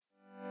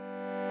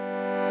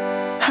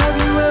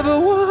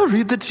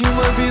worried that you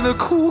might be the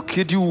cool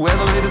kid? You wear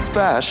the latest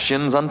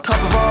fashions on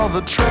top of all the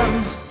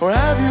trends? Or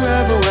have you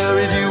ever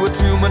worried you were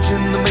too much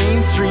in the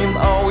mainstream?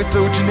 Always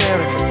so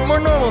generic, more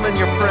normal than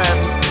your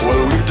friends?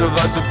 Well, we've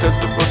devised a test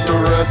to put to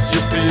rest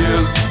your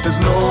fears. There's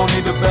no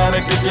need to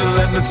panic if you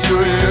lend us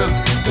your ears.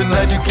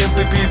 Tonight you can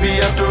sleep easy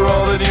after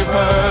all that you've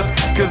heard.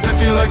 Cause if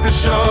you like the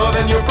show,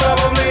 then you're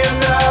probably a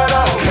nerd.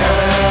 Oh,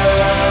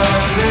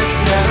 Canon, it's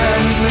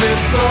Canon,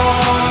 it's all.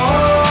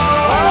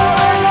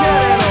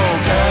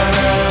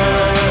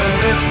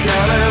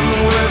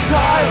 With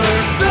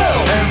Tyler,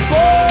 Phil, and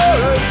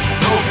Boris.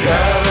 So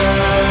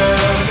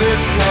Canon,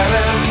 it's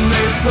Canon,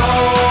 it's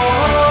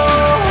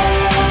all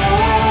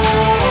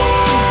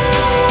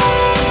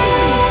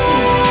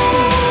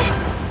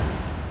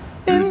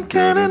in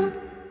Canon.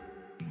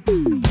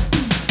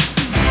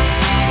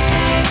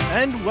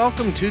 And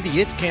welcome to the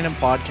It's Canon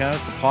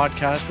podcast, the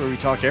podcast where we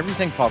talk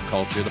everything pop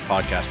culture, the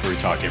podcast where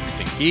we talk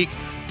everything geek,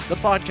 the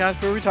podcast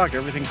where we talk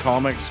everything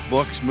comics,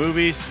 books,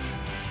 movies.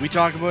 We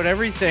talk about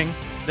everything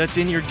that's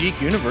in your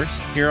geek universe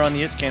here on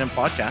the It's Canon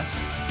podcast.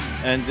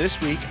 And this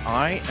week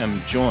I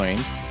am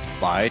joined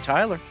by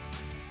Tyler.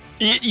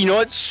 You know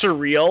what's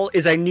surreal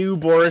is I knew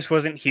Boris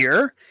wasn't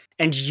here,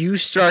 and you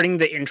starting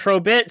the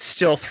intro bit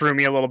still threw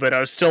me a little bit. I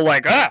was still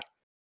like,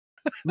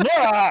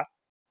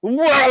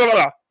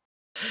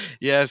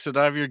 Yes, and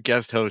I'm your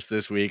guest host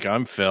this week.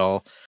 I'm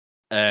Phil.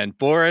 And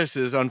Boris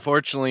is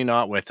unfortunately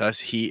not with us.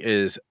 He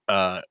is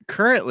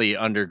currently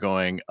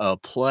undergoing a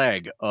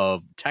plague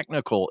of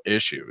technical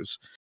issues,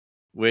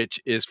 which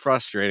is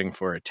frustrating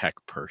for a tech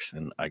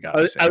person, I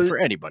gotta say, for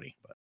anybody.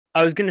 But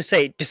I was gonna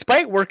say,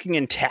 despite working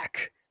in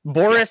tech,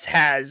 Boris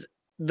has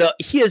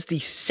he is the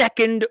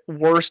second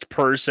worst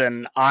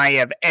person I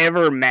have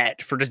ever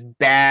met for just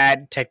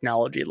bad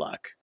technology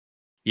luck.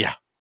 Yeah.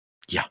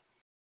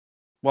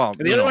 Well,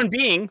 the other one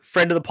being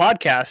friend of the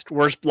podcast,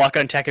 worst luck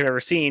on tech I've ever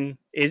seen,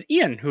 is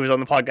Ian, who was on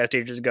the podcast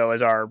ages ago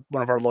as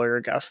one of our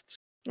lawyer guests.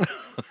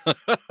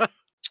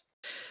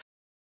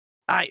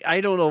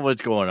 I don't know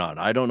what's going on.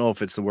 I don't know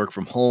if it's the work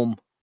from home.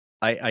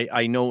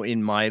 I know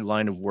in my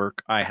line of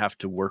work, I have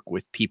to work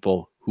with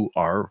people who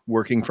are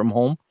working from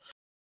home.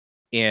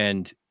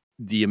 And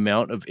the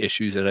amount of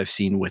issues that I've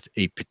seen with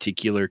a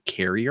particular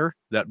carrier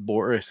that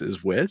Boris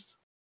is with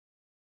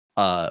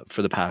for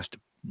the past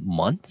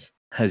month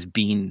has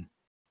been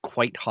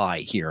quite high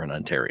here in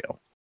Ontario.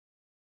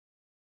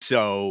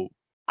 So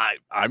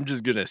I'm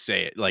just going to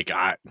say it. Like,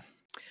 I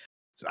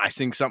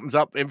think something's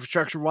up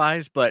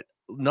infrastructure-wise, but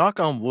knock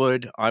on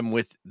wood, I'm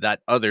with that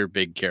other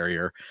big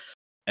carrier,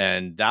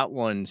 and that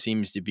one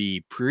seems to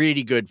be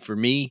pretty good for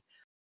me.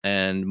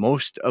 And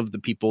most of the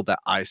people that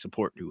I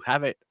support who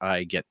have it,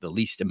 I get the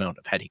least amount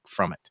of headache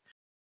from it.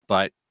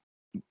 But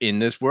in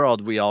this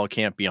world, we all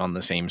can't be on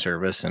the same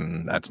service,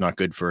 and that's not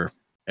good for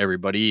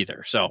everybody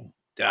either. So,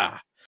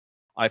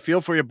 I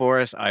feel for you,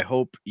 Boris. I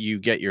hope you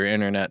get your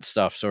internet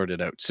stuff sorted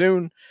out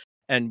soon.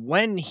 And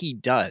when he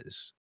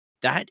does,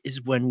 that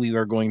is when we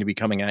are going to be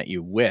coming at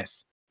you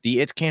with the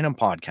It's Canon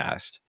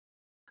podcast,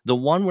 the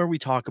one where we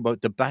talk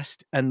about the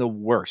best and the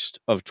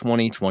worst of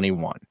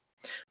 2021.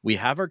 We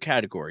have our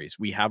categories,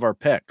 we have our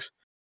picks,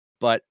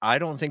 but I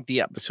don't think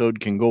the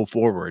episode can go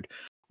forward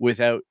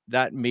without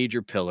that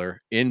major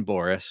pillar in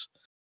Boris.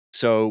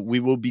 So we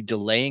will be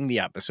delaying the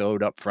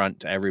episode up front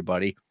to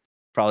everybody.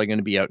 Probably going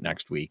to be out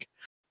next week.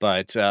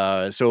 But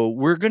so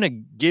we're going to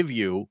give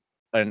you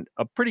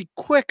a pretty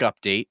quick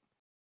update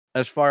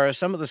as far as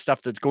some of the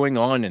stuff that's going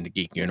on in the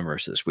geek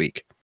universe this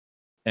week.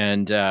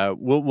 And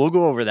we'll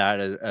go over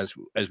that as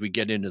we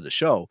get into the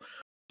show.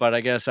 But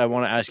I guess I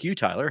want to ask you,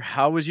 Tyler,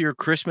 how was your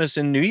Christmas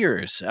and New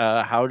Year's?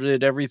 How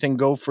did everything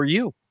go for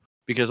you?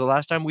 Because the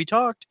last time we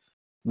talked,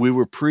 we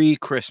were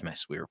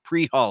pre-Christmas. We were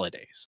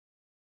pre-holidays.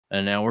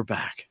 And now we're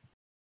back.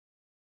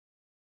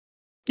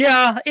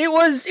 Yeah, it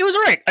was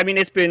all right. I mean,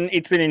 it's been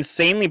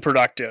insanely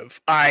productive.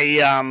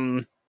 I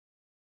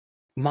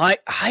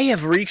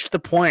have reached the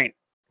point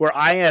where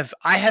I have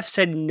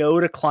said no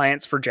to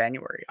clients for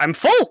January. I'm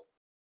full.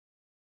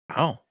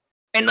 Oh.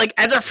 And like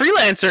as a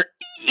freelancer,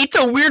 it's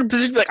a weird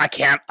position. Like I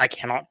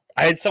cannot.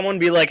 I had someone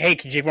be like, "Hey,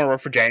 can you take more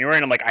work for January?"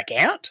 And I'm like, I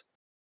cannot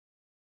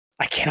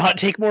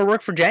take more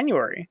work for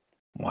January.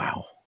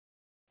 Wow.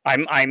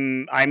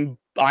 I'm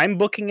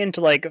booking into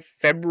like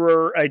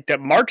February,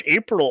 March,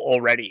 April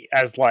already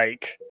as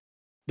like,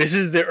 this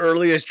is the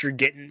earliest you're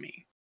getting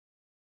me.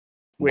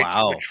 Which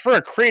for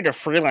a creative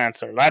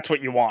freelancer, that's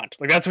what you want.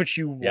 Like that's what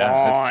you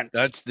want.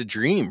 That's the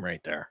dream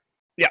right there.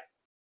 Yeah.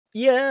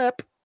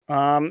 Yep.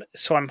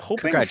 So I'm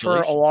hoping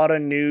for a lot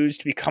of news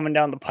to be coming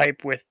down the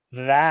pipe with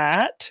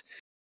that.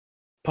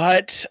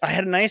 But I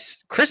had a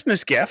nice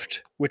Christmas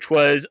gift, which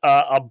was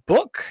a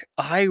book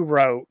I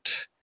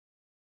wrote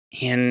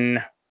in,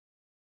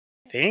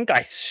 I think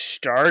I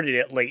started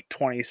it late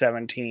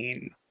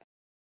 2017,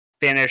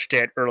 finished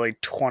it early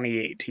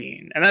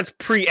 2018. And that's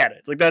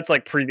pre-edit. Like that's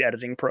like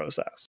pre-editing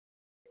process.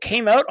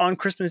 Came out on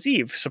Christmas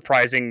Eve,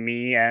 surprising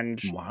me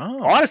and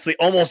honestly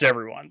almost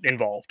everyone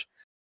involved.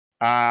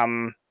 I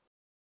don't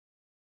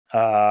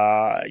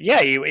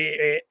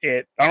know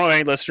if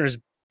any listeners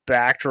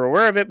backed or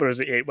aware of it, but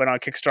it went on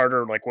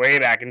Kickstarter like way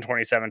back in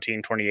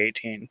 2017,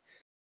 2018.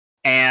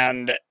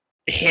 And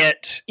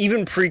hit,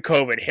 even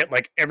pre-COVID, hit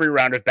like every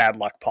round of bad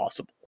luck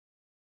possible.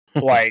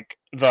 Like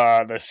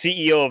the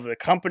CEO of the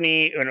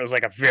company, and it was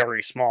like a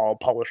very small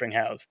publishing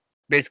house.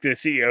 Basically, the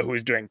CEO who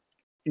was doing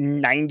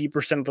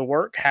 90% of the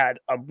work had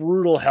a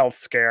brutal health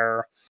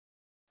scare,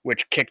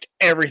 which kicked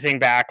everything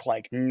back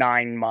like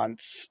 9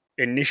 months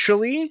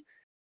initially.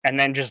 And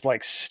then just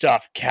like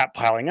stuff kept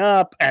piling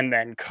up, and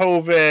then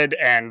COVID,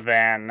 and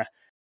then.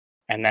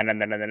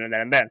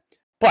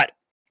 But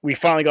we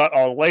finally got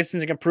all the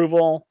licensing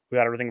approval. We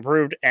got everything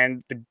approved,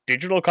 and the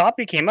digital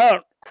copy came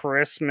out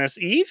Christmas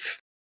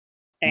Eve.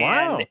 And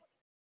wow.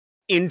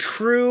 In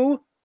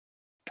true,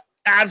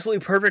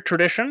 absolutely perfect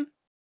tradition,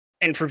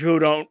 and for people who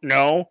don't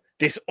know,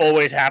 this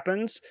always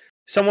happens,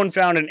 someone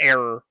found an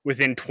error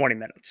within 20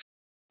 minutes.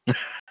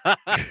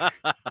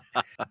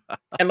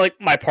 And like,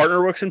 my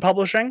partner works in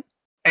publishing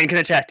and can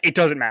attest, it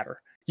doesn't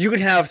matter. You can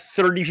have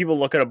 30 people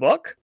look at a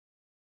book.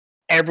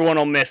 Everyone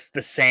will miss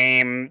the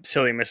same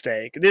silly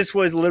mistake. This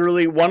was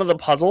literally one of the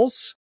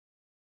puzzles.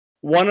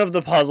 One of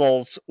the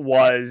puzzles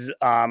was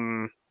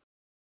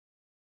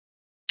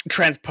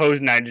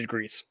transposed 90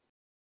 degrees.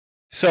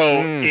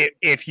 So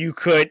if you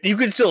could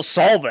still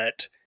solve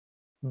it,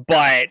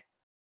 but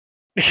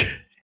it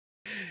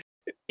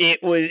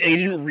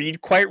didn't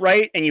read quite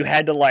right, and you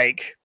had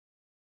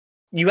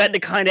to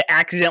kind of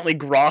accidentally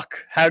grok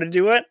how to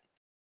do it.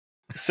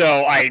 So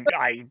I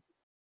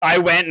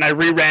went and I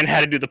reran how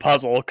to do the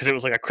puzzle because it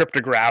was like a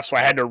cryptograph, so I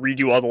had to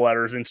redo all the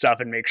letters and stuff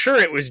and make sure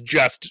it was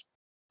just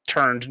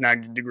turned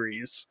 90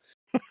 degrees.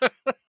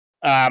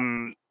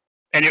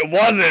 And it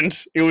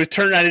wasn't. It was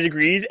turned 90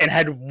 degrees and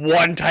had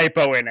one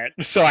typo in it,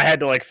 so I had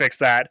to like fix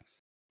that.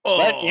 Oh.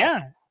 But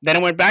yeah, then I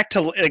went back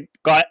to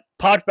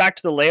popped back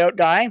to the layout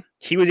guy.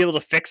 He was able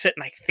to fix it,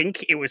 and I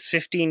think it was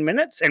 15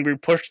 minutes, and we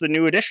pushed the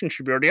new edition.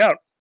 Should be already out.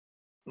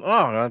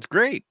 Oh, that's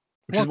great.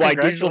 Which is why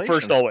digital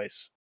first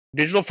always.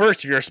 Digital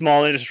first if you're a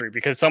small industry,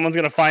 because someone's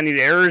going to find these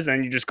errors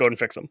and you just go and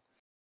fix them.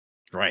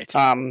 Right.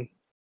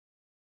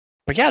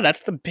 But yeah,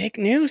 that's the big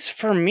news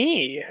for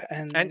me.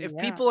 And if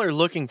people are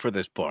looking for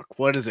this book,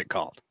 what is it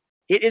called?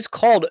 It is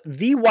called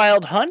The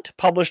Wild Hunt,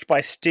 published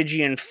by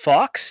Stygian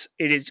Fox.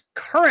 It is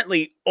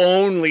currently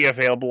only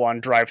available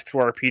on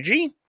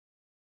DriveThruRPG.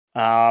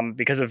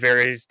 Because of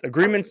various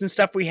agreements and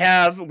stuff we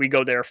have, we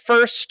go there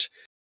first.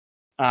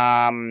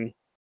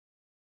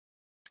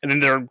 And then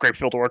they're great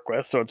people to work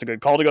with, so it's a good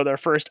call to go there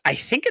first. I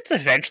think it's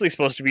eventually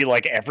supposed to be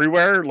like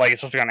everywhere, like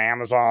it's supposed to be on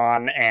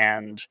Amazon,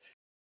 and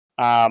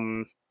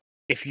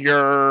if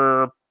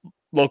your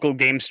local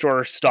game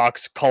store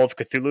stocks Call of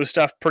Cthulhu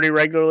stuff pretty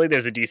regularly,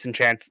 there's a decent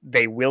chance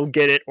they will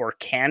get it or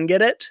can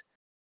get it.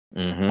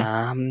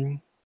 Mm-hmm.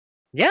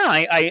 Yeah,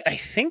 I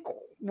think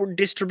we're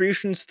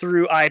distributions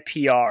through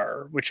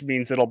IPR, which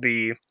means it'll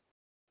be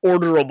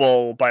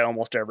orderable by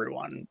almost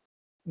everyone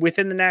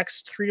within the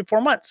next 3 to 4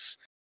 months.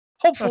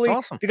 Hopefully,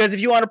 awesome. Because if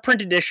you want a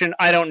print edition,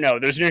 I don't know.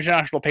 There's an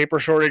international paper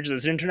shortage.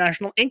 There's an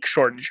international ink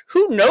shortage.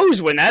 Who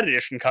knows when that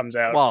edition comes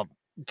out? Well,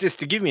 just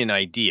to give you an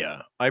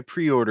idea, I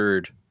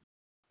pre-ordered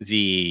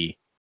the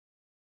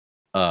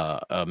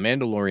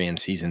Mandalorian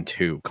Season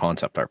 2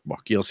 concept art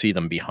book. You'll see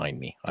them behind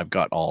me. I've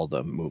got all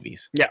the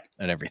movies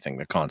and everything,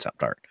 the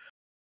concept art.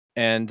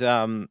 And,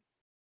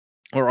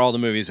 or all the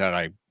movies that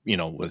I,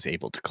 was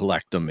able to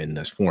collect them in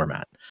this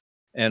format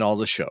and all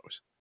the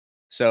shows.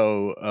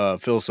 So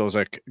Phil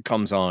Szosek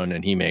comes on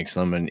and he makes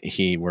them, and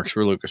he works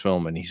for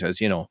Lucasfilm, and he says,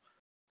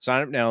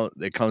 sign up now.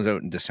 It comes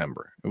out in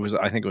December.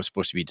 I think it was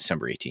supposed to be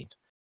December 18th.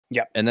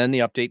 Yeah. And then the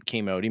update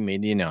came out. He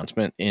made the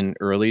announcement in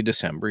early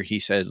December. He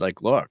said,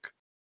 look,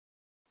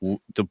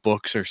 the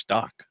books are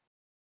stuck.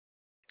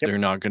 Yep. They're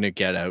not going to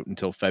get out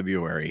until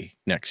February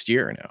next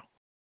year now.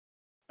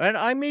 And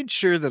I made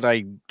sure that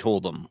I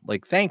told them,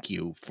 thank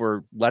you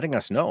for letting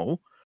us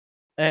know.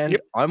 And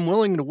I'm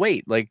willing to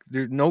wait.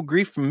 There's no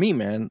grief from me,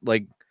 man.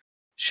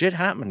 Shit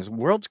happens. The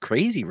world's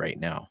crazy right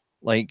now.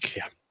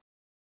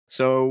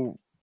 So,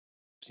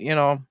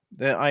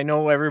 I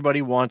know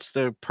everybody wants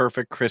the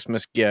perfect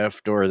Christmas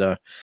gift or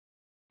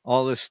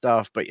all this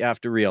stuff, but you have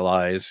to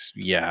realize,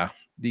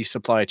 these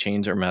supply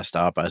chains are messed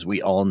up, as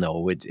we all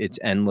know. It's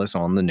endless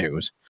on the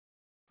news.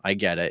 I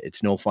get it.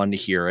 It's no fun to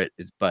hear it,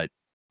 but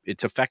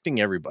it's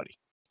affecting everybody.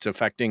 It's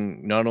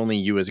affecting not only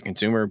you as a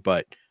consumer,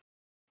 but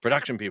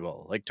production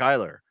people like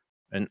Tyler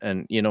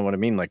and you know what I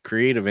mean?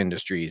 Creative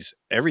industries,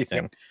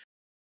 everything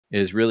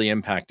is really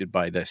impacted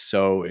by this.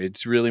 So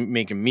it's really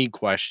making me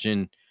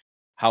question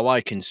how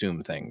I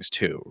consume things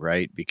too,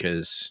 right?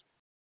 Because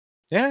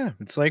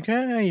it's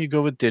you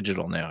go with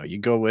digital now. You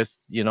go with,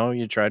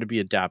 you try to be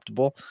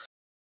adaptable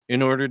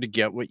in order to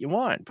get what you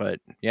want. But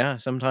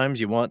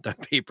sometimes you want that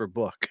paper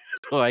book.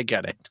 So I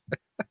get it.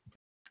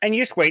 And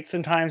you just wait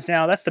sometimes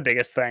now. That's the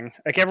biggest thing.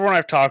 Everyone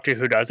I've talked to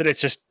who does it, it's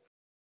just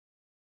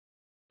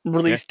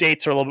release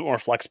dates are a little bit more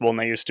flexible than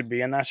they used to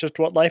be, and that's just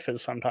what life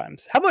is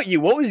sometimes. How about you?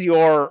 What was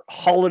your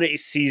holiday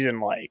season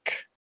like?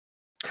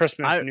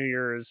 Christmas, New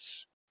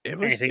Year's,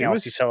 anything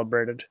else you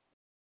celebrated?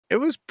 It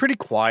was pretty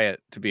quiet,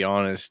 to be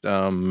honest.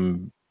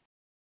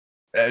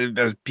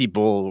 as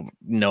people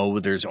know,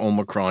 there's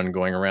Omicron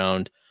going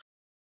around.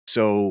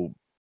 So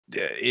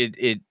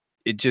it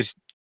just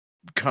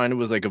kind of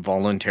was like a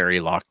voluntary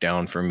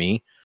lockdown for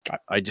me.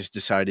 I just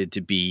decided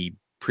to be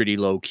pretty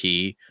low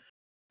key.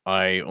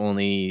 I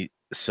only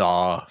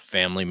saw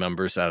family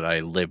members that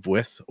I live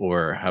with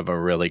or have a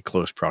really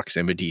close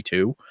proximity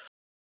to.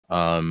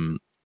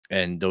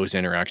 And those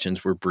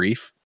interactions were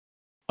brief.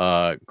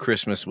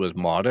 Christmas was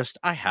modest.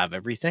 I have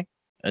everything,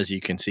 as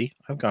you can see.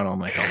 I've got all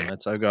my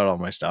helmets. I've got all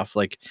my stuff.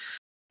 Like,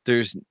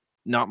 there's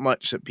not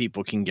much that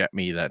people can get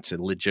me that's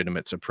a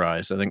legitimate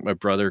surprise. I think my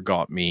brother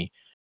got me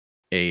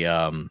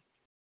a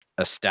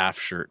staff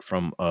shirt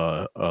from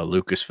a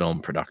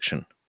Lucasfilm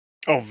production.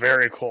 Oh,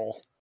 very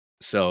cool.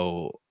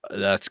 So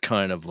that's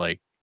kind of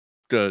like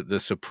the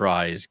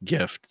surprise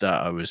gift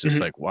that I was just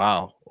like,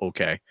 wow,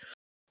 okay.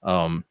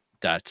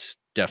 That's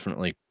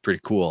definitely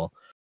pretty cool.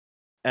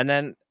 And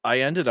then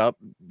I ended up,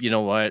 you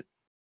know what,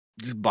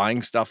 just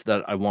buying stuff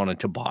that I wanted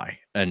to buy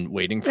and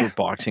waiting for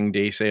Boxing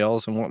Day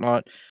sales and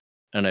whatnot.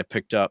 And I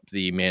picked up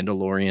the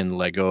Mandalorian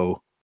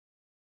Lego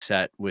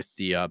set with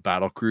the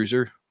battle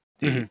cruiser,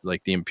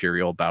 like the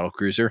Imperial battle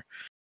cruiser.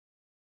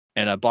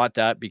 And I bought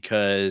that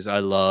because I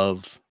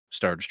love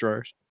Star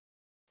Destroyers,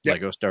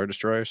 Lego Star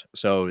Destroyers.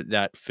 So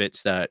that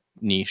fits that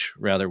niche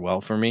rather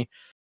well for me.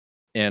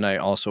 And I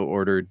also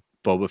ordered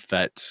Boba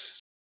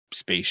Fett's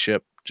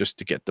spaceship just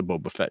to get the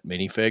Boba Fett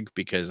minifig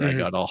because I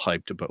got all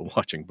hyped about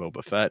watching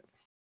Boba Fett.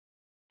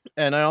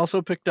 And I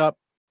also picked up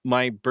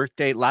my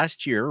birthday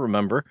last year,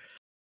 remember?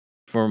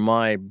 For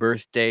my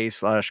birthday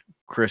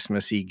 /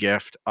 Christmassy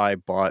gift, I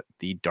bought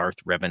the Darth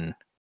Revan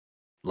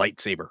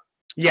lightsaber.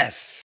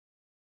 Yes.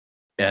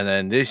 And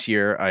then this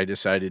year, I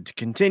decided to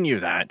continue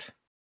that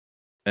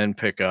and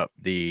pick up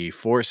the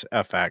Force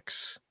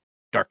FX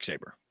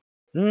Darksaber.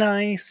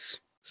 Nice.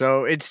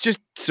 So it's just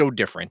so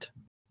different.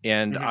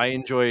 And I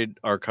enjoyed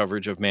our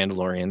coverage of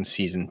Mandalorian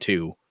Season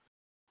 2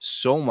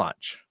 so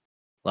much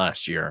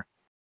last year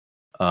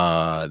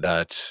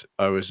that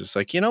I was just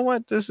like, you know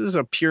what? This is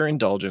a pure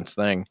indulgence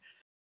thing.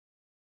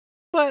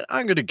 But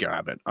I'm going to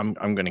grab it. I'm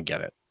going to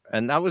get it.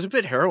 And that was a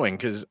bit harrowing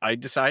because I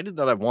decided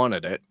that I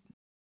wanted it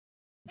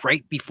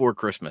right before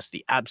Christmas,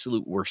 the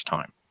absolute worst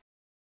time.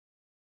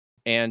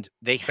 And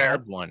they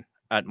had one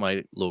at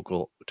my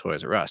local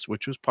Toys R Us,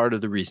 which was part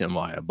of the reason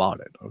why I bought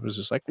it. I was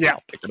just like,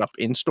 I'll pick it up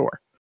in store.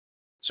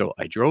 So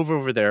I drove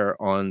over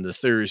there on the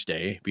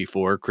Thursday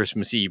before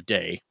Christmas Eve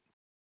day,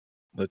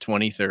 the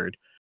 23rd,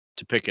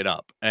 to pick it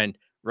up. And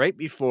right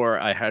before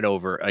I head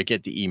over, I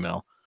get the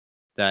email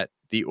that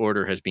the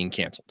order has been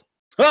canceled.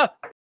 And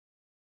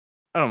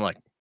I'm like,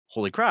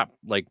 holy crap.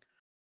 Like,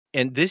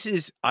 and this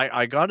is,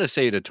 I gotta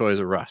say to Toys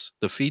R Us,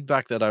 the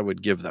feedback that I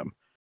would give them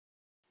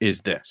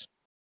is this.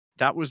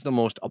 That was the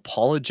most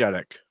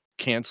apologetic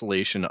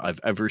cancellation I've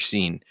ever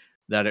seen,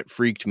 that it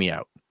freaked me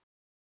out.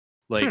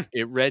 Like,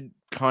 it read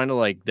kind of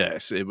like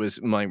this. It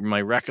was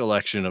my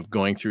recollection of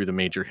going through the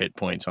major hit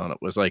points on it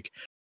was like,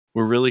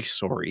 we're really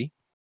sorry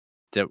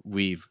that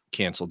we've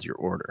canceled your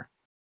order.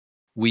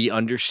 We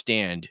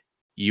understand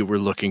you were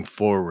looking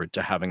forward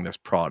to having this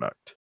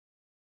product.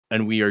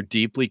 And we are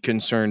deeply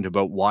concerned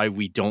about why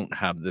we don't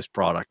have this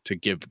product to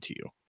give to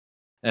you.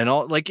 And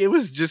all, like, it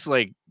was just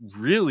like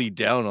really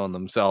down on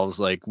themselves.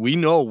 Like, we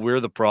know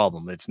we're the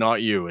problem. It's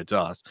not you, it's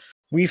us.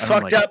 We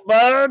fucked up,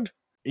 bud.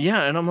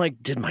 Yeah. And I'm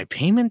like, did my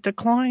payment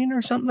decline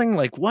or something?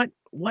 Like, what,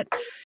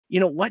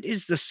 you know, what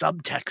is the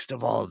subtext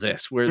of all of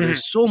this where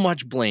there's so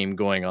much blame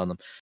going on them?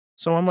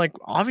 So I'm like,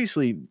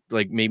 obviously,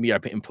 like, maybe I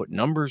input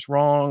numbers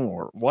wrong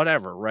or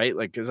whatever, right?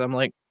 Like, because I'm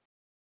like,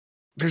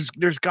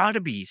 there's got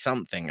to be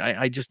something.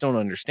 I just don't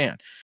understand.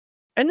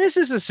 And this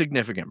is a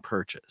significant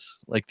purchase.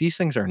 Like, these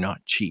things are not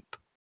cheap.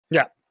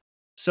 Yeah.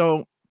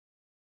 So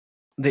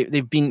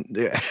they've been,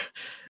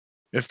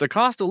 if the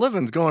cost of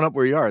living's going up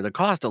where you are, the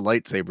cost of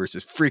lightsabers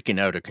is freaking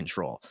out of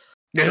control.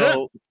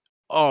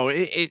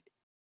 It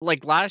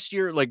like last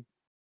year, like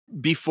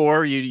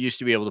before, you used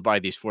to be able to buy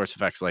these Force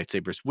FX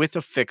lightsabers with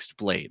a fixed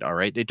blade. All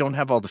right. They don't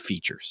have all the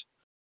features.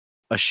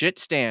 A shit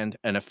stand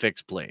and a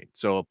fixed blade.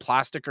 So a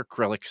plastic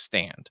acrylic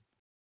stand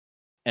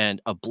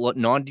and a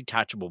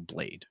non-detachable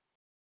blade.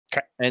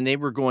 Okay. And they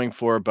were going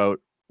for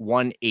about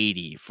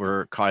 $180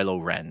 for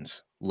Kylo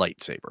Ren's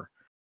lightsaber.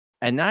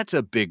 And that's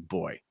a big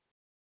boy.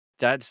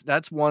 That's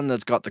one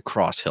that's got the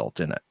cross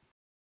hilt in it.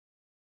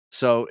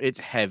 So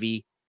it's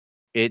heavy.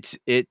 It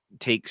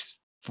takes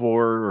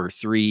 4 or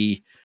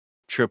 3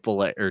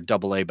 AAA or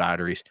AA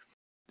batteries.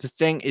 The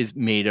thing is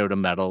made out of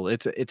metal.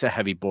 It's a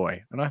heavy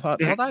boy. And I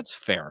thought, well, that's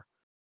fair.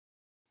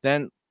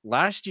 Then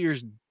last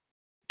year's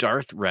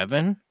Darth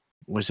Revan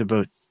was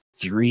about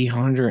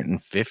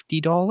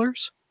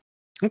 $350.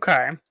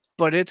 Okay.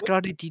 But it's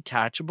got a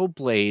detachable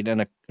blade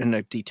and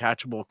a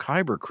detachable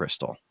kyber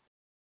crystal.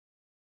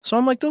 So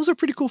I'm like, those are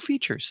pretty cool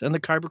features. And the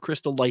kyber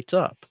crystal lights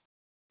up.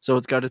 So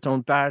it's got its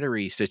own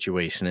battery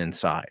situation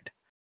inside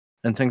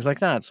and things like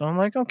that. So I'm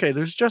like, okay,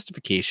 there's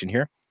justification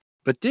here.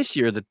 But this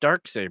year, the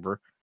Darksaber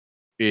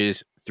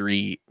is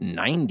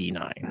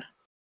 $399.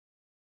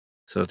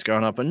 So it's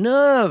gone up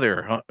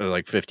another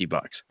like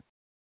 $50.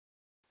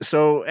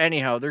 So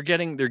anyhow, they're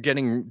getting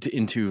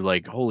into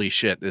like, holy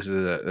shit, this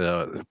is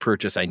a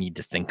purchase I need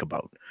to think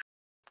about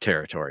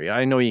territory.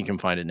 I know you can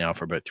find it now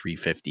for about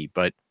 $350,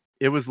 but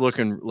it was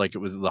looking like it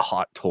was the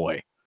hot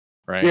toy,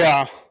 right?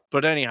 Yeah.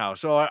 But anyhow,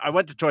 so I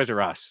went to Toys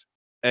R Us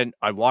and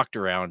I walked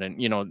around,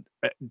 and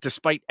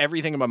despite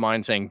everything in my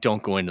mind saying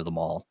don't go into the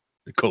mall,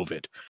 the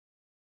COVID,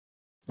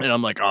 and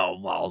I'm like, oh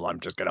well, I'm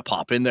just gonna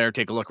pop in there,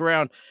 take a look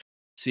around,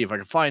 see if I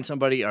can find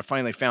somebody. I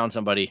finally found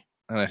somebody,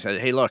 and I said,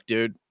 hey, look,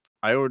 dude,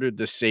 I ordered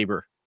this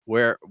saber.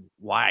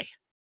 Why?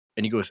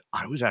 And he goes,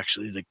 I was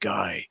actually the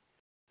guy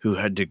who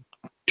had to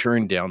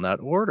turn down that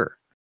order.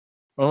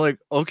 I'm like,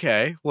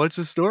 okay, what's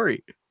the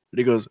story? And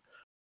he goes,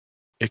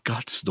 it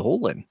got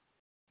stolen.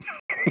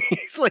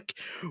 He's like,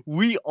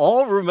 we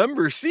all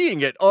remember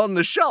seeing it on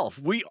the shelf.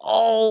 We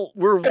all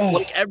were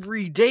like,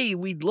 every day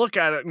we'd look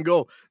at it and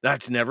go,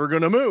 that's never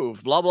going to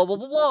move. Blah, blah, blah,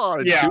 blah, blah.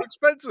 It's too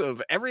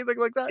expensive. Everything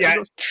like that. Yeah,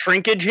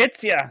 shrinkage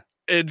hits you.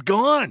 It's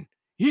gone.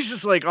 He's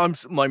just like,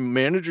 my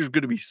manager's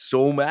going to be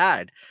so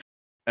mad.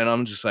 And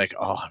I'm just like,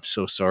 oh, I'm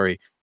so sorry.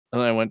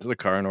 And then I went to the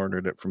car and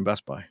ordered it from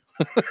Best Buy.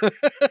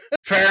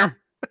 Fair.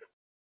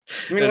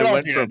 I mean, what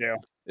else do you do?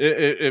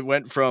 It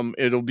went from,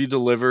 it'll be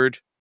delivered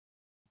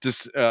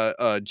this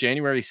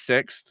January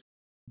 6th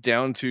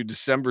down to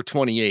December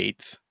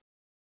 28th.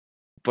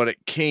 But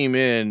it came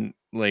in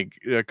like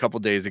a couple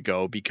days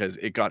ago because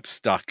it got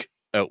stuck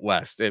out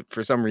west.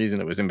 For some reason,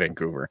 it was in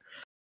Vancouver.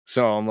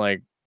 So I'm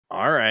like,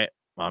 all right,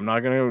 I'm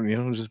not going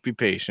to, just be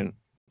patient.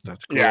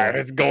 That's cool. Yeah,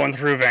 it's going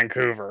through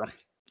Vancouver.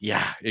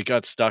 Yeah, it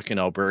got stuck in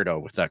Alberta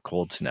with that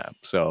cold snap.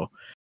 So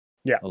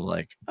yeah, I'm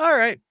like, all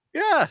right.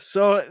 Yeah,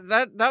 so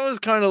that was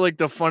kind of like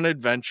the fun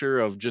adventure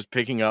of just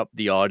picking up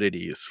the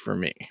oddities for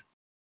me.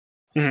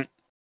 Mm-hmm.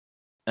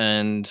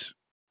 And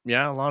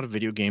yeah, a lot of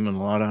video game and a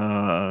lot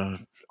of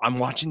I'm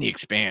watching The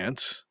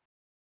Expanse,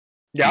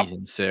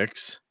 season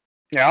 6.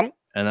 Yeah,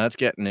 and that's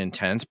getting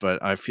intense.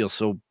 But I feel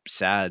so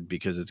sad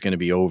because it's going to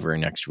be over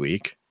next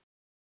week.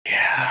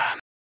 Yeah,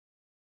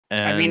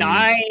 and I mean,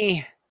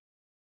 I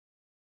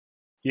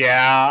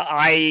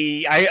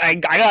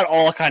got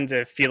all kinds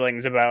of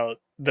feelings about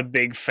the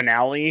big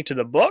finale to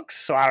the books,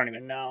 so I don't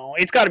even know.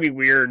 It's got to be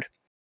weird.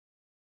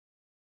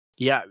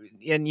 Yeah,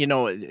 and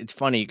it's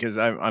funny because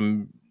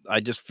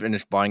I just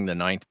finished buying the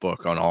 9th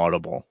book on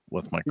Audible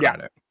with my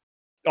credit.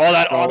 Oh,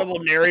 that Audible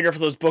narrator for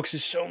those books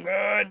is so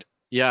good.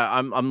 Yeah,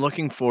 I'm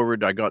looking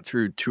forward. I got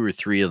through 2 or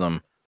 3 of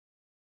them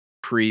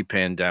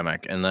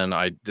pre-pandemic, and then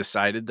I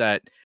decided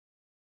that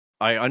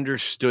I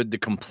understood the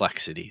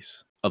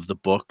complexities of the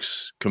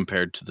books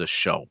compared to the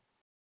show.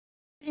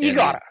 You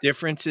got it.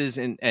 Differences,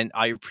 and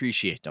I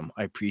appreciate them.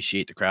 I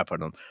appreciate the crap out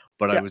of them,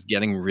 but I was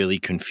getting really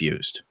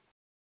confused.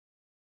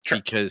 Sure.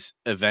 Because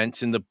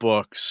events in the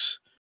books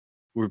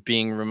were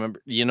being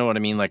remembered. You know what I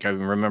mean? Like,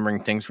 I'm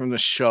remembering things from the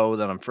show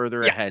that I'm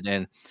further ahead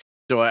in.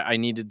 So I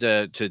needed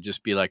to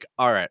just be like,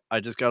 all right, I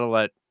just got to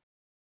let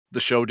the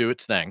show do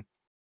its thing,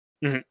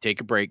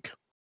 take a break,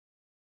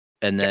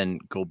 and then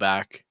go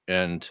back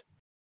and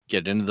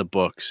get into the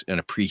books and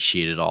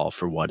appreciate it all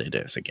for what it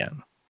is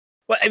again.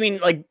 Well, I mean,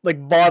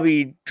 like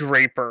Bobby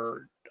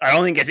Draper, I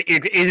don't think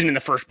it isn't in the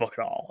first book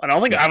at all. And I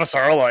don't think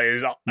Avasarala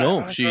is.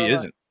 No, she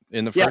isn't.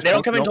 In the first they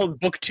don't come until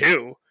book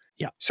 2.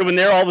 Yeah. So when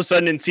they're all of a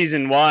sudden in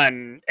season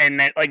 1, and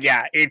then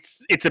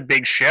it's a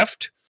big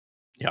shift.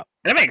 Yeah.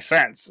 That makes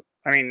sense.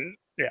 I mean,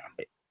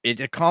 yeah.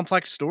 It's a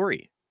complex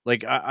story.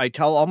 Like I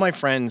tell all my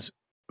friends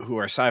who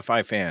are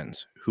sci-fi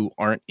fans who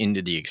aren't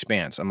into The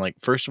Expanse, I'm like,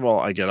 first of all,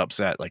 I get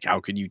upset. Like, how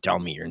could you tell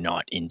me you're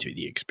not into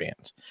The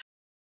Expanse?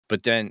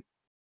 But then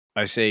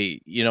I say,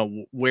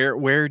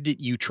 where did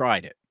you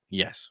tried it?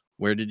 Yes.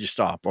 Where did you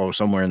stop? Oh,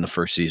 somewhere in the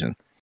first season.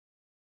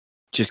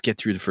 Just get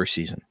through the first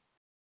season.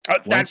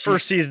 That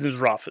first season is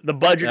rough. The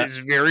budget is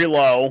very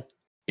low.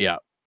 Yeah.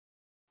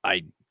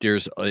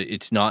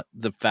 It's not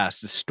the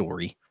fastest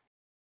story.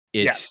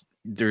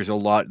 There's a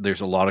lot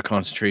of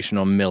concentration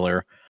on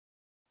Miller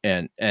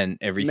and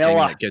everything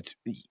that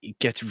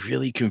gets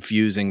really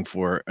confusing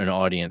for an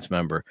audience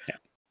member. Yeah.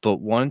 But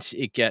once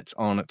it gets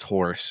on its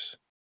horse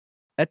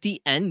at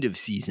the end of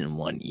season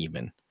 1,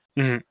 even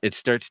it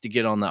starts to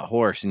get on that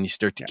horse, and you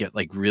start to get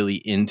like really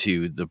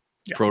into the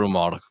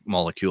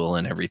proto-molecule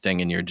and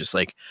everything, and you're just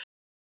like,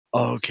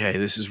 oh, okay,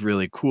 this is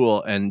really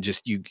cool. And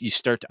just you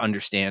start to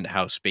understand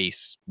how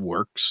space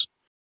works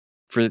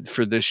for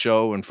this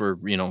show, and for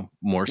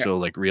more so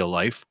like real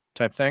life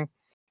type thing.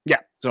 Yeah.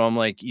 So I'm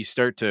like, you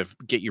start to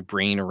get your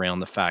brain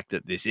around the fact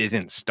that this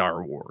isn't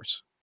Star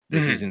Wars,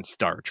 this isn't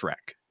Star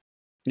Trek,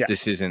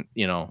 this isn't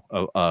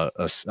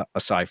a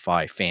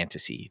sci-fi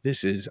fantasy,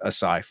 this is a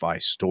sci-fi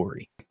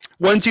story.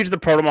 Once you do the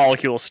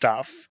proto-molecule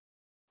stuff,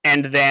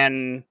 and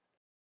then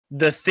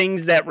the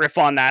things that riff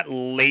on that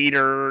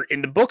later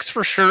in the books,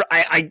 for sure.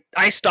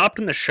 I stopped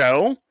in the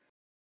show.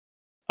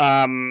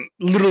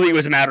 Literally, it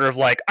was a matter of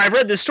like, I've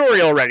read this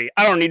story already.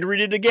 I don't need to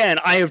read it again.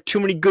 I have too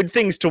many good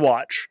things to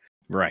watch.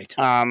 Right.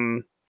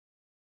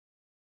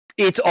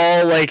 It's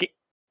all like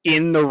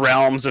in the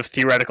realms of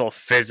theoretical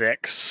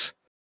physics.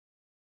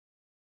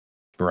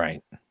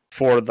 Right.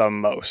 For the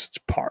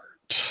most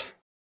part.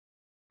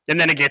 And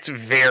then it gets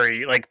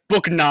very, like,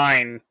 book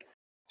 9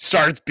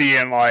 starts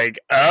being like,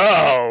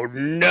 oh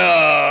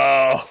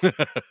no.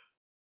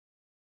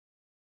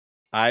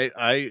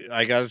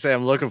 I gotta say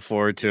I'm looking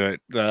forward to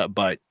it,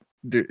 but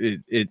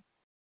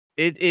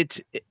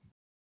it's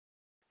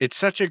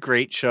such a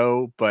great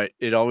show, but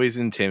it always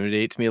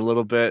intimidates me a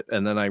little bit,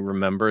 and then I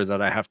remember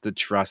that I have to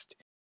trust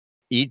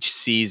each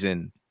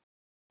season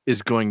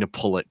is going to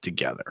pull it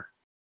together.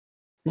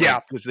 Yeah,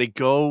 because they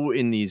go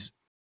in these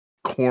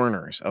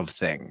corners of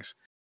things,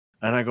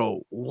 and I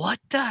go, "What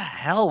the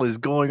hell is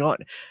going on?"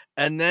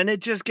 And then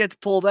it just gets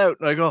pulled out,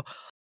 and I go,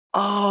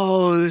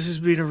 "Oh, this has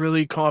been a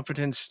really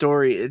competent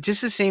story." It's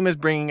just the same as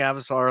bringing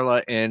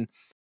Avasarala in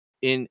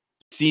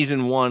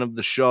season 1 of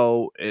the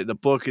show. The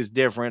book is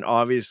different,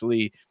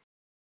 obviously,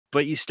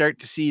 but you start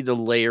to see the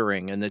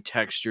layering and the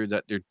texture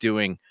that they're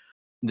doing,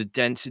 the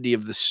density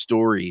of the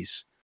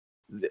stories.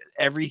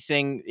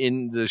 Everything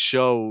in the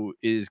show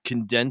is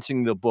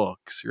condensing the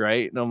books,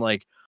 right? And I'm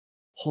like,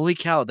 holy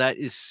cow, that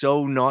is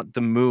so not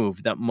the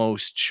move that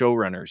most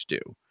showrunners do.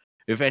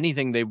 If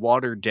anything, they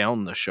water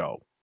down the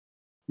show.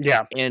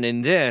 Yeah. And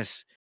in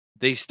this,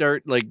 they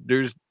start like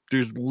there's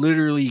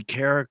literally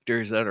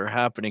characters that are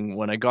happening.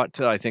 When I got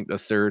to, I think, the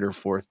third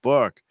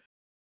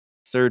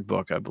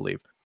book, I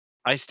believe,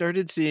 I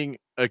started seeing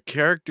a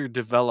character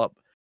develop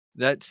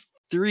that's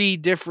 3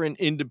 different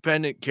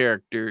independent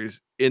characters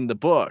in the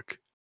book,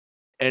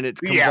 and it's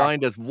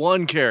combined as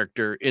one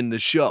character in the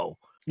show.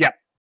 Yeah.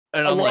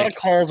 And a lot of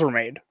calls were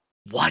made.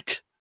 What?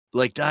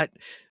 Like that?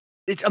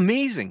 It's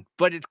amazing,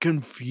 but it's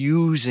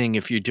confusing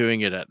if you're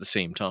doing it at the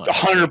same time.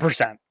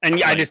 100%.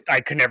 And I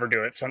could never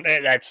do it.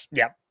 That's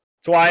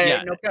why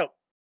I noped out.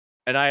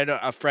 And I had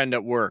a friend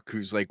at work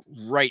who's like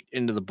right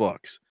into the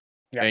books,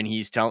 and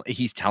he's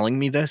telling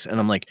me this, and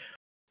I'm like,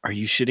 "Are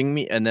you shitting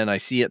me?" And then I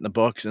see it in the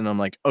books, and I'm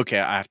like, "Okay,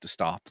 I have to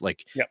stop."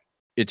 Like,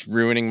 it's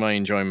ruining my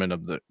enjoyment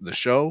of the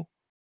show,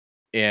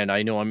 and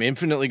I know I'm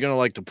infinitely gonna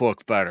like the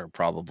book better,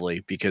 probably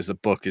because the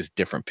book is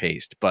different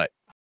paced. But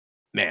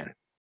man,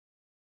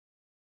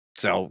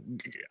 so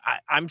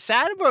I'm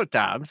sad about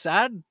that. I'm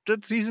sad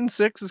that season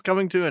 6 is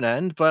coming to an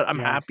end, but I'm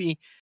happy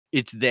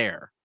it's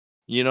there.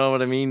 You know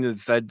what I mean?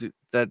 It's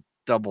that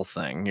double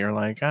thing. You're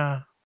like,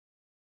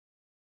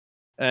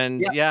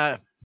 and yeah.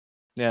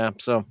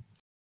 So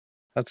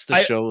that's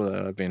the show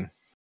that I've been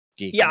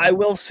geeking. Yeah, I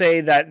will say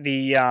that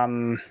the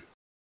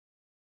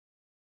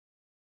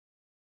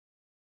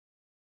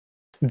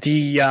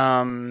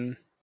in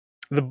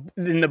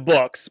the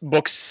books,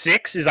 book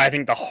 6 is, I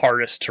think, the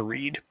hardest to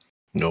read.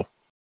 No.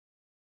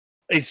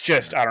 It's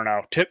just, I don't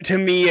know. To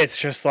me, it's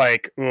just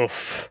like,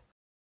 oof.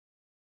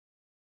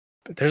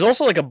 But there's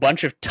also like a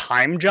bunch of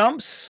time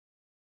jumps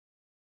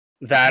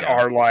that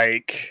are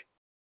like,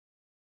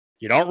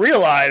 you don't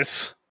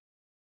realize.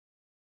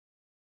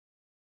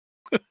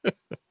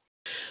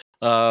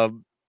 I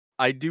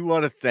do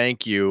want to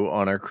thank you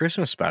on our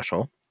Christmas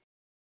special.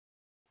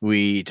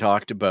 We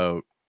talked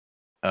about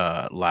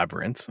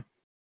Labyrinth.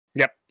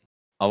 Yep.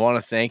 I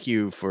want to thank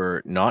you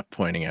for not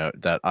pointing out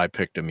that I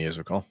picked a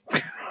musical.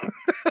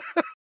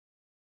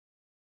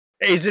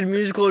 Is it a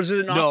musical or is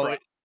it an opera? No,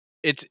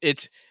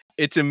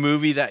 it's a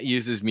movie that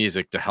uses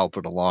music to help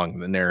it along.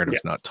 The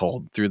narrative's not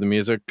told through the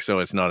music, so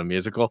it's not a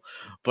musical.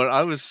 But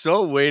I was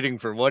so waiting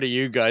for one of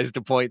you guys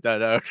to point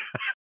that out.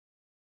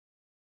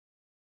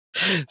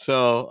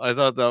 So I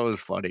thought that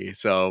was funny.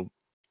 So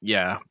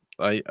yeah,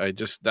 I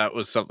just, that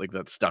was something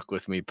that stuck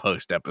with me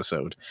post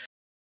episode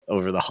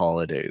over the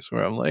holidays,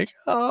 where I'm like,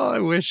 oh, I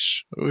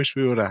wish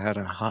we would have had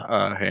a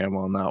ham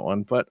on that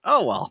one, but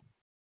oh well.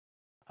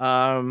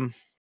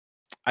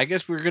 I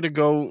guess we're gonna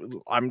go.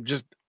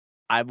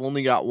 I've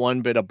only got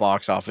one bit of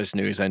box office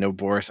news. I know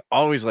Boris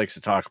always likes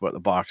to talk about the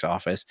box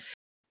office,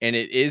 and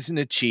it is an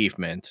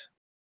achievement.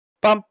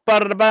 Bum,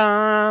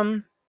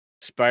 ba-da-da-bum.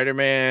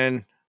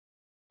 Spider-Man,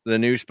 the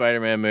new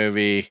Spider-Man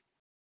movie,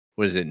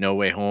 was it No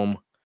Way Home?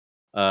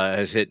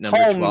 Has hit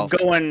number 12.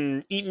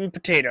 Going eating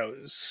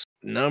potatoes.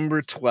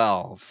 Number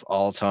 12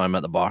 all time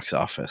at the box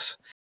office.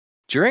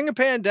 During a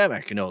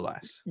pandemic, no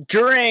less.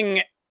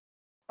 During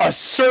a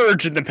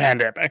surge in the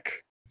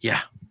pandemic.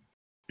 Yeah.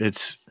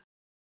 It's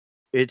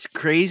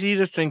crazy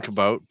to think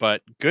about,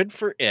 but good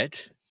for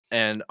it.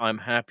 And I'm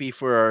happy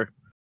for our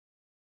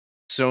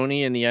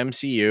Sony and the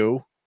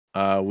MCU.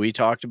 We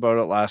talked about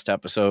it last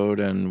episode,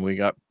 and we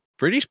got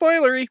pretty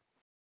spoilery.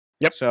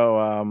 Yep.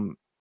 So,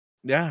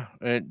 yeah,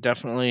 it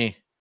definitely.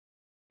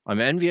 I'm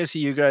envious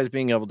of you guys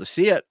being able to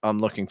see it. I'm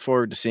looking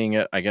forward to seeing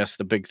it. I guess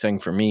the big thing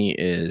for me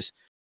is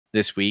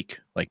this week,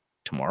 like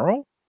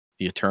tomorrow,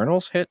 The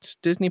Eternals hits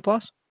Disney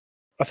Plus.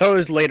 I thought it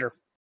was later.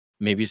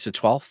 Maybe it's the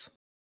 12th.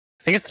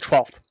 I think it's the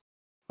 12th.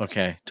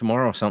 Okay,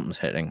 tomorrow something's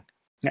hitting.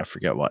 Yep. I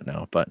forget what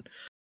now, but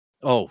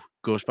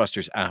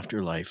Ghostbusters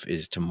Afterlife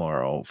is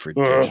tomorrow for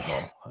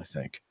digital, I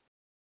think.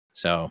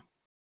 So,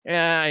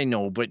 yeah, I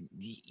know, but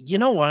you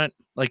know what?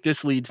 Like,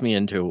 this leads me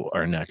into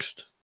our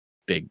next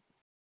big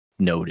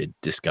noted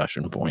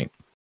discussion point.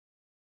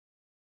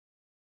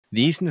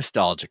 These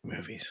nostalgic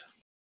movies.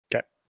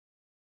 Okay.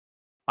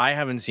 I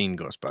haven't seen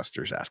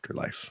Ghostbusters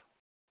Afterlife.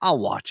 I'll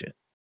watch it.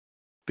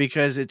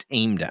 because it's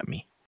aimed at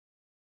me.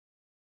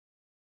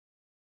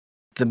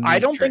 I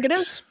don't think it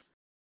is.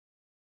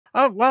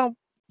 Oh, well,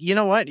 you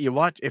know what?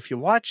 If you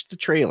watch the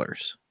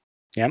trailers.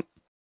 Yep.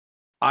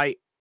 I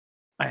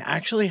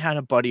actually had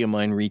a buddy of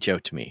mine reach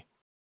out to me.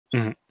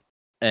 Mm-hmm.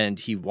 And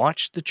he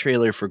watched the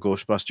trailer for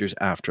Ghostbusters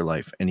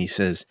Afterlife, and he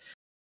says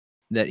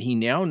that he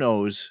now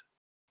knows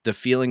the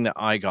feeling that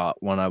I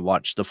got when I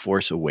watched the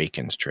Force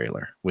Awakens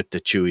trailer with the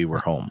Chewie we're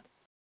home.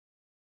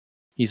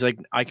 He's like,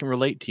 I can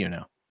relate to you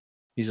now.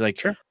 He's like,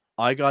 sure.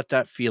 I got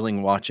that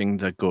feeling watching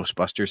the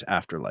Ghostbusters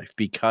Afterlife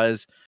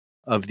because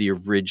of the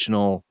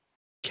original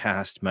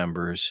cast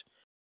members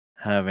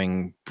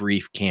having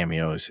brief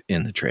cameos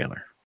in the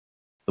trailer.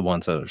 The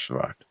ones that have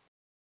survived.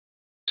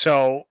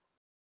 So,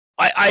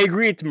 I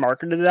agree it's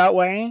marketed that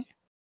way.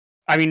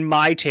 I mean,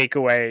 my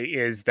takeaway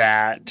is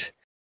that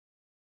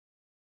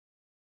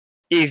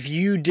if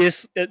you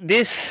the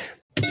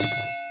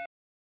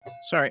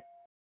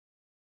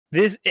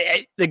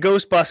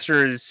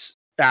Ghostbusters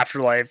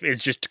Afterlife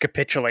is just a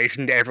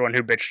capitulation to everyone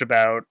who bitched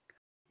about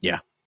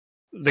the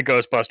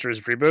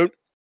Ghostbusters reboot.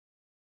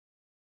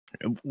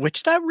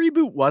 Which that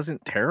reboot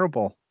wasn't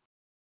terrible.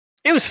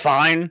 It was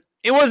fine.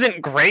 It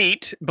wasn't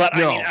great, but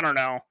no. I mean, I don't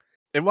know.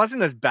 It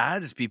wasn't as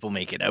bad as people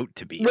make it out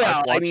to be. Well,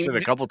 I've watched it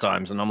a couple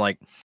times, and I'm like,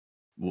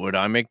 would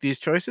I make these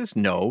choices?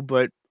 No,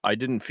 but I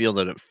didn't feel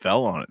that it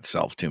fell on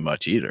itself too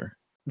much either.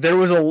 There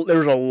was a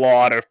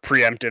lot of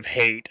preemptive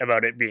hate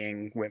about it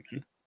being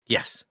women.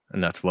 Yes,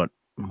 and that's what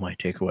my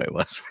takeaway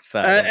was with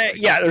that.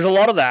 There's a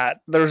lot of that.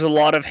 There's a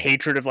lot of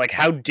hatred of like,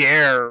 how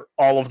dare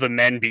all of the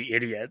men be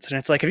idiots? And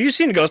it's like, have you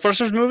seen a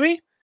Ghostbusters movie?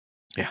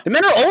 Yeah. The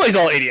men are always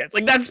all idiots.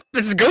 Like, that's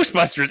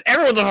Ghostbusters.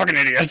 Everyone's a fucking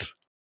idiot.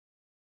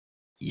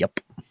 Yep.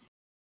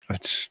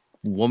 That's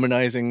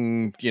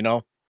womanizing, you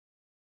know.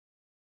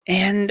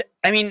 And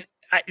I mean,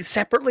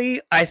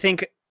 separately, I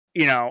think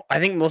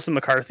Melissa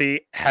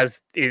McCarthy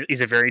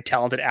is a very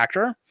talented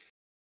actor.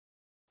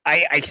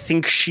 I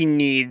think she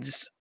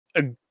needs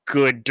a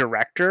good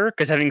director,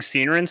 because having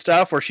seen her in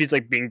stuff where she's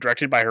like being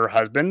directed by her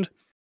husband,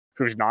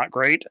 who's not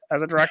great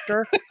as a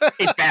director,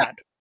 it's bad.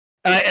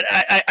 And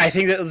I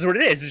think that's what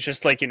it is. It's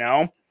just like, you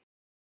know,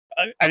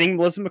 I think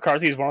Melissa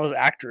McCarthy is one of those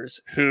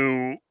actors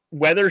who,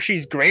 whether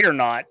she's great or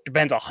not,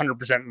 depends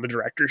 100% on the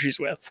director she's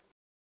with.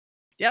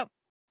 Yep.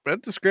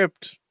 Read the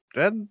script.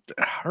 Read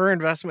her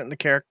investment in the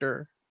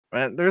character.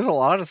 Man, there's a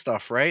lot of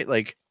stuff, right?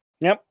 Like,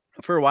 yep.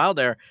 For a while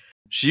there,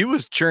 she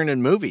was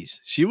churning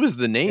movies. She was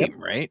the name,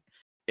 right?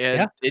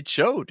 And it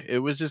showed. It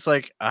was just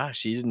like,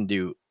 she didn't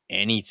do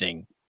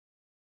anything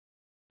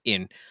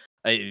in...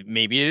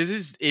 maybe it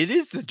is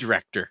the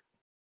director.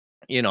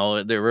 You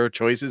know, there were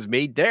choices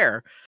made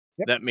there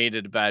that made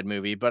it a bad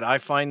movie. But I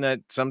find that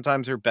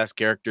sometimes her best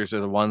characters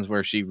are the ones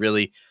where she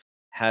really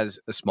has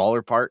a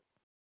smaller part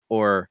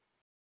or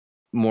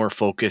more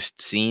focused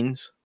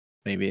scenes.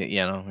 Maybe, you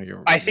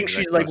know. I think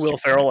she's like Will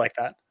Ferrell like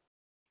that.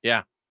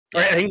 Yeah.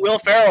 Right, I think Will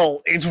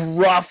Ferrell, it's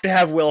rough to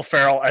have Will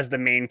Ferrell as the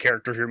main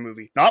character of your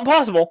movie. Not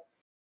impossible.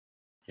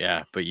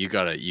 Yeah, but you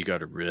gotta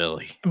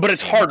really. But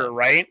it's harder,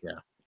 right?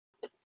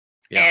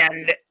 Yeah.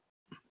 And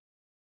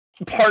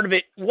part of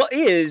it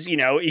is, you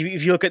know,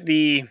 if you look at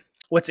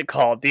what's it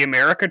called? The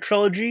America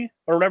trilogy,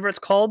 or whatever it's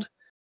called.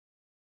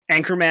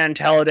 Anchorman,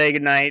 Talladega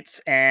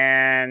Nights,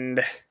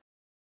 and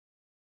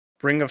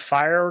Ring of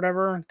Fire, or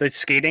whatever. The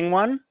skating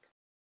one.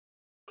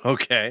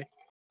 Okay.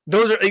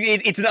 Those are.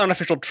 It's an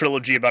unofficial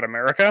trilogy about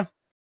America.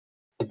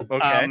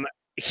 Okay.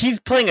 He's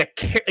playing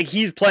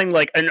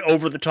like an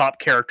over the top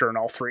character in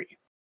all three.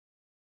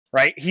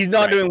 Right? He's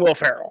not doing Will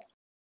Ferrell.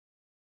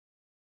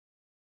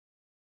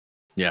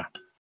 Yeah.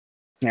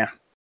 Yeah.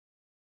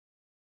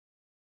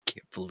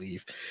 Can't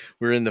believe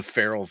we're in the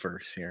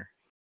Ferrell-verse here.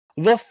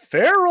 The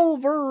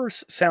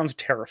Ferrell-verse sounds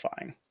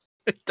terrifying.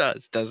 It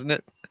does, doesn't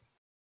it?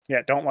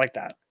 Yeah, don't like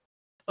that.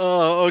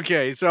 Oh,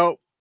 okay. So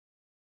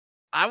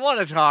I want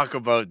to talk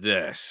about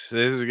this.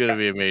 This is going to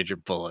be a major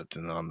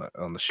bulletin on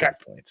the show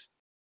points.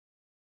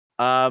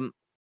 I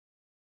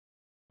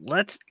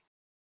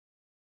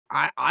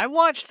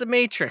watched The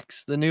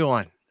Matrix, the new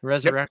one,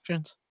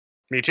 Resurrections.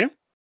 Yep. Me too.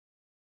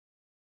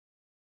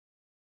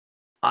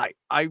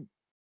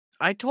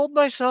 I told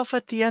myself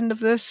at the end of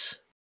that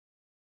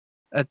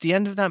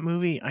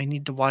movie, I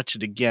need to watch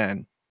it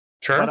again.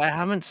 Sure. But I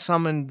haven't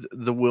summoned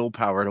the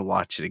willpower to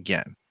watch it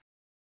again.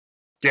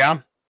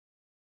 Yeah.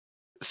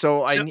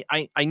 So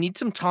I need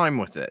some time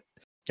with it.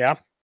 Yeah.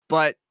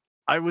 But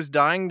I was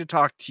dying to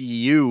talk to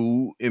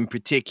you in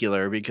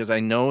particular because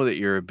I know that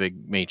you're a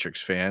big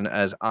Matrix fan,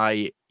 as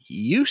I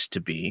used to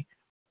be.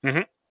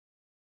 Mm-hmm.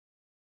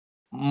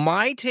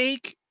 My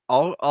take,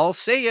 I'll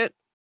say it.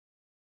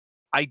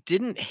 I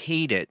didn't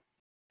hate it.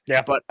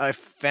 Yeah. But I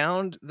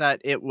found that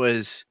it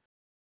was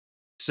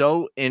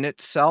so in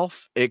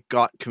itself, it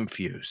got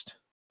confused.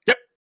 Yep.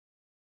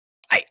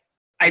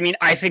 I mean,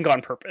 I think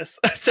on purpose,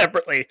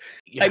 separately.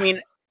 Yeah. I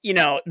mean, you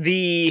know,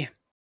 the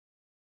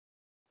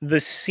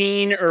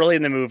scene early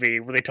in the movie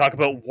where they talk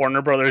about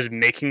Warner Brothers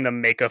making them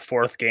make a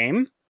fourth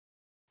game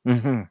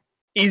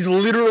is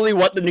literally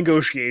what the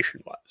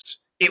negotiation was.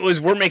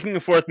 we're making a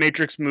fourth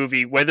Matrix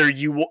movie, whether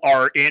you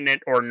are in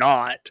it or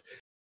not.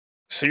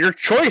 So your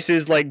choice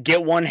is like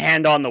get one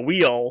hand on the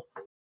wheel,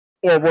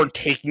 or we're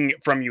taking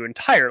it from you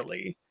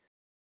entirely.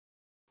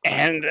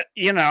 And,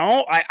 you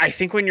know, I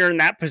think when you're in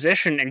that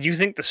position and you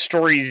think the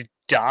story's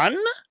done,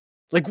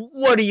 like,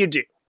 what do you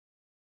do?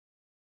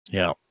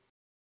 Yeah.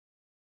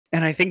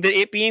 And I think that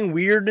it being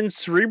weird and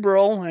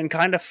cerebral and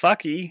kind of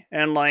fucky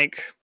and,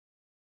 like,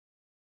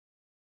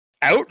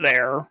 out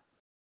there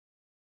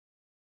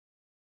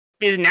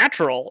is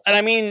natural. And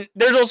I mean,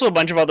 there's also a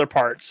bunch of other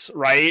parts,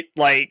 right?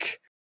 Like,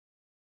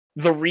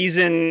 the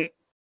reason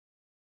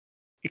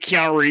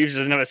Keanu Reeves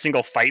doesn't have a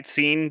single fight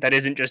scene that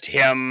isn't just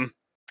him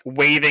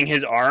waving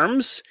his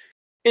arms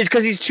is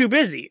because he's too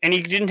busy and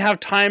he didn't have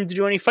time to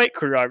do any fight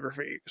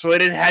choreography. So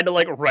they had to,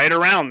 like, write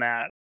around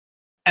that.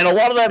 And a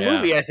lot of that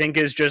movie, I think,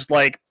 is just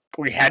like,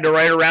 we had to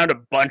write around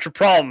a bunch of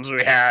problems we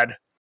had.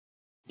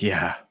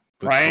 Yeah.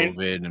 With right?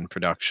 COVID and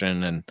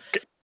production and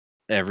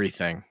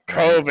everything.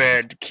 COVID.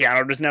 Right?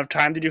 Keanu doesn't have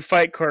time to do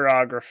fight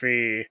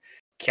choreography.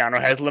 Keanu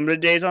has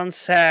limited days on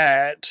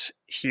set.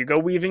 Hugo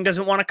Weaving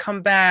doesn't want to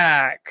come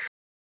back.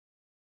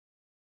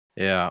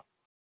 Yeah.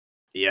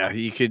 Yeah,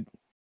 you could...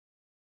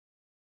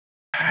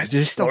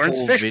 Lawrence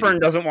Fishburne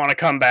doesn't want to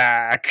come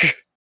back.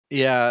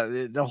 Yeah,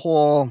 the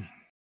whole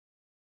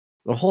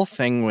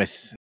thing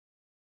with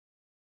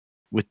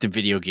the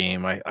video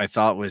game I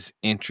thought was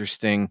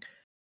interesting.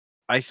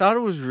 I thought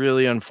it was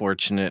really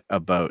unfortunate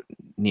about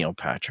Neil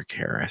Patrick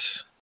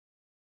Harris.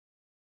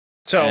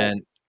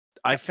 And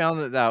I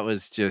found that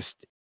was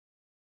just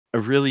a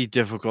really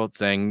difficult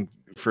thing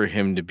for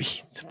him to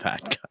be the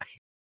bad guy.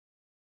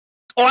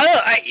 Oh,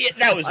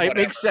 that was whatever. It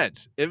makes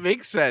sense. It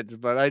makes sense,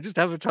 but I just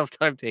have a tough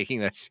time taking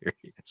that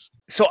serious.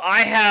 So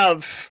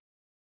I've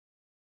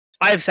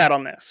sat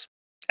on this,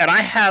 and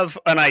I have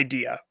an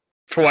idea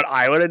for what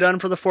I would have done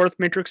for the fourth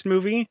Matrix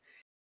movie,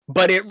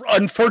 but it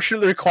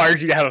unfortunately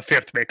requires you to have a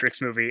fifth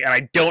Matrix movie, and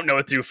I don't know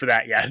what to do for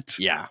that yet.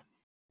 Yeah.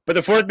 But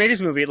the fourth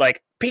Matrix movie,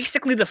 like,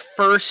 basically the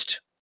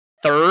first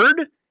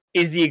third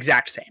is the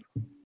exact same.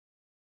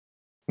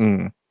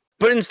 Mm.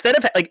 But instead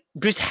of, like,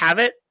 just have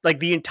it, like,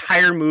 the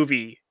entire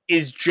movie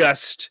is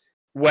just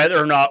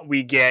whether or not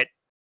we get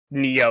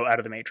Neo out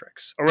of the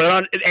Matrix, or whether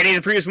or not any of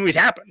the previous movies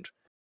happened.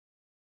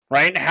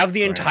 Right? Have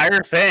the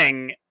entire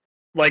thing,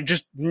 like,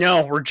 just,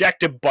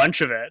 reject a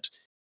bunch of it.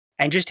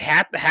 And just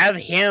have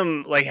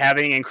him, like,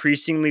 having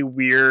increasingly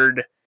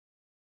weird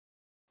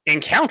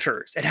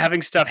encounters and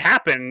having stuff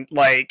happen,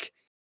 like,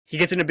 he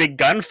gets in a big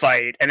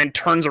gunfight and then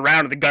turns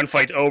around and the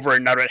gunfight's over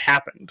and none of it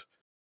happened.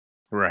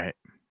 Right.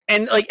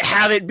 And, like,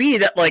 have it be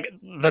that, like,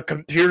 the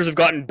computers have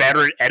gotten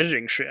better at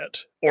editing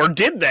shit. Or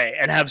did they?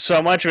 And have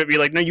so much of it be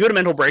like, no, you had a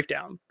mental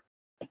breakdown.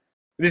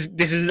 This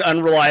is an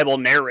unreliable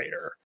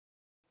narrator.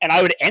 And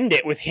I would end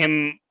it with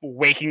him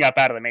waking up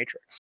out of the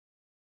Matrix.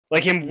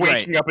 Like, him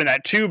waking up in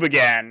that tube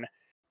again,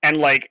 and,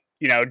 like,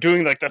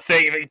 doing, like, the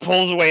thing, he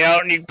pulls away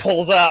out and he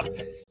pulls up,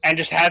 and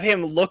just have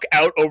him look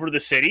out over the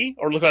city,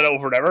 or look out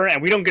over whatever,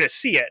 and we don't get to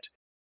see it.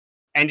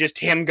 And just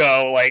him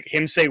go, like,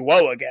 him say,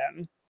 whoa,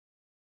 again.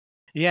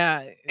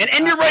 Yeah. And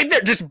end it right there,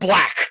 just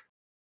black.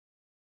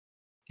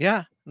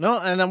 Yeah. No,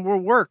 and then we'll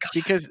work,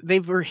 because they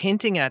were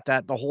hinting at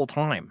that the whole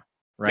time,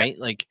 right?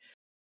 Yeah. Like,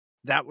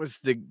 that was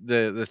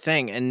the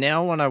thing. And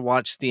now when I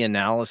watch the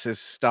analysis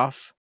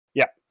stuff,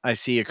 I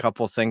see a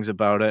couple things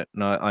about it,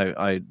 and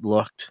I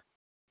looked,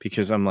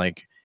 because I'm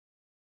like,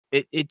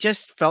 it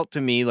just felt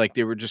to me like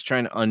they were just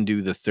trying to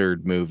undo the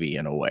third movie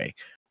in a way,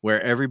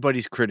 where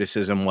everybody's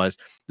criticism was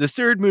the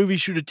third movie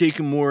should have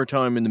taken more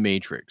time in the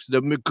Matrix.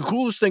 The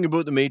coolest thing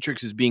about the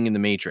Matrix is being in the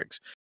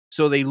Matrix.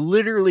 So they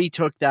literally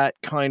took that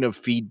kind of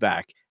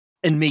feedback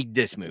and made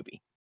this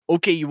movie.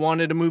 Okay, you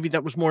wanted a movie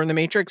that was more in the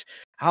Matrix?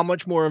 How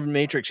much more of a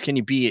Matrix can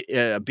you be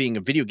being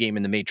a video game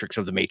in the Matrix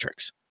of the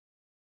Matrix?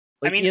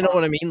 Like, you know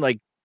what I mean? Like,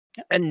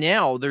 and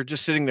now they're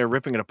just sitting there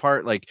ripping it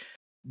apart, like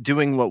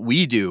doing what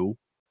we do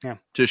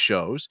to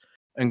shows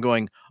and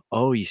going,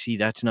 oh, you see,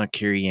 that's not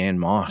Carrie-Anne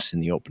Moss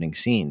in the opening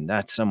scene.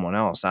 That's someone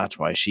else. That's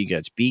why she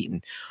gets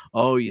beaten.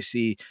 Oh, you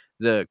see,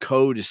 the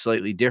code is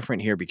slightly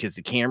different here because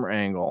the camera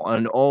angle,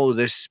 and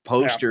this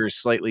poster is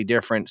slightly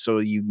different. So,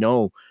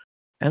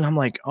 and I'm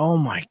like, oh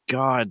my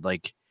God,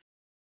 like,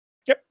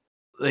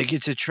 like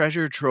it's a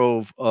treasure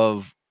trove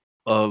of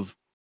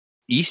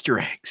Easter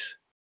eggs.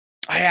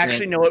 I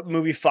actually know what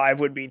movie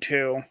 5 would be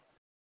too.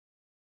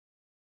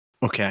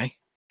 Okay.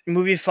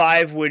 Movie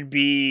 5 would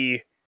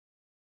be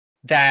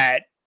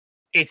that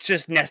it's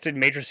just nested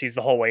matrices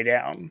the whole way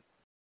down.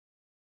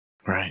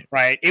 Right.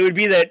 Right. It would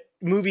be that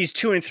movies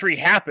 2 and 3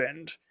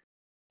 happened,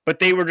 but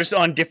they were just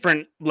on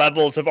different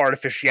levels of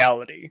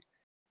artificiality,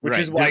 which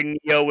is why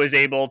Neo was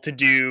able to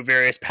do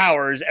various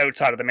powers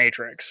outside of the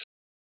Matrix.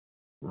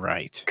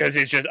 Right. Because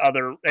it's just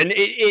other, and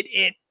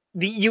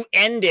you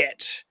end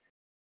it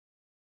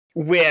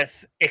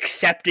with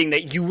accepting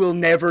that you will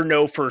never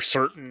know for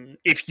certain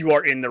if you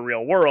are in the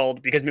real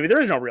world, because maybe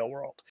there is no real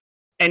world.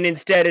 And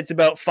instead it's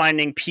about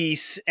finding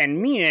peace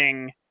and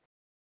meaning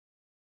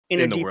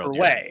in a deeper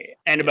way.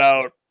 And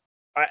about,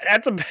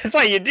 that's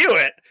how you do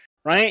it.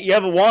 right? You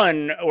have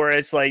one where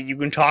it's like you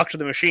can talk to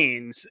the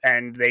machines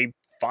and they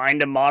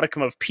find a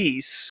modicum of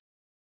peace,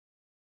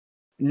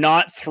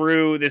 not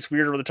through this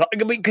weird over the top.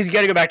 Because you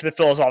got to go back to the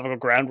philosophical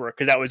groundwork,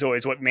 because that was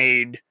always what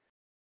made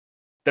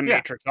the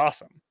Matrix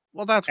awesome.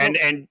 Well, that's what,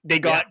 and they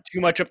got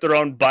too much up their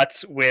own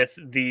butts with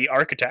the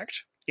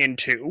architect in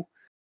 2.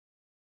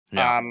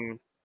 Yeah.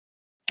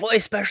 Well,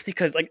 especially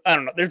because, like, I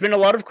don't know, there's been a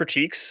lot of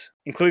critiques,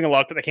 including a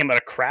lot that came out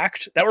of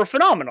Cracked, that were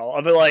phenomenal.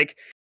 Of it, like,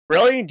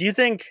 really? Do you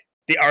think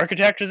the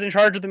architect is in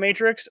charge of the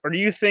Matrix, or do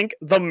you think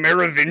the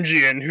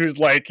Merovingian, who's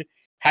like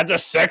has a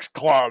sex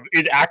club,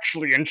 is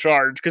actually in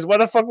charge? Because why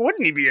the fuck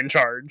wouldn't he be in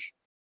charge?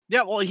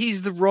 Yeah, well,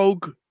 he's the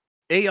rogue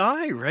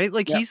AI, right?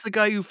 Like, he's the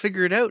guy who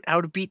figured out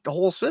how to beat the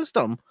whole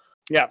system.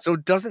 Yeah. So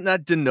doesn't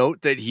that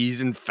denote that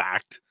he's in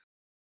fact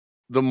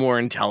the more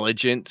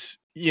intelligent,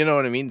 you know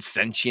what I mean,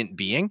 sentient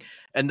being?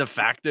 And the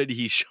fact that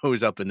he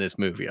shows up in this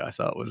movie, I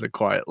thought was a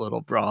quiet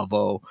little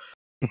bravo.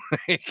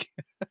 Like,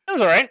 that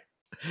was all right.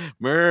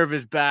 Merv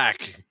is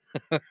back.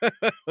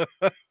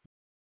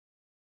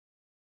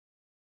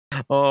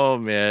 Oh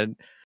man,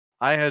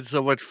 I had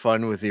so much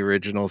fun with the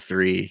original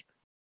 3,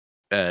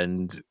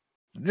 and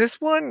this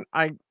one,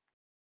 I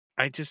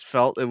just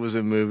felt it was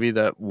a movie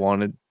that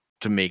wanted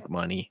to make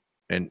money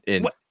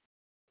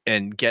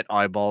and get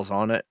eyeballs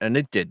on it, and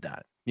it did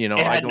that. You know,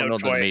 I don't know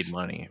that it made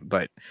money,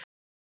 but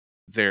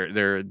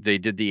they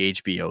did the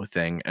HBO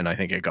thing, and I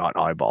think it got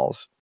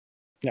eyeballs.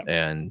 Yeah,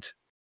 and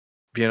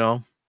you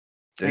know,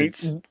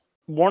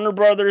 Warner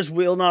Brothers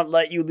will not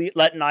let you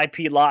let an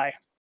IP lie.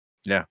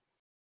 Yeah.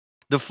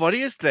 The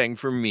funniest thing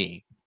for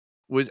me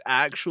was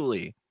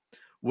actually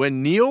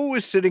when Neo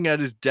was sitting at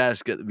his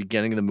desk at the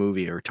beginning of the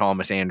movie, or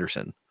Thomas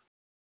Anderson,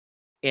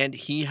 and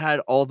he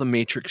had all the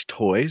Matrix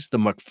toys, the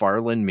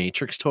McFarlane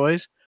Matrix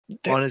toys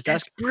on his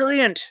desk. That's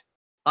brilliant.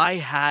 I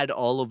had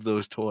all of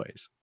those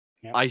toys.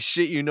 Yep. I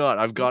shit you not.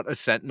 I've got a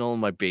Sentinel in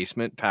my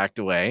basement packed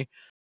away.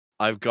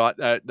 I've got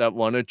that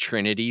one of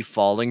Trinity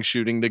falling,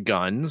 shooting the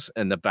guns,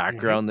 and the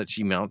background that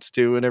she mounts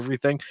to and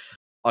everything.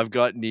 I've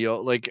got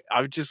Neo. Like,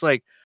 I'm just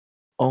like,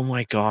 oh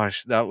my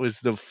gosh, that was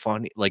the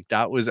funny. Like,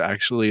 that was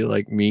actually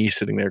like me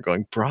sitting there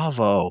going,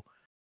 bravo.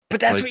 But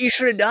that's like, what you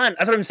should have done.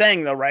 That's what I'm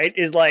saying, though, right?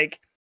 Is like,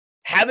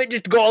 have it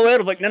just go all out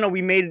of like, no,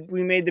 we made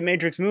the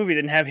Matrix movies,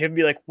 and have him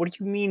be like, what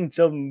do you mean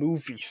the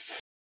movies?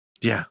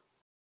 Yeah.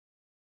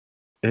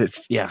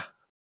 It's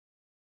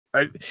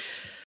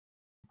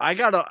I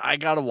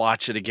gotta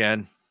watch it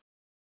again.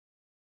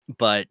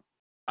 But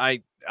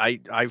I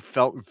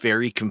felt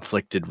very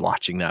conflicted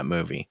watching that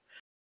movie.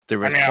 There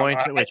was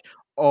points at which,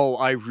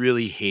 I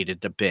really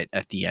hated the bit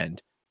at the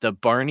end. The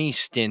Barney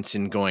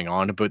Stinson going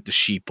on about the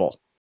sheeple.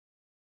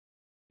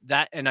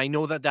 That, and I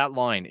know that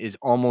line is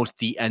almost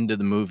the end of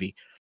the movie,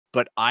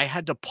 but I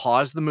had to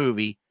pause the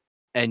movie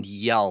and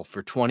yell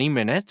for 20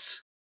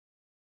 minutes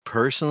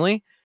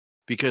personally,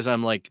 because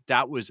I'm like,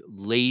 that was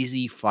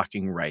lazy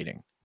fucking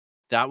writing.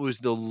 That was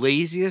the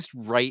laziest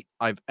write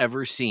I've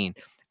ever seen.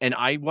 And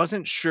I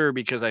wasn't sure,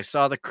 because I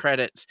saw the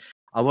credits,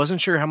 I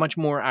wasn't sure how much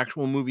more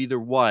actual movie there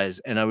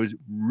was. And I was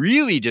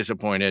really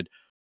disappointed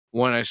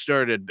when I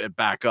started it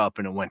back up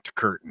and it went to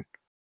curtain.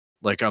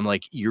 Like, I'm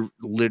like, you're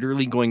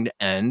literally going to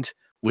end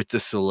with the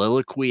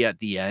soliloquy at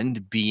the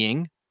end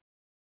being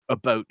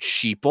about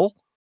sheeple,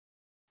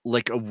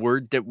 like a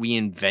word that we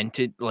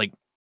invented. Like,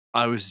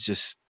 I was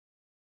just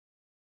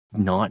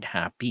not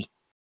happy,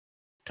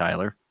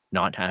 Tyler,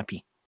 not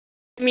happy.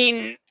 I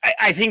mean,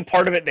 I think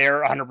part of it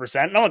there,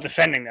 100%. I'm not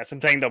defending this.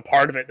 I'm saying, though,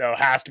 part of it, though,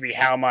 has to be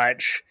how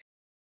much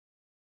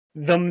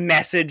the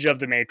message of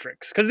the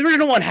Matrix, because the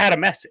original one had a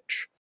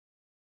message,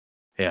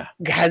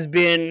 has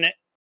been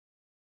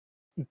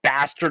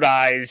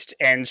bastardized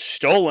and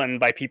stolen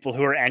by people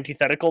who are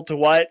antithetical to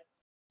what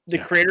the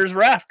creators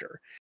were after.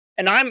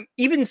 And I'm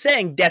even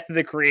saying death of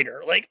the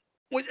creator. Like,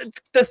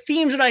 the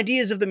themes and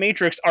ideas of the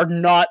Matrix are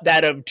not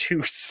that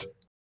obtuse.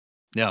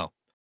 No.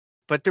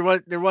 But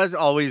there was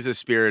always a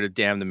spirit of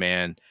damn the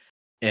man,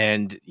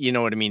 and you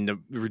know what I mean, the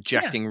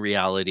rejecting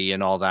reality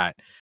and all that.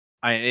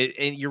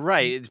 And you're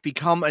right, it's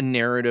become a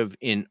narrative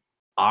in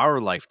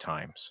our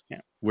lifetimes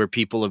where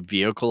people have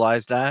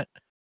vehicleized that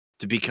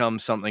to become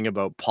something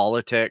about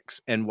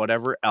politics and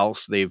whatever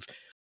else they've,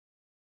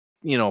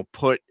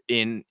 put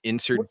in,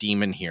 insert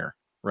demon here,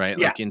 right?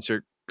 Like,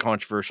 insert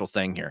controversial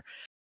thing here.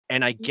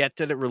 And I get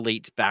that it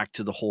relates back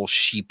to the whole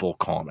sheeple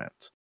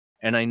comment.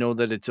 And I know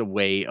that it's a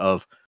way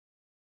of,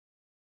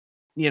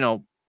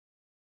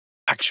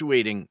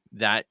 actuating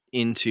that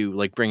into,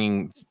 like,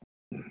 bringing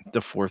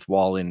the fourth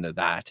wall into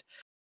that.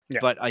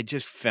 But I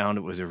just found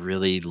it was a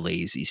really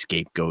lazy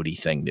scapegoaty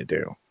thing to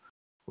do.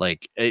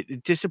 Like,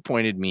 it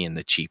disappointed me in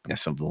the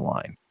cheapness of the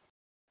line.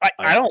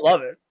 I don't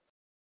love it.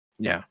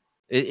 Yeah.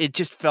 It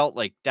just felt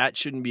like that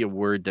shouldn't be a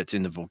word that's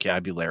in the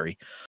vocabulary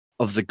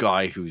of the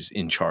guy who's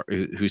in charge,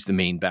 who's the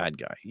main bad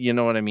guy. You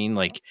know what I mean?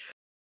 Like,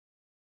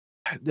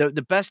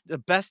 the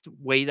best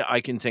way that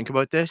I can think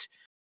about this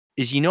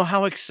is,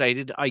 how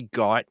excited I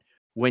got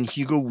when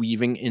Hugo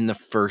Weaving in the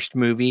first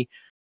movie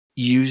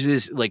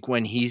uses, like,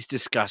 when he's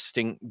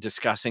discussing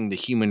the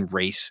human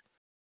race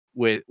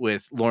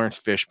with Lawrence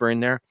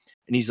Fishburne there,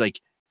 and he's like,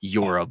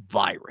 "You're a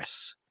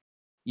virus,"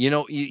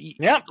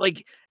 Yeah.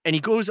 Like, and he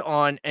goes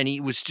on, and he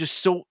was just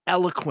so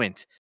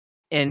eloquent,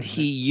 and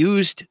he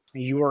used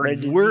 "You are a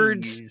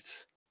words.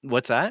 disease."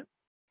 What's that?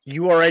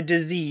 "You are a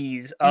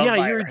disease." Yeah,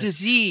 virus. you're a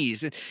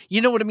disease.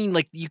 You know what I mean?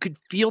 Like, you could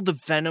feel the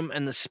venom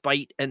and the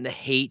spite and the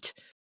hate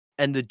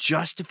and the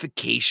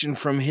justification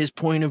from his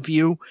point of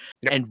view,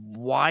 and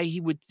why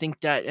he would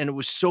think that. And it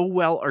was so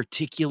well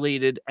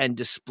articulated and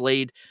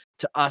displayed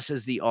to us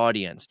as the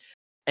audience.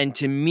 And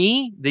to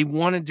me, they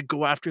wanted to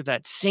go after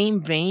that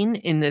same vein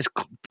in this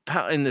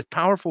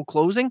powerful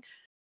closing,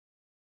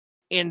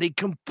 and they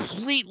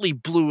completely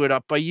blew it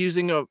up by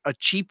using a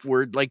cheap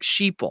word like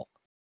sheeple.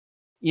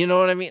 You know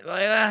what I mean?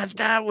 Like,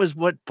 that was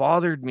what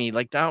bothered me.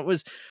 Like,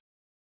 it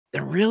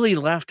really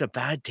left a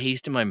bad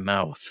taste in my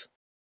mouth.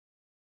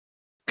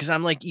 Because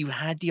I'm like, you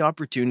had the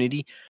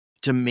opportunity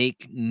to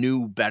make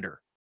new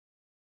better,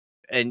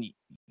 and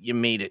you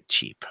made it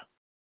cheap.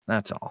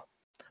 That's all.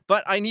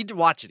 But I need to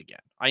watch it again.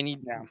 I need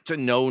to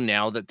know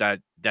now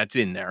that's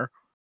in there,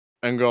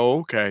 and go,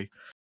 okay,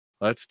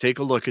 let's take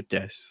a look at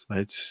this.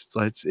 It's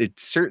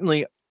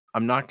certainly,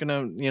 I'm not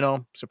gonna,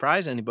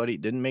 surprise anybody.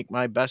 It didn't make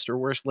my best or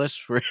worst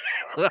list for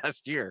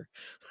last year.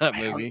 That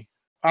movie.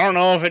 I don't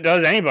know if it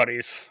does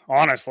anybody's,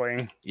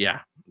 honestly. Yeah,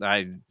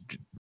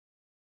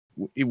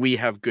 we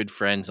have good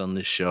friends on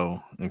this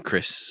show, and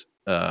Chris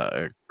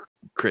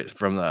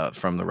from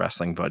the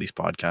Wrestling Buddies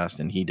podcast,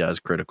 and he does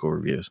critical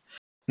reviews.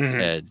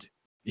 And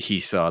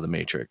he saw The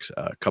Matrix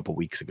a couple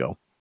weeks ago.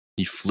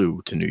 He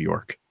flew to New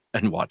York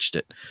and watched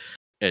it,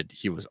 and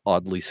he was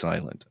oddly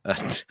silent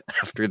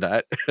after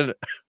that. And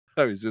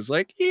I was just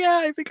like,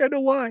 yeah, I think I know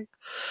why.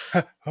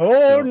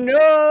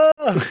 No.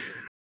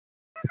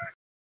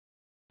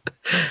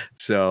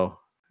 So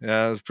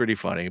yeah, it was pretty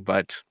funny.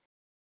 But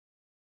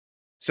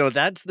so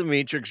that's The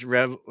Matrix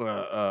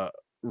Resurrection.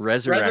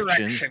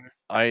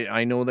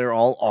 I know they're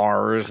all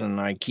R's, and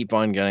I keep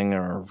on getting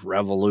their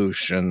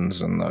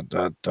revolutions and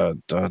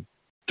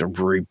the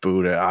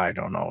reboot. I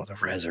don't know, the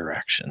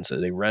resurrection.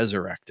 So they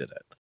resurrected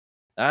it.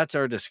 That's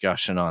our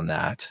discussion on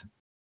that.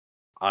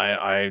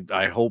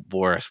 I hope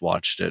Boris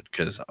watched it,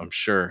 because I'm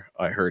sure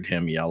I heard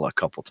him yell a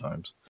couple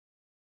times,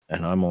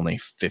 and I'm only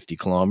 50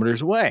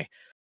 kilometers away.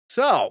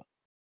 So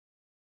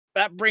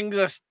that brings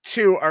us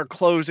to our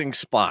closing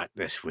spot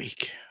this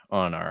week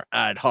on our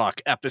ad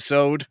hoc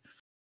episode.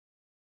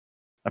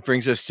 That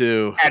brings us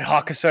to ad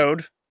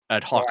hoc-isode.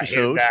 Ad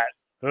hoc-isode.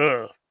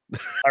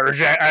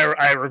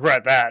 I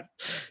regret that.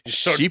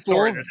 So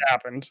sorry this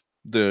happened.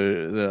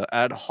 The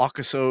ad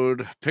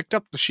hoc-isode picked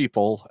up the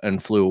sheeple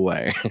and flew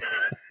away.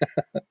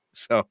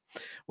 So,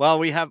 well,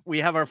 we have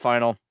our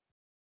final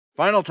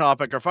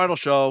topic, our final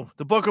show,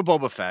 the Book of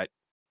Boba Fett.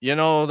 You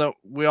know that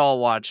we all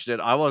watched it.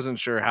 I wasn't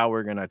sure how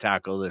we're going to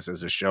tackle this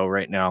as a show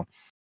right now.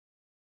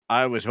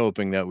 I was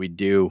hoping that we'd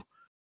do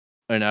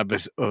an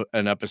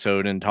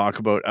episode and talk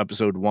about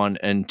episode 1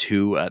 and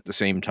 2 at the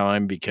same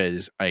time,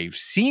 because I've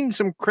seen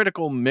some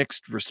critical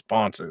mixed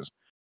responses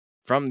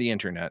from the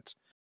internet.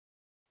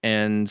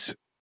 And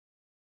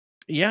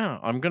yeah,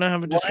 I'm going to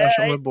have a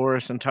discussion with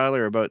Boris and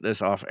Tyler about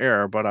this off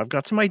air, but I've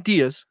got some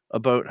ideas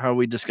about how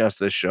we discuss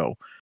this show.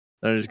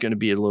 That is going to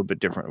be a little bit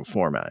different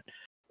format.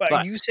 But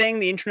are you saying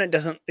the internet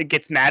it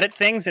gets mad at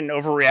things and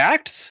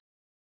overreacts?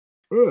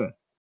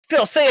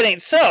 Phil, say it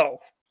ain't so.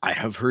 I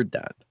have heard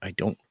that.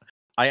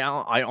 I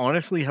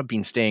honestly have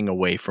been staying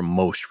away from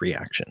most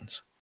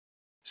reactions.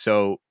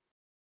 So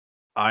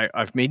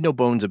I've made no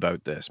bones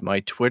about this. My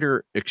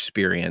Twitter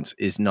experience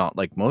is not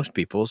like most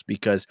people's,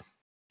 because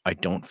I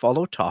don't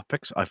follow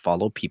topics. I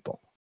follow people.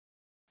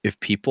 If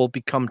people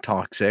become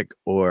toxic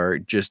or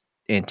just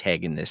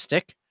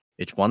antagonistic,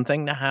 it's one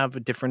thing to have a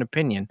different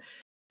opinion.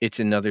 It's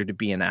another to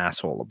be an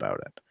asshole about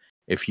it.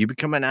 If you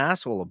become an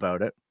asshole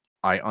about it,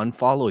 I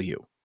unfollow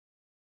you.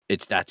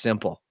 It's that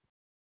simple.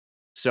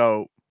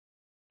 So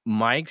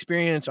my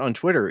experience on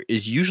Twitter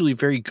is usually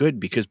very good,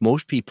 because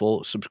most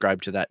people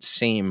subscribe to that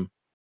same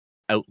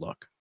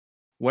outlook,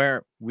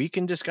 where we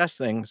can discuss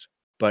things,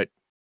 but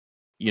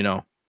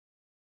you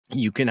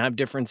can have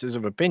differences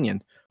of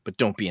opinion, but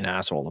don't be an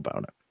asshole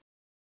about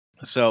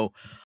it. So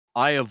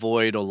I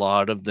avoid a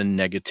lot of the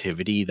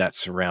negativity that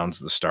surrounds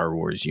the Star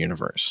Wars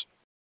universe.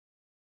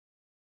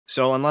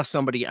 So unless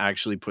somebody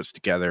actually puts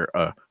together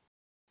a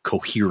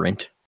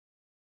coherent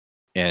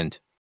and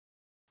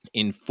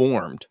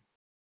informed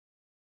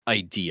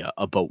idea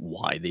about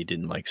why they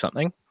didn't like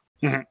something,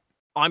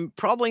 I'm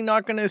probably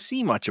not going to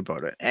see much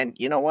about it. And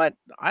you know what?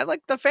 I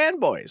like the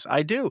fanboys.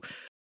 I do.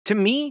 To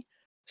me,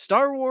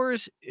 Star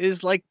Wars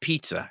is like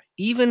pizza.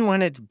 Even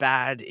when it's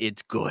bad,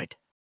 it's good.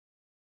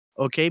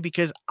 Okay?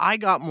 Because I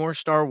got more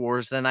Star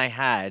Wars than I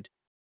had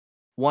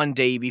one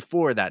day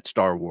before that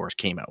Star Wars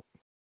came out.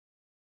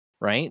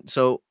 Right?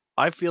 So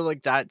I feel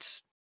like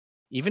that's,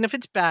 even if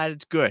it's bad,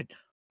 it's good.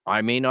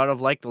 I may not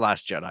have liked The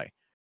Last Jedi.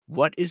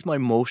 What is my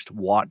most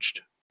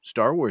watched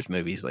Star Wars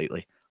movies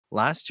lately?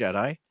 Last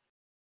Jedi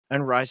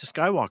and Rise of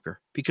Skywalker,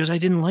 because I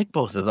didn't like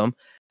both of them,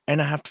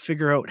 and I have to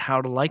figure out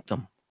how to like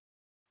them.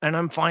 And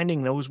I'm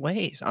finding those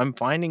ways. I'm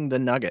finding the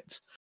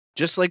nuggets.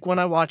 Just like when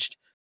I watched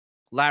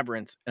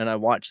Labyrinth and I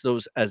watched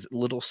those as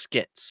little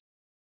skits.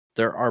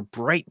 There are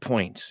bright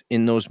points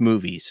in those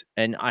movies,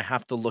 and I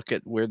have to look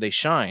at where they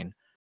shine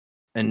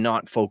and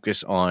not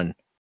focus on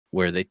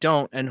where they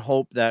don't, and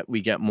hope that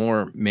we get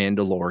more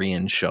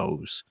Mandalorian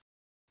shows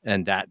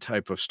and that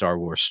type of Star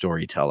Wars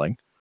storytelling,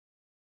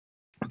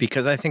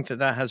 because I think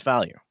that has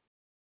value.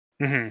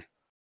 Mm-hmm.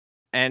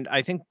 And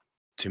I think,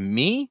 to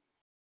me,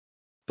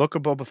 Book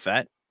of Boba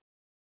Fett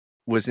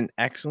was an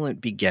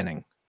excellent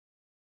beginning,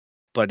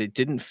 but it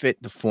didn't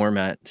fit the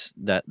formats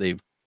that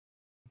they've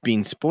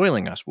been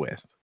spoiling us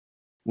with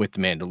The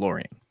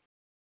Mandalorian.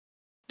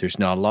 There's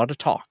not a lot of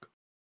talk.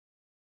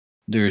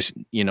 There's,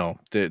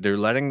 they're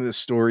letting the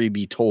story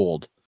be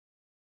told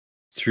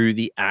through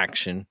the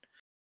action.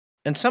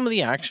 And some of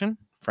the action,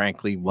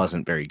 frankly,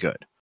 wasn't very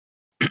good.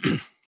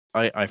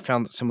 I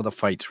found that some of the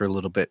fights were a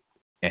little bit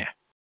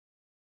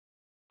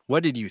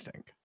What did you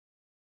think?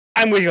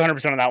 I'm with you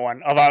 100% on that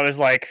one. Although I was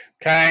like,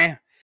 okay.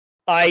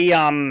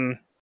 I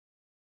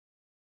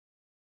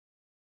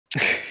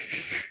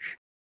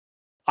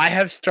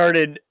have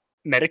started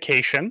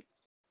medication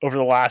over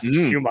the last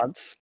few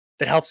months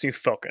that helps me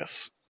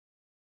focus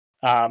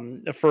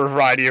for a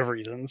variety of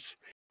reasons.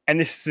 And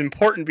this is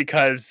important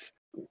because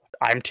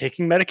I'm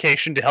taking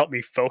medication to help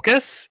me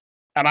focus,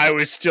 and I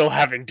was still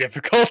having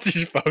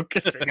difficulty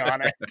focusing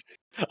on it.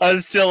 I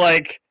was still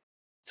like,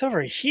 it's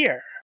over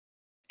here.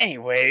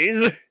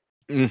 Anyways,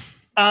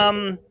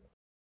 I'm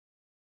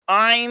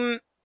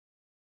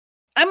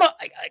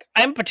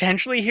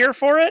potentially here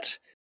for it.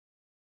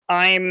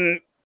 I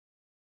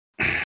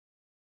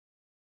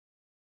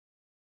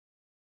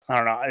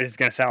don't know. This is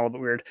gonna sound a little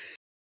bit weird.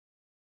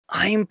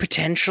 I'm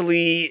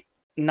potentially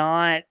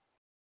not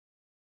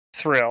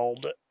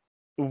thrilled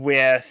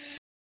with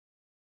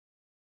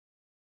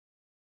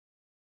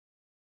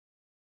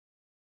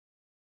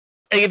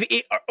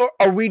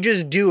are we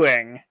just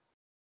doing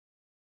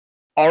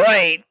all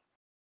right,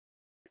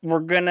 we're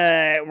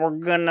gonna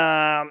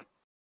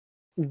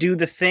do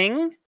the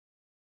thing,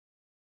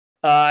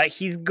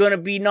 he's gonna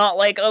be not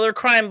like other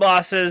crime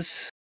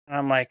bosses, and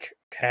I'm like,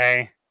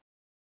 okay.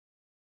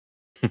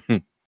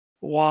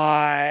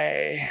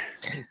 Why?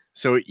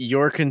 So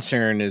your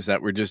concern is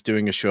that we're just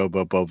doing a show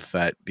about Boba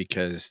Fett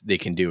because they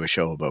can do a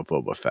show about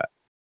Boba Fett.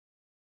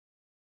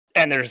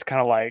 And they're just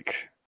kind of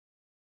like...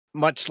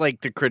 Much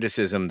like the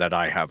criticism that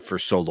I have for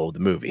Solo, the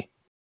movie.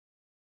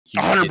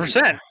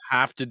 100%.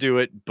 Have to do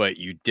it, but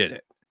you did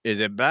it. Is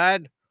it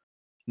bad?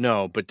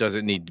 No, but does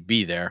it need to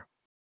be there?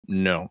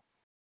 No.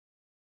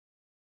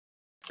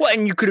 Well,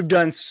 and you could have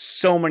done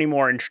so many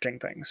more interesting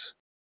things.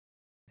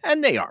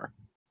 And they are.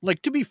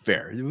 Like, to be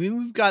fair,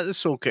 we've got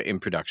Ahsoka in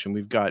production.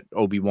 We've got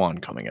Obi-Wan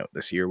coming out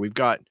this year. We've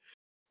got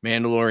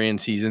Mandalorian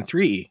Season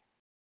 3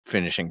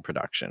 finishing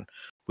production.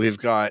 We've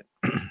got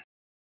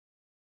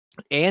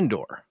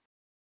Andor.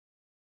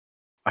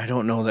 I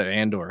don't know that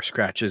Andor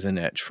scratches an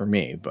itch for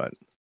me, but...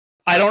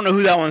 I don't know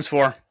who that one's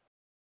for.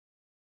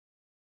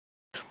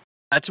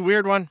 That's a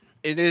weird one.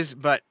 It is,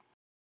 but...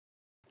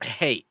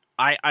 Hey,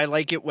 I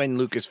like it when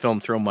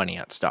Lucasfilm throw money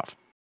at stuff.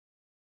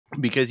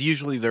 Because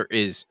usually there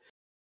is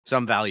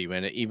some value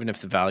in it, even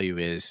if the value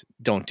is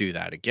don't do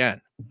that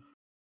again.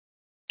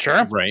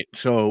 Sure. Right.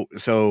 So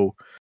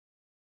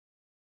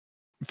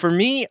for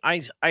me,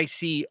 I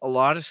see a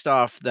lot of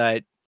stuff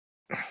that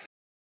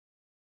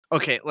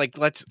okay, like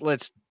let's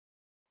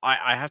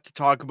I have to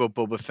talk about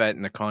Boba Fett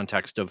in the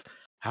context of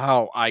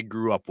how I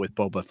grew up with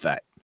Boba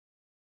Fett.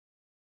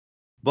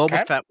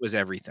 Boba Fett was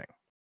everything.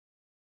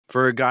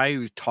 For a guy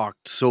who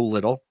talked so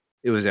little,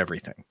 it was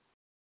everything.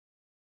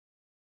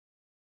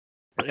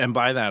 And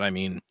by that I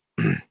mean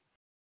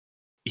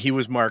he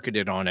was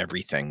marketed on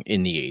everything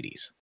in the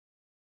 80s.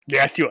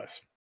 Yes, he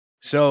was.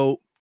 So,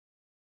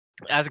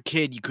 as a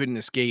kid, you couldn't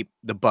escape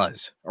the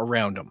buzz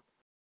around him.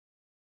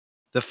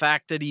 The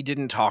fact that he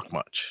didn't talk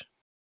much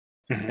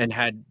and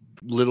had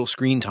little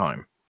screen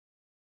time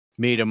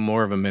made him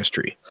more of a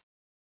mystery.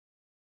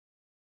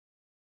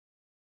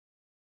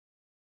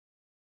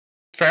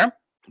 Fair.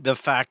 The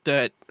fact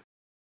that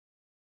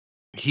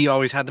he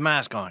always had the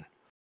mask on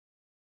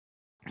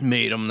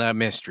made him that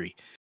mystery.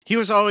 He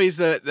was always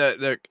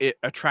the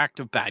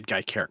attractive bad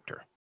guy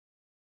character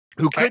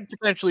who could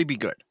potentially be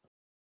good.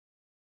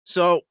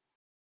 So,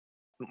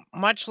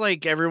 much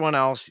like everyone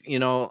else,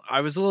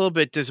 I was a little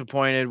bit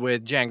disappointed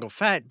with Jango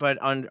Fett, but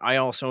I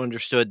also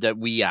understood that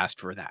we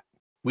asked for that.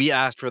 We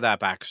asked for that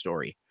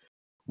backstory.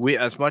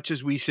 As much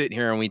as we sit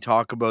here and we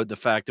talk about the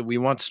fact that we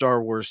want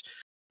Star Wars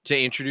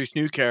to introduce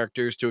new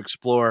characters, to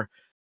explore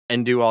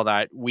and do all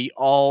that, we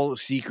all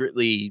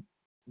secretly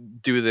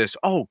do this.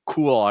 Oh,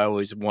 cool. I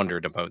always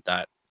wondered about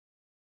that.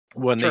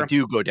 When they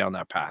do go down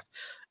that path,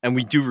 and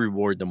we do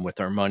reward them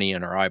with our money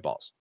and our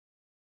eyeballs.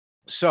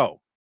 So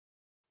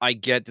I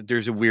get that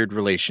there's a weird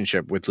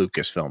relationship with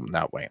Lucasfilm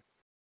that way.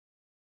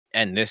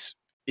 And this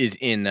is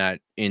in that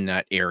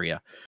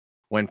area.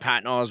 When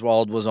Patton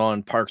Oswalt was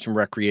on Parks and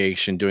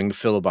Recreation doing the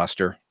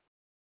filibuster,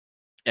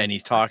 and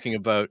he's talking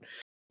about,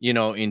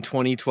 in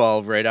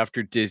 2012, right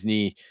after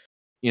Disney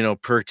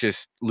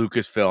purchased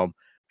Lucasfilm,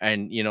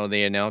 and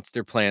they announced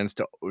their plans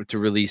to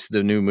release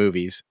the new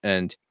movies,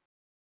 and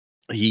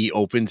he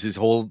opens his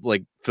whole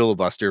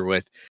filibuster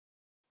with,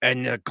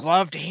 and the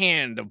gloved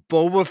hand of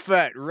Boba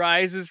Fett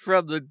rises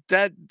from the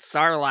dead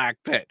Sarlacc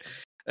pit.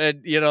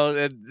 And,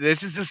 and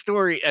this is the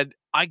story. And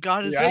I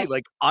gotta say,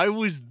 I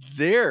was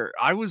there.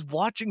 I was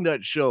watching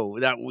that show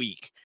that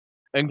week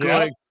and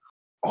going,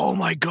 oh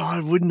my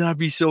God, wouldn't that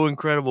be so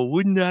incredible?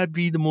 Wouldn't that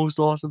be the most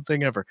awesome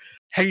thing ever?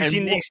 Have you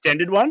seen the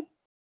extended one?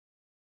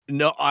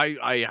 No,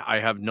 I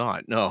have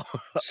not. No.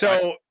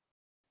 So,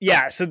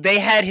 so they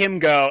had him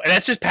go, and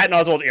that's just Patton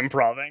Oswalt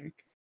improving.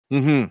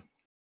 Mm-hmm.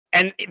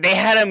 And they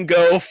had him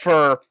go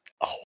for,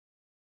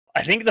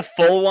 I think the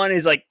full one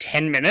is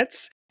 10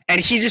 minutes. And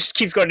he just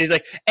keeps going. He's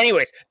like,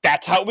 anyways,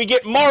 that's how we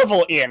get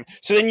Marvel in.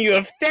 So then you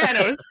have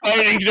Thanos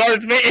fighting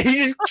Darth Vader. And he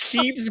just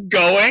keeps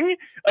going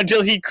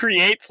until he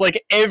creates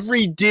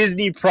every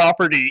Disney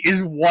property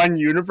is one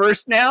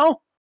universe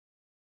now.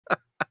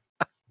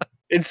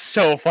 It's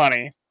so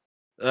funny.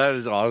 That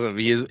is awesome.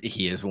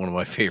 He is one of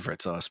my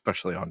favorites,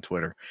 especially on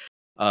Twitter.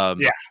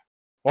 Yeah.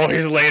 Well,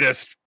 his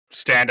latest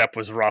stand-up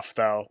was rough,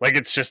 though.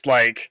 It's just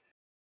anyways.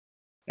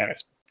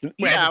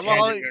 Yeah,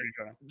 well,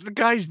 the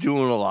guy's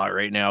doing a lot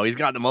right now. He's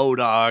got the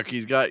MODOK.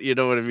 He's got, you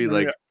know what I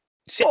mean?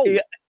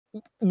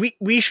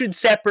 We should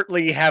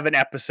separately have an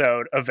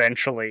episode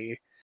eventually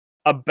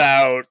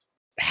about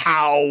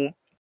how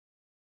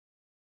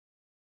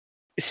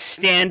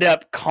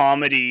stand-up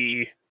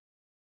comedy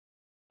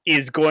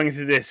is going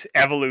through this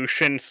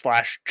evolution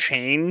 /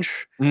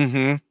 change.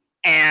 Mm-hmm.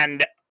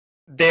 And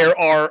there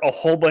are a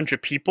whole bunch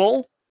of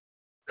people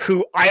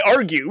who I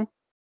argue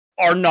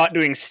are not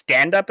doing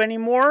stand-up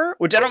anymore,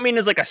 which I don't mean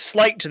as a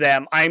slight to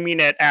them. I mean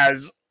it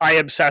as I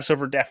obsess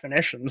over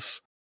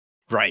definitions.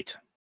 Right.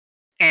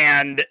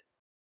 And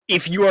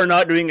if you are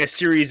not doing a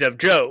series of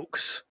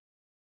jokes,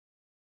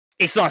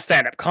 it's not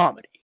stand-up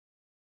comedy.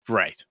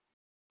 Right.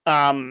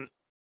 And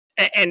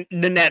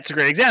Nanette's a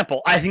great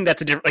example. I think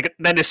that's a different,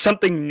 that is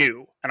something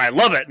new, and I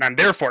love it, and I'm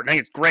there for it, and I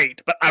think it's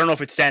great, but I don't know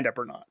if it's stand-up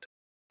or not.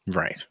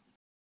 Right.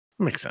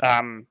 Makes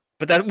sense.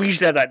 But we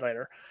should have that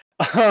later.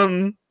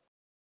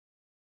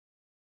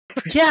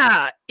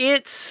 Yeah,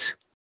 it's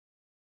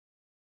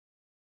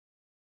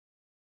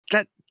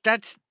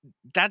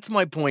that's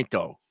my point,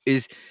 though,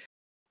 is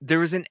there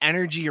was an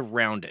energy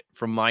around it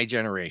from my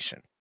generation.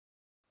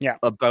 Yeah.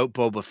 About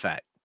Boba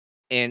Fett.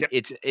 And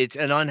it's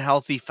an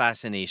unhealthy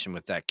fascination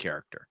with that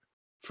character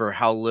for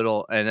how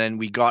little, and then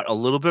we got a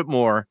little bit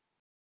more,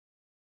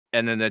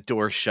 and then that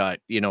door shut.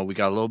 We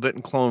got a little bit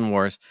in Clone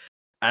Wars,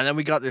 and then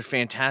we got this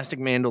fantastic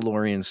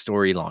Mandalorian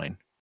storyline.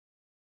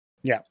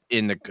 Yeah,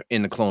 in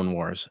the Clone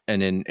Wars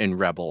and in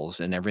Rebels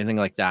and everything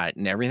like that,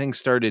 and everything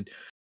started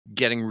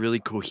getting really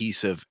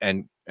cohesive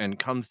and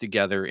comes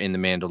together in the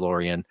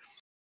Mandalorian,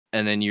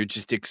 and then you're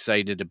just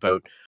excited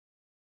about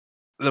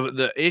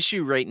the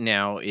issue right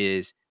now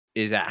is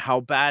that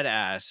how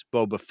badass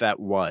Boba Fett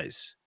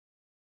was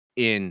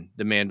in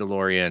the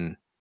Mandalorian.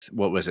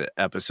 What was it?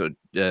 Episode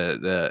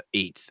the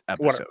 8th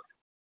episode.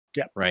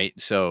 Yeah, right.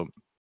 So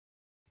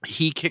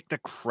he kicked the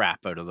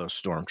crap out of those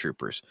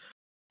stormtroopers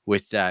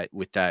with that,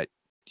 the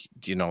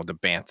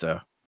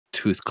Bantha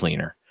tooth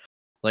cleaner.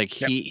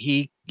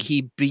 He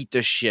beat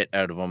the shit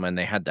out of them, and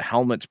they had the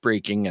helmets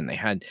breaking,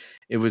 and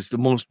it was the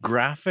most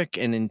graphic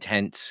and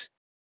intense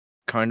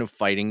kind of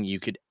fighting you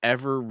could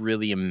ever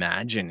really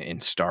imagine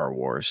in Star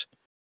Wars,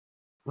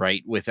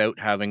 right? Without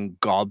having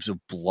gobs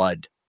of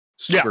blood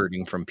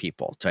spurting from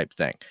people type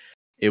thing.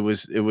 It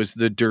was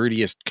the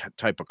dirtiest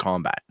type of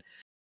combat.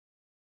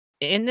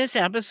 In this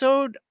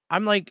episode,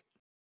 I'm like,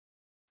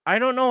 I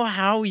don't know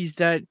how he's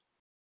that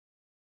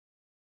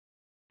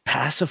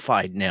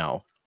pacified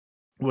now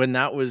when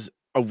that was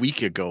a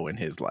week ago in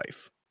his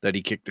life that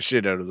he kicked the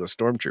shit out of the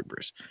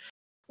stormtroopers,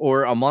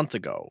 or a month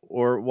ago,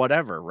 or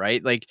whatever,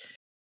 right?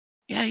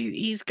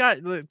 He's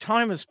got, the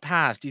time has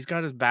passed. He's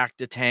got his back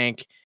to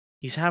tank.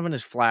 He's having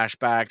his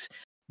flashbacks.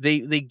 They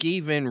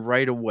gave in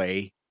right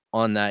away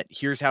on that.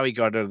 Here's how he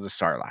got out of the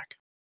Sarlacc.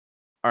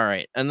 All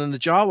right. And then the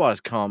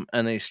Jawas come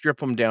and they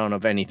strip him down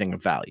of anything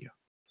of value.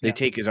 They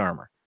take his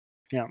armor.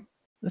 Yeah.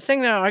 The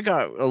thing that I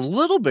got a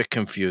little bit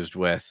confused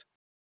with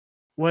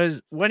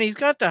was when he's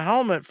got the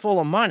helmet full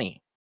of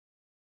money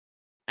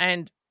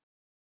and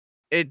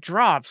it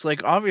drops,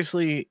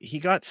 obviously he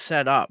got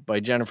set up by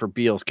Jennifer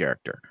Beals'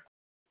 character,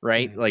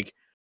 right? Mm-hmm.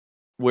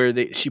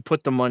 Where she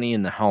put the money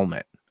in the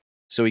helmet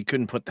so he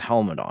couldn't put the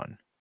helmet on,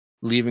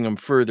 leaving him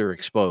further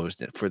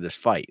exposed for this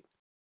fight.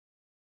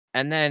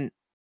 And then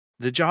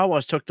the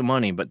Jawas took the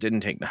money but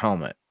didn't take the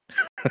helmet.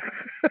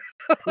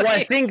 Well,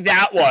 I think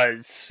that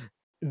was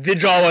the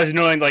Jawas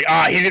knowing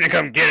he's gonna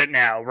come get it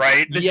now,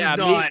 right? This is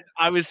not.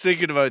 I was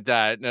thinking about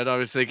that, and I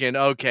was thinking,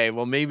 okay,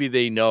 well maybe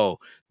they know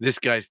this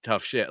guy's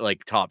tough shit,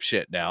 top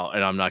shit now,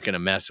 and I'm not gonna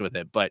mess with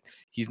it. But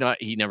he's not.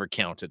 He never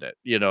counted it.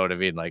 You know what I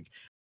mean? I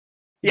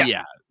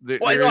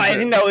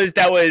think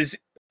that was.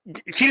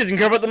 He doesn't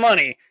care about the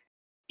money.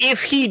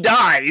 If he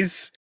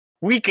dies,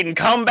 we can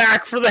come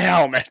back for the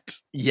helmet.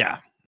 Yeah.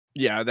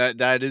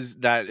 That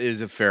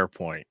is a fair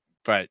point.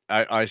 But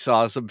I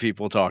saw some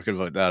people talking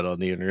about that on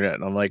the internet,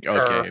 and I'm like,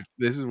 okay,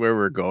 this is where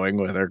we're going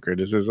with our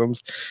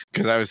criticisms,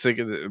 because I was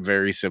thinking a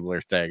very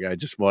similar thing. I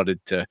just wanted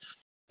to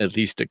at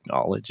least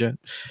acknowledge it.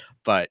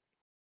 But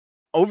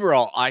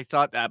overall, I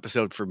thought the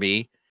episode, for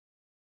me,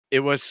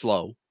 it was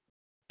slow,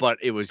 but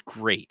it was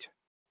great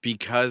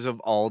because of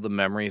all the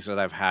memories that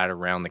I've had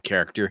around the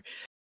character.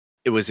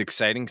 It was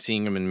exciting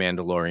seeing him in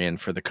Mandalorian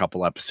for the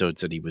couple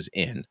episodes that he was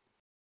in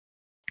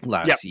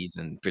last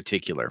season, in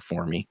particular,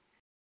 for me.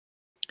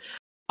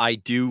 I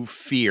do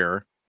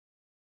fear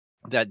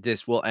that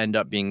this will end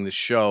up being the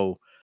show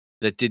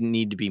that didn't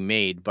need to be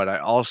made, but I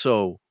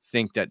also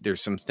think that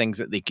there's some things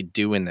that they could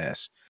do in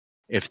this.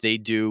 If they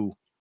do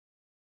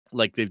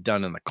like they've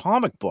done in the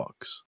comic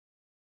books,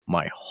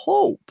 my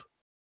hope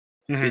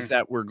is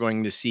that we're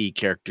going to see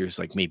characters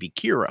like maybe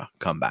Kira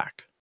come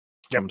back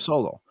from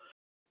Solo.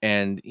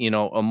 And,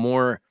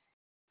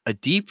 a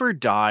deeper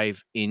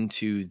dive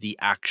into the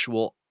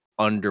actual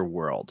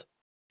underworld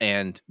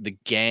and the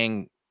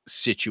gang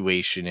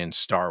situation in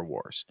Star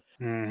Wars,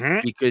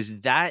 because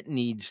that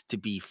needs to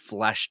be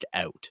fleshed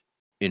out,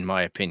 in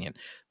my opinion.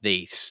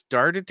 They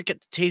started to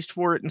get the taste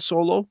for it in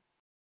Solo,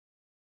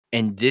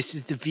 and this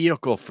is the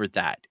vehicle for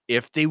that,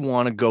 if they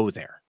want to go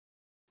there.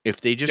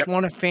 If they just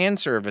want to fan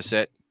service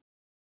it,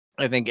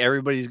 I think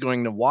everybody's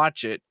going to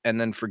watch it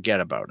and then forget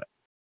about it.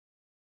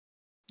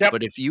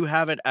 But if you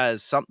have it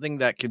as something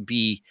that could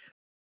be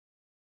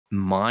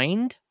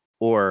mined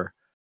or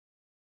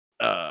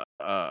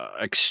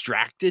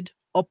extracted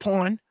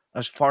upon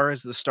as far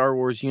as the Star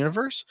Wars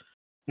universe,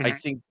 I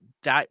think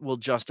that will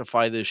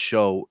justify this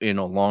show in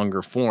a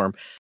longer form.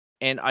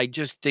 And I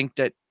just think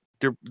that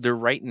they're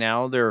right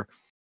now, they're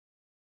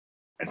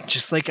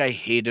just like I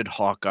hated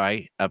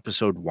Hawkeye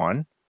episode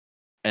 1.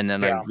 And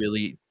then I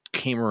really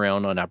came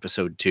around on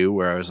episode 2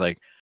 where I was like,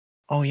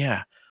 oh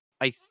yeah,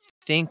 I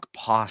think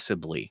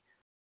possibly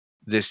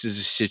this is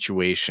a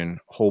situation,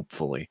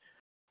 hopefully,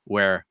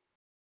 where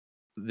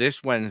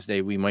this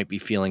Wednesday we might be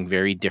feeling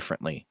very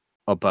differently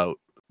about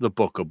the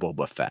Book of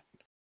Boba Fett.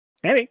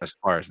 Maybe. As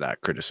far as that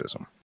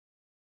criticism.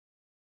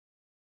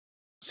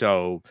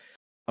 So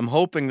I'm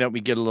hoping that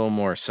we get a little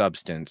more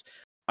substance.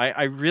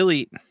 I'm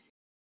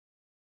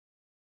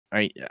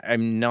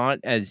not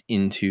as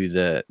into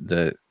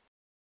the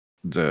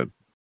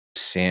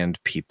sand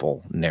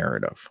people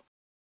narrative.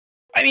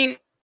 I mean,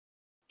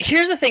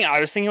 here's the thing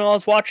I was thinking while I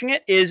was watching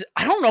it is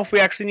I don't know if we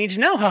actually need to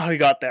know how he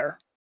got there.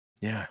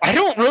 Yeah. I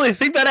don't really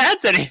think that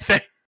adds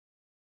anything.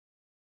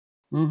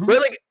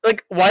 But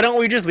like, why don't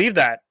we just leave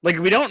that? Like,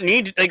 we don't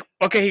need, like,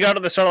 okay, he got out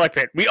of the Sarlacc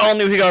pit. We all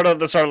knew he got out of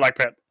the Sarlacc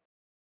pit.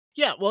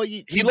 Yeah, well,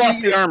 he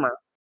lost the armor.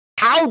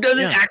 How does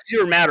it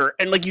actually matter?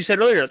 And like you said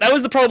earlier, that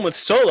was the problem with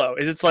Solo,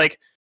 is it's like,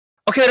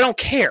 okay, I don't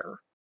care.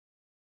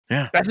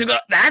 Yeah.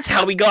 That's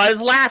how we got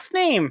his last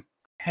name.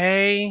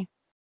 Hey.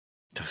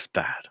 That was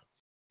bad.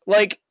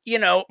 Like,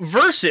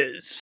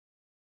 versus,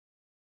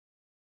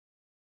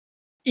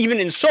 even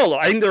in Solo,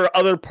 I think there are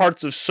other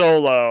parts of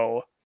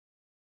Solo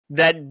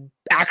that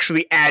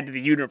actually add to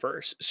the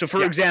universe. So,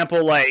 for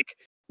example, like,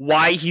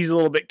 why he's a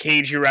little bit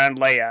cagey around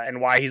Leia and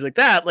why he's like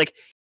that, like,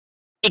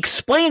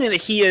 explaining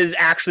that he is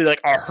actually,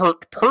 like, a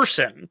hurt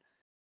person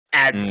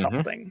adds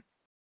something.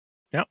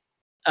 Yep.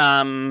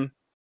 I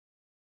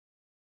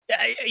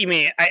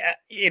mean,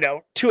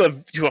 to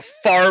a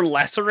far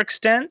lesser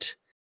extent,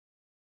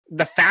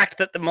 the fact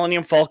that the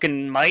Millennium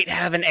Falcon might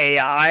have an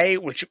AI,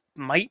 which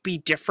might be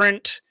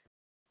different,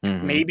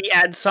 maybe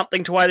adds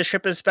something to why the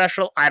ship is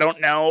special. I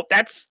don't know.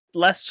 That's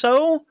less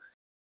so.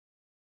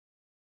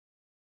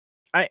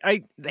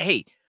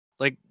 Hey,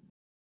 like,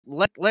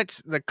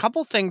 let's the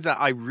couple things that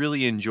I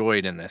really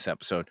enjoyed in this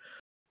episode,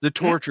 the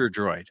torture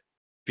droid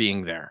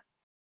being there.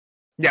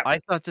 Yeah, I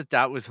thought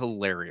that was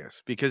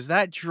hilarious because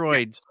that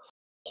droid's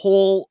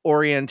whole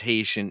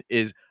orientation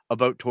is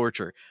about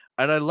torture,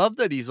 and I love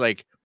that he's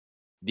like,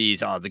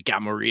 these are the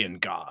Gamorrean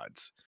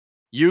gods.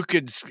 You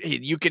could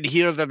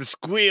hear them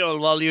squeal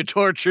while you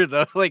torture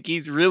them. Like,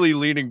 he's really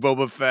leaning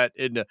Boba Fett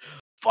into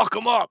fuck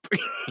them up.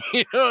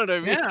 You know what I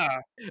mean? Yeah.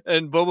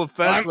 And Boba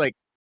Fett's like,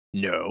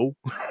 no.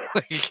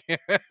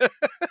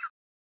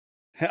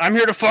 I'm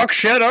here to fuck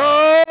shit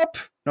up.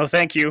 No,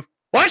 thank you.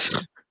 What?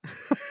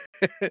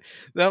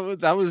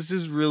 That was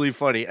just really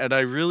funny, and I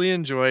really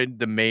enjoyed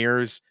the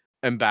mayor's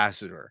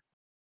ambassador.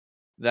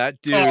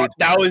 That dude.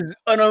 That was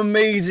an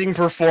amazing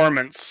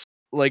performance.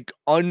 Like,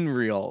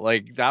 unreal.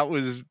 Like, that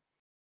was,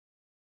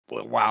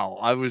 wow.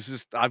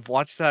 I've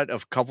watched that a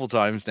couple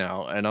times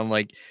now, and I'm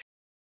like,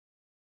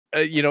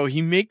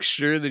 he makes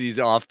sure that he's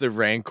off the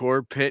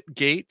Rancor pit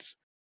gates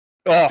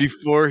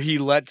before he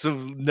lets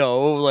him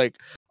know, like,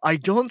 I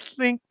don't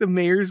think the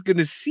mayor's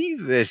gonna see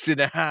this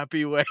in a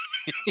happy way.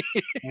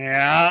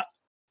 Yeah.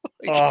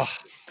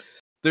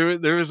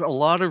 There was a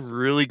lot of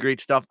really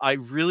great stuff. I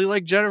really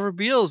like Jennifer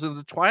Beals and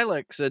the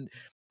Twi'leks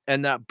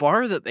and that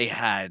bar that they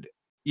had.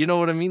 You know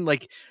what I mean?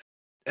 Like,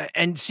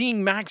 and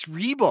seeing Max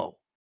Rebo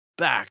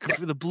back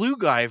for the blue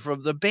guy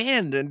from the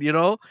band, and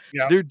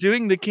they're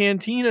doing the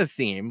Cantina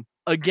theme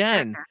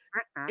again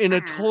in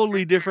a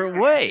totally different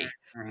way.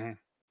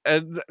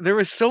 And there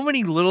were so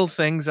many little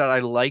things that I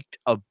liked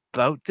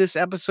about this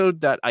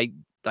episode that I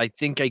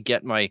think I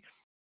get my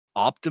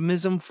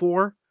optimism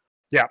for.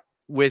 Yeah.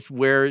 With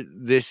where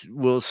this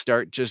will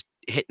start just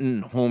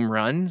hitting home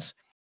runs.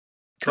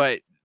 Sure. But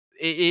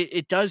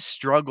it does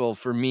struggle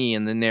for me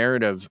in the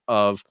narrative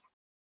of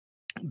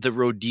the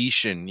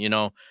Rhodesian, you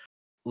know,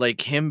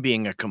 like him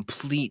being a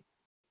complete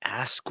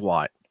ass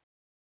squat.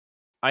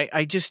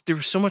 I just, there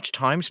was so much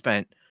time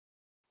spent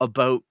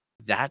about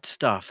that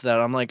stuff that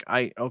I'm like,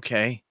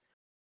 okay.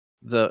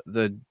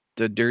 The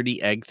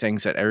dirty egg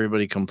things that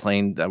everybody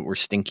complained that were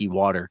stinky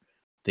water,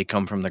 they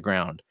come from the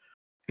ground.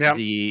 Yeah.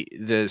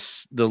 The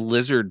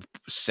lizard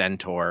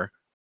centaur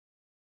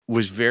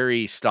was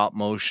very stop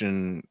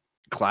motion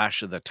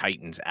Clash of the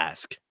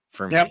Titans-esque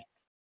for me. Yep.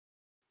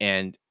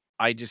 And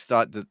I just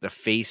thought that the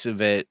face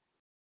of it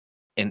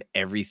and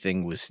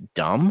everything was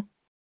dumb.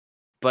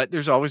 But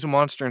there's always a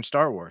monster in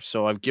Star Wars,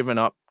 so I've given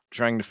up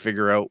trying to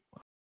figure out.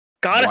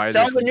 Gotta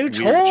sell the new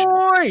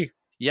toy!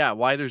 Yeah,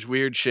 why there's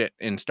weird shit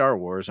in Star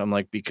Wars. I'm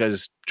like,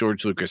 because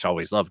George Lucas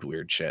always loved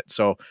weird shit.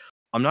 So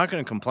I'm not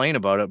going to complain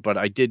about it, but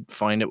I did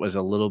find it was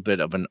a little bit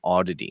of an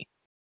oddity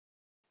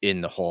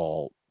in the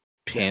whole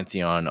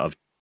pantheon of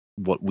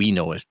what we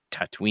know as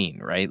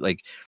Tatooine, right? Like,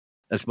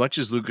 as much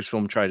as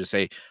Lucasfilm tried to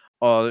say,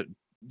 oh,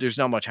 there's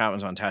not much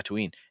happens on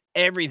Tatooine,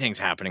 everything's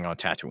happening on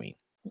Tatooine.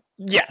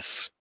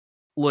 Yes.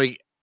 Like,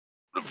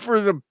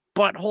 for the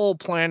butthole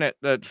planet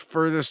that's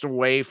furthest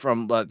away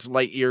from, that's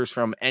light years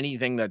from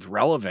anything that's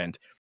relevant,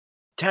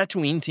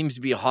 Tatooine seems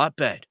to be a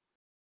hotbed.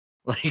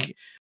 Like,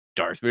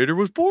 Darth Vader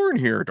was born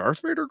here.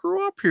 Darth Vader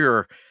grew up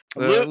here.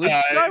 Luke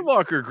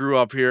Skywalker grew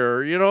up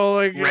here. You know,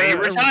 like Rey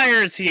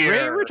retires here.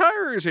 Rey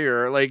retires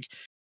here. Like,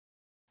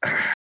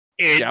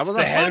 it's Jabba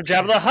the head of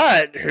Jabba the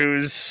Hutt,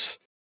 who's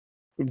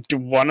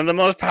one of the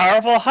most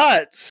powerful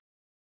Hutts.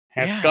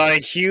 It's got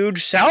a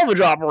huge salvage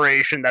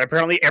operation that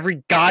apparently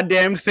every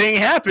goddamn thing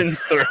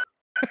happens through.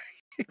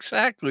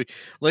 Exactly.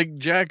 Like,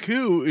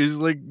 Jakku is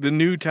like the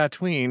new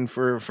Tatooine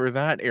for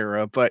that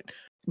era, but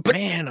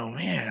man, oh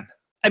man.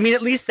 I mean,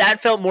 at least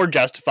that felt more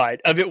justified.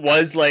 If it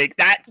was like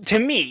that to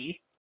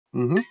me,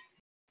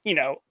 you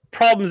know,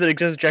 problems that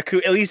exist with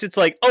Jakku, at least it's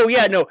like, oh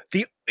yeah, no,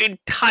 the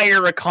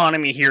entire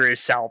economy here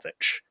is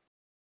salvage.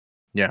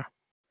 Yeah.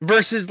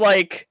 Versus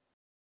like,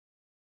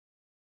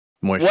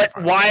 moisture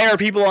farms. Why are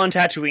people on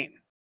Tatooine?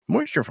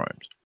 Moisture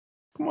farms.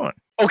 Come on.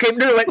 Okay,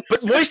 no,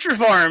 but moisture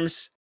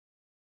farms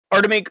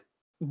are to make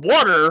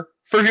water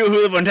for people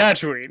who live on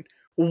Tatooine.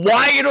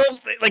 Why you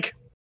don't like?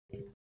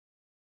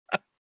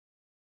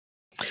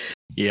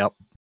 Yep.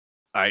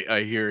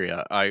 I hear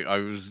you. I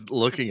was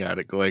looking at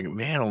it going,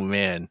 man, oh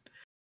man.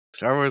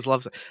 Star Wars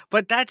loves it.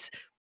 But that's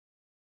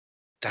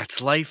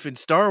life in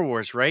Star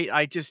Wars, right?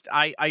 I just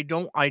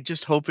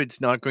hope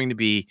it's not going to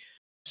be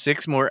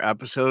 6 more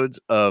episodes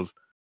of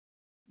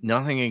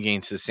nothing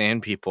against the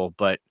Sand People,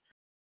 but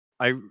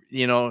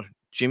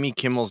Jimmy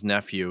Kimmel's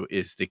nephew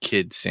is the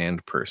kid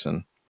sand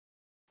person.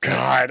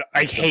 God,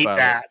 I hate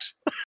that.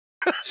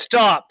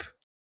 Stop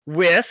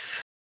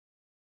with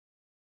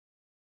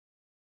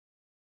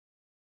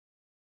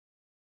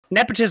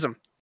nepotism.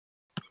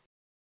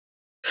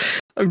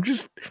 I'm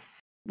just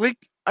like,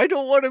 I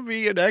don't want to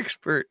be an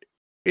expert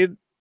in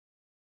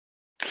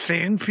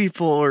Sand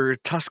People or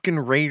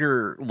Tusken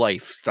Raider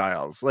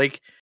lifestyles. Like,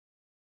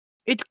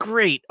 it's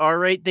great, all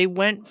right? They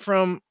went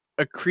from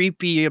a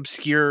creepy,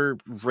 obscure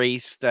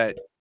race that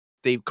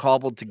they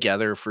cobbled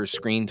together for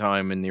screen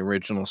time in the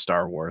original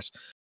Star Wars.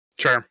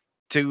 Sure.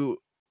 To,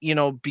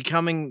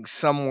 becoming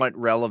somewhat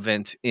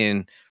relevant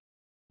in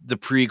the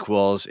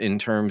prequels in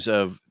terms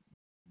of,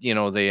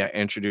 they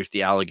introduced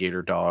the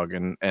alligator dog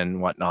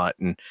and whatnot,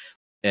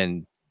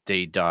 and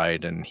they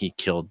died and he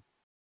killed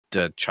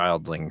the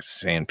childling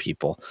Sand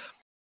People.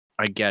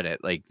 I get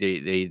it. Like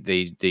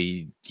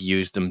they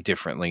used them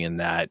differently in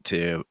that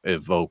to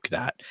evoke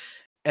that.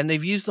 And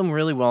they've used them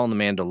really well in The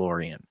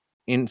Mandalorian,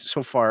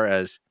 insofar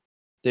as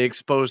they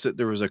exposed that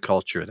there was a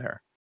culture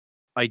there.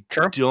 I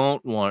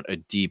don't want a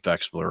deep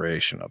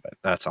exploration of it.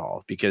 That's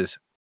all. Because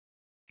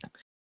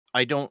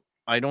I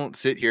don't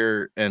sit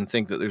here and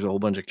think that there's a whole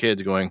bunch of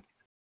kids going,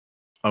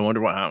 I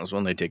wonder what happens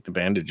when they take the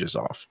bandages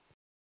off.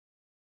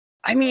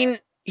 I mean,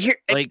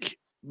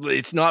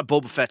 it's not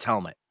Boba Fett's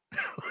helmet.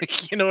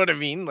 Like, you know what I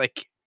mean?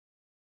 Like,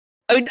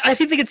 I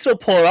think they can still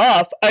pull it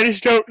off. I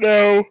just don't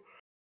know.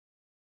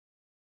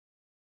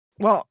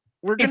 Well,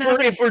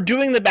 if we're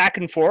doing the back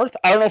and forth,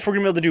 I don't know if we're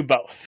gonna be able to do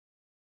both.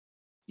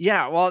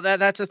 Yeah, well,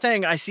 that's the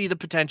thing. I see the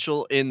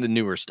potential in the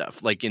newer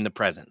stuff, like in the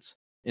present.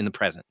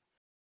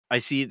 I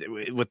see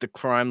with the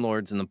crime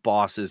lords and the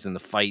bosses and the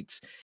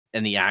fights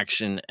and the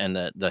action and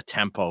the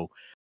tempo,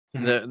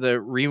 the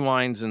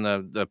rewinds and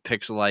the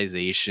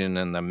pixelization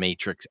and the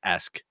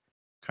Matrix-esque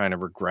kind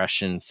of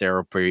regression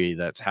therapy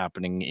that's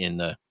happening in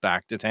the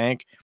Bacta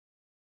tank.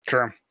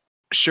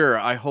 Sure.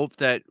 I hope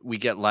that we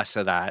get less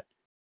of that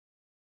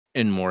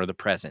and more of the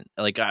present.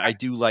 Like, I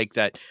do like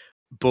that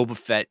Boba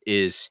Fett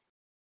is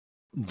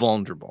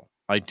vulnerable.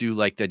 I do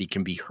like that he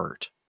can be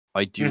hurt.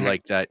 I do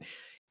like that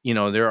you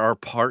know, there are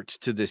parts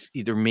to this.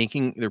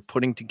 They're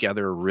putting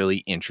together a really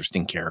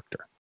interesting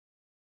character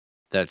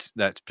that's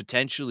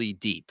potentially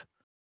deep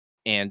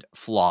and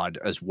flawed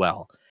as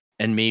well.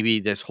 And maybe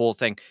this whole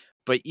thing,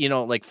 but you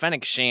know, like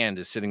Fennec Shand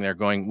is sitting there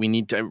going, we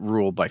need to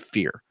rule by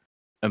fear.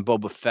 And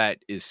Boba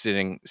Fett is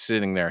sitting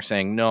there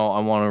saying, no, I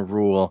want to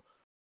rule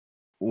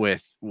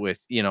with,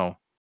 you know,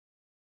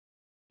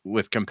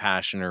 with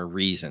compassion or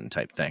reason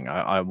type thing.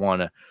 I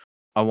want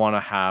to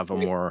have a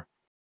more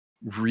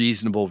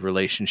reasonable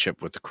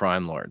relationship with the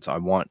crime lords. I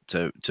want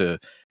to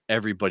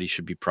everybody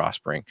should be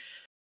prospering.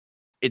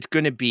 It's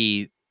going to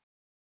be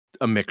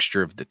a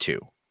mixture of the two.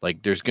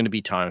 Like there's going to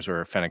be times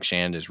where Fennec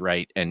Shand is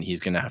right and he's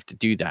going to have to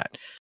do that.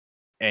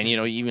 And, you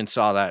know, you even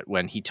saw that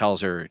when he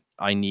tells her,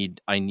 I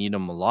need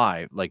him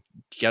alive, like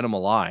get him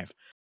alive.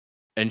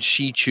 And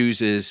she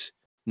chooses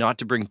not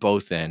to bring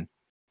both in.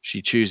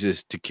 She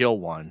chooses to kill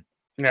one.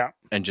 Yeah.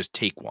 And just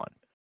take one.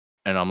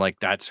 And I'm like,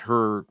 that's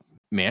her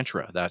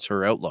mantra. That's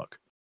her outlook.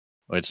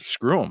 It's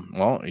screw him.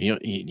 Well,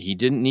 he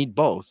didn't need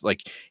both.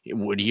 Like,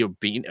 would he have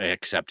been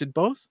accepted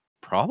both?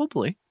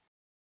 Probably.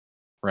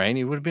 Right?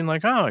 He would have been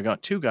like, oh, I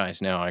got two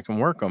guys now. I can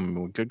work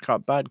them. Good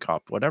cop, bad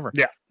cop, whatever.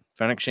 Yeah.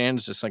 Fennec Shand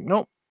is just like,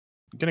 nope,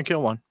 I'm going to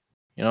kill one.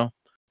 You know,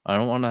 I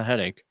don't want a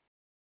headache.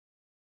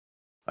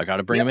 I got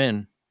to bring him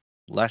in.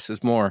 Less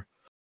is more.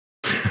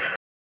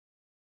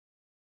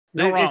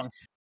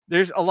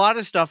 There's a lot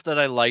of stuff that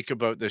I like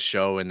about the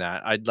show and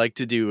that I'd like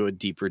to do a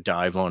deeper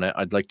dive on it.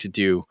 I'd like to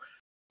do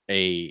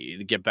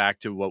get back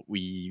to what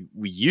we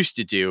used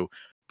to do,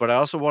 but I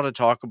also want to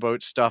talk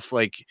about stuff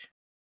like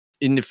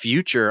in the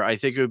future. I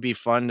think it would be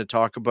fun to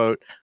talk about,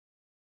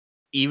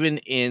 even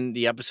in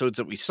the episodes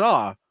that we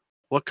saw,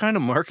 what kind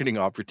of marketing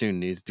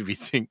opportunities do we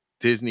think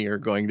Disney are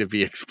going to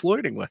be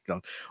exploiting with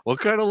them? What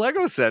kind of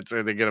Lego sets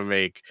are they going to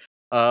make?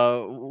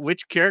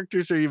 Which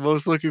characters are you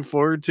most looking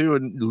forward to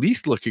and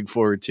least looking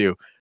forward to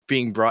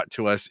being brought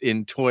to us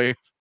in toy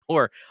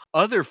or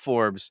other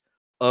forms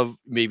of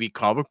maybe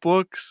comic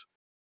books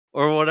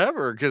or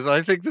whatever? Because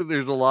I think that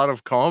there's a lot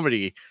of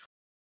comedy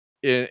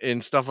in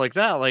stuff like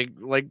that. Like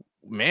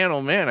man,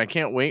 oh man, I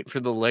can't wait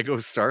for the Lego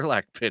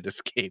Sarlacc pit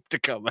escape to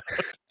come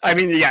out. I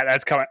mean, yeah,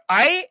 that's coming.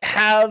 I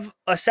have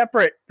a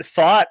separate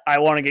thought I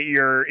want to get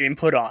your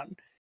input on.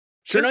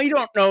 So no, you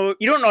don't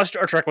know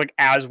Star Trek like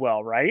as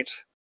well, right?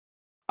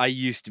 I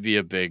used to be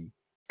a big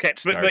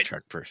Star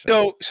Trek person.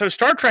 So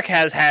Star Trek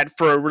has had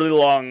for a really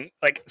long,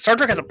 like Star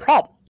Trek has a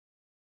problem.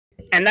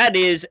 And that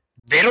is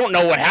they don't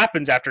know what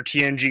happens after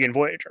TNG and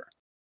Voyager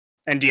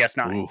and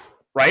DS9. Ooh.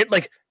 Right?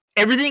 Like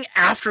everything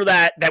after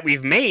that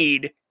we've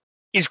made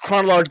is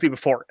chronologically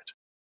before it.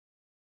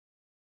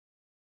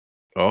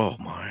 Oh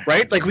my.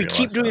 Right? Like we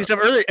keep doing stuff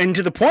earlier, and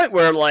to the point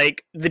where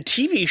like the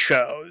TV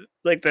show,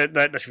 like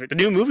the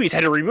new movies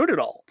had to reboot it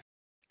all.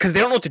 Because they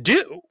don't know what to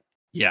do.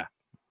 Yeah.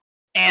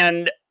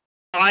 And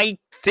I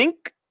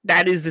think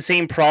that is the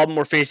same problem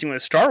we're facing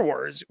with Star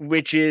Wars,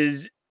 which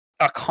is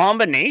a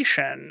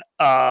combination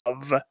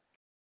of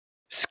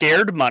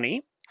scared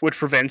money, which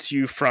prevents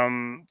you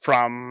from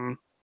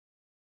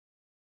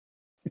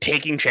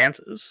taking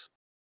chances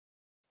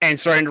and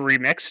starting to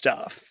remix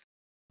stuff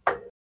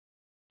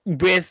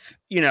with,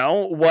 you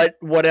know,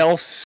 what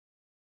else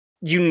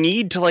you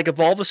need to like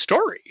evolve a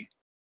story.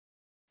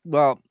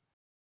 Well,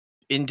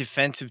 in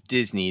defense of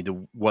Disney,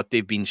 what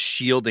they've been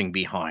shielding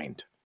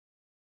behind,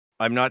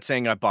 I'm not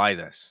saying I buy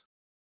this,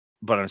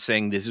 but I'm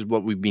saying this is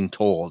what we've been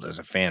told as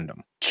a fandom.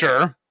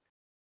 Sure.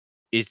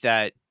 Is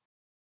that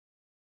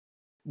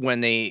when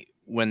they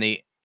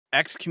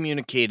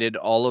excommunicated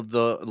all of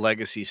the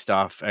legacy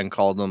stuff and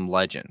called them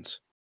legends.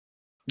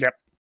 Yep.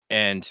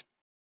 And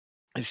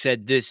I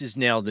said, this is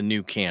now the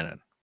new canon.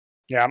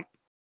 Yeah.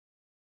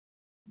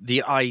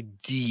 The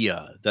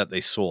idea that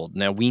they sold,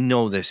 now we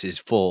know this is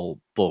full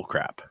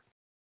bullcrap,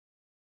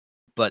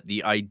 but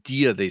the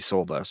idea they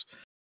sold us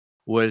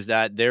was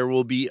that there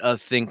will be a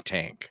think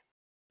tank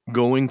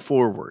going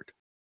forward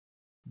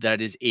that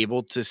is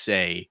able to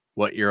say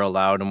what you're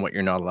allowed and what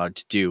you're not allowed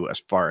to do as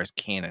far as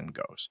canon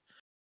goes.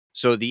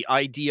 So the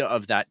idea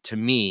of that to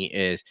me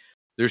is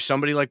there's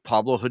somebody like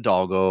Pablo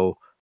Hidalgo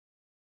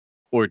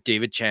or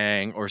David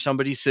Chang or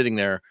somebody sitting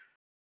there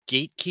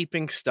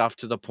gatekeeping stuff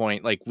to the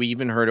point, like we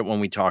even heard it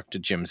when we talked to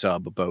Jim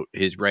Zub about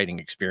his writing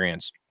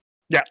experience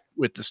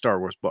with the Star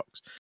Wars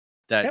books.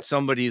 That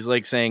somebody's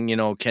like saying, you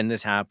know, can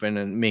this happen,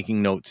 and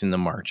making notes in the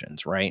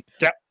margins, right?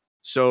 Yeah.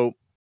 So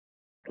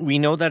we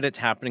know that it's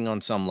happening on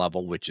some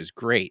level, which is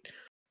great,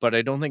 but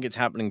I don't think it's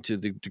happening to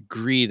the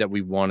degree that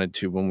we wanted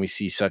to when we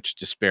see such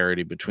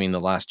disparity between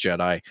The Last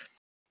Jedi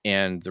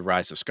and The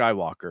Rise of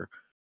Skywalker,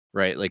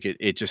 right? Like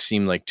it just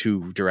seemed like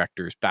two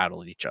directors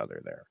battled each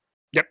other there.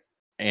 Yep.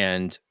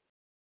 And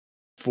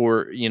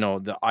for, you know,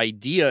 the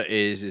idea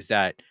is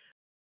that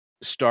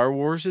Star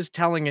Wars is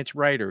telling its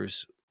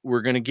writers,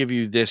 we're going to give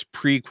you this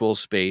prequel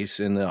space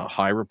in the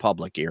High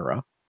Republic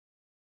era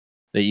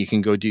that you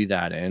can go do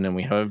that in. And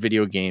we have a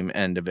video game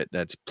end of it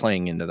that's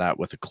playing into that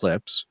with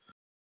Eclipse.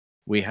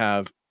 We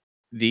have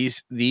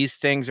these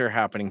things are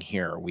happening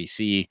here. We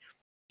see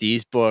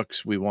these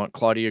books, we want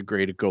Claudia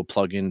Gray to go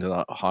plug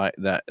into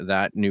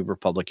that New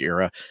Republic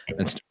era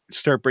and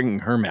start bringing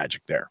her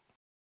magic there.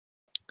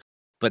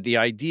 But the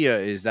idea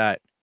is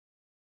that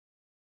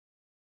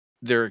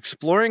they're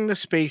exploring the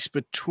space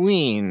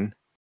between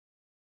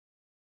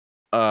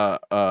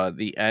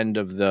the end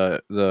of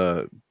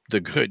the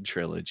good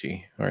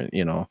trilogy, or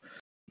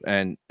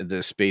and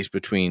the space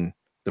between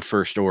the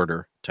First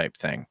Order type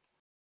thing,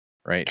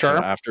 right? Sure.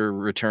 So after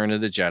Return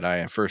of the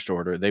Jedi and First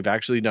Order, they've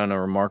actually done a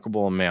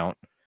remarkable amount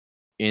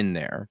in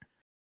there.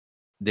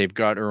 They've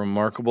got a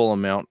remarkable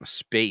amount of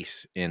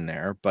space in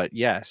there, but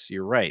yes,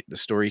 you're right. The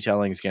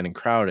storytelling is getting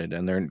crowded,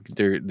 and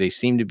they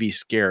seem to be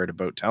scared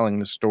about telling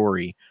the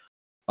story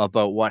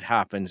about what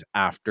happens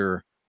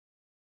after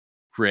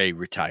Rey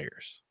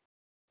retires.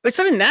 But it's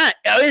not even that.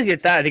 I don't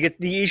get that. I think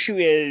the issue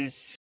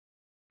is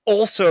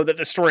also that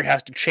the story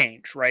has to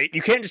change, right?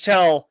 You can't just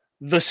tell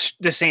the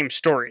same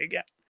story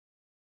again,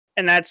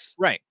 and that's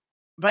right.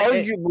 But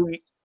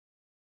arguably,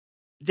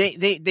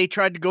 they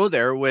tried to go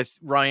there with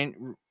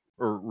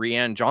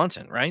Rian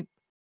Johnson, right?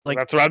 Like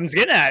that's what I'm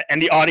getting at,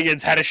 and the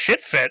audience had a shit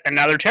fit, and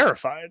now they're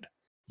terrified.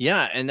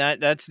 Yeah, and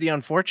that's the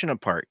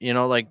unfortunate part.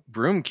 Like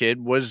Broom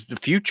Kid was the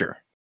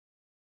future,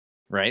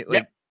 right?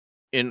 Like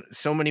in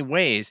so many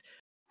ways,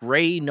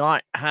 Rey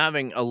not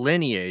having a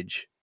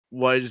lineage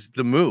was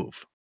the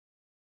move.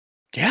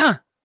 Yeah,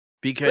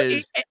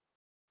 because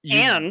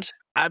and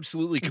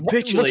absolutely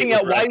capitulate. Looking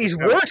at why these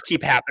wars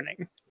keep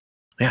happening.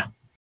 Yeah.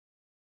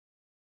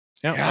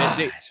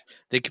 Yeah,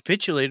 they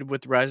capitulated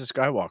with the Rise of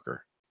Skywalker,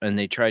 and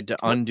they tried to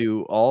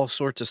undo all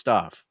sorts of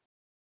stuff.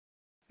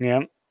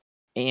 Yeah.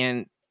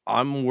 And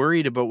I'm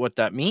worried about what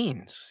that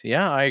means.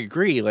 Yeah, I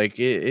agree. Like,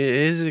 it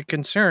is a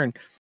concern.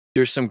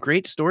 There's some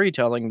great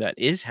storytelling that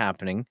is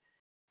happening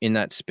in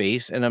that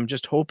space, and I'm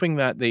just hoping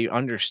that they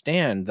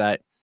understand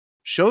that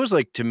shows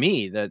like, to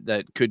me,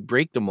 that could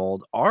break the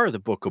mold are the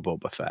Book of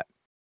Boba Fett.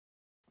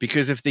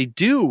 Because if they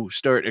do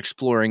start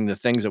exploring the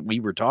things that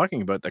we were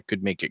talking about that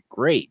could make it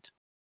great,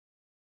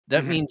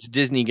 that means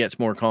Disney gets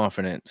more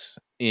confidence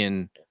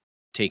in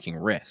taking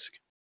risk.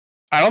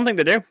 I don't think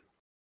they do.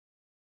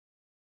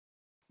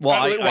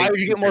 Well, why would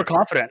you get more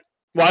confident?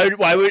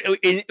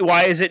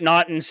 Why is it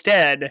not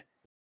instead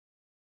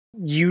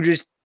you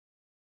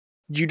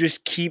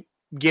just keep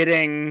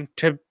getting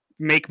to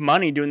make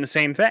money doing the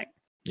same thing?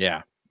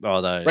 Yeah.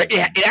 Well, right.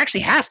 It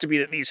actually has to be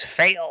that these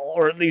fail,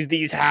 or at least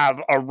these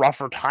have a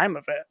rougher time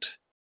of it.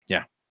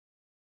 Yeah.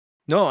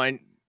 No,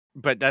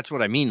 but that's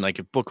what I mean. Like,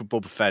 if Book of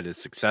Boba Fett is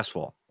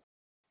successful,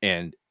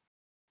 and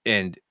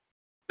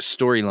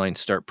storylines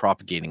start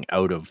propagating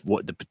out of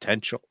what the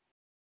potential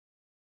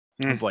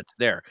of what's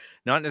there,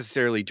 not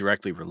necessarily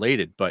directly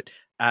related, but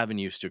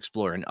avenues to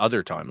explore in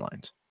other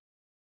timelines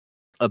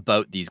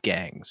about these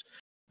gangs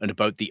and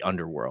about the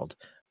underworld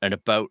and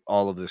about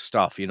all of this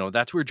stuff.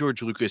 That's where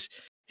George Lucas,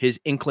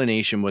 his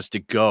inclination was to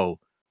go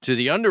to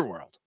the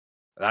underworld.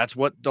 That's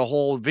what the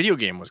whole video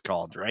game was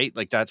called, right?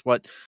 Like, that's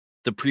what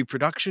the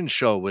pre-production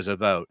show was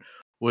about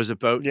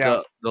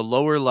the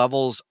lower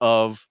levels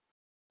of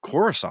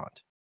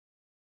Coruscant.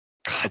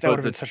 God, that would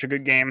have been such a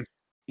good game.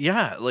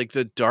 Yeah, like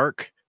the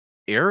dark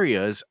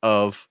areas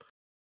of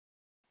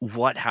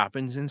what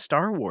happens in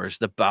Star Wars,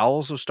 the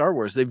bowels of Star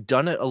Wars. They've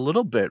done it a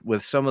little bit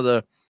with some of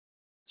the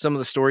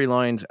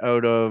storylines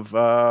out of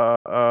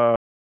the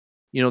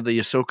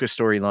Ahsoka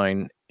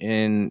storyline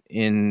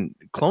in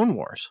Clone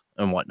Wars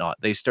and whatnot.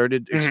 They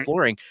started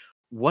exploring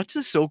what's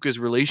Ahsoka's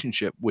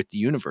relationship with the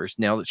universe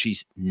now that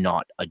she's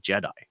not a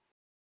Jedi,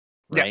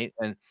 right?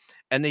 Yeah.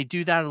 And they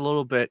do that a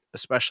little bit,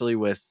 especially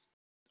with.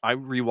 I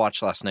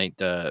rewatched last night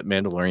the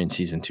Mandalorian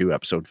season 2,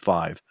 episode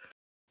 5,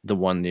 the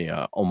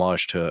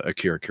homage to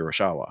Akira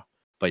Kurosawa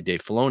by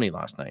Dave Filoni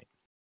last night,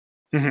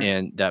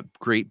 and that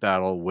great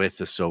battle with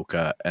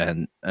Ahsoka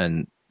and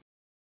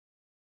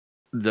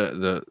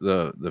the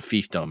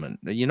fiefdom, and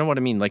you know what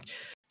I mean, like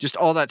just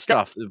all that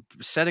stuff,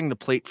 setting the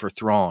plate for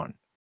Thrawn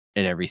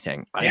and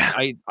everything. Yeah.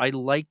 I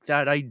like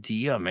that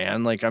idea,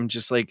 man. Like, I'm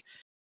just like,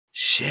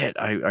 shit,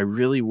 I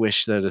really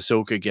wish that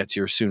Ahsoka gets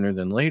here sooner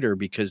than later,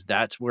 because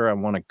that's where I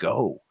want to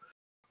go.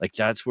 Like,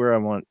 that's where I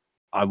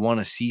want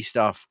to see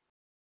stuff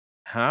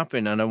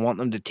happen, and I want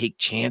them to take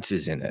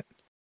chances in it.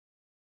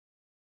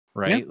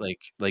 Right? Yeah.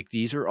 Like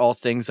these are all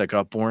things that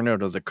got born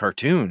out of the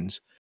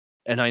cartoons,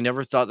 and I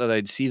never thought that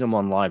I'd see them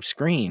on live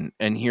screen,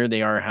 and here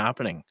they are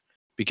happening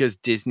because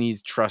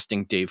Disney's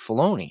trusting Dave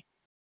Filoni.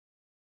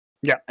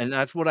 Yeah. And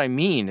that's what I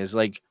mean is,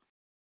 like,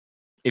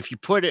 if you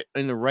put it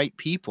in the right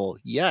people,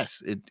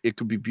 yes, it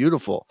could be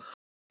beautiful.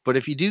 But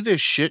if you do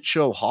this shit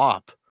show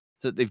hop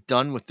that they've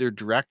done with their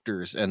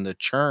directors and the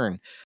churn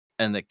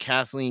and the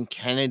Kathleen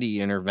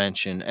Kennedy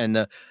intervention and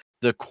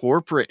the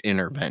corporate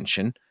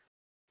intervention,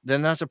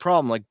 then that's a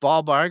problem. Like,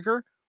 Bob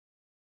Iger,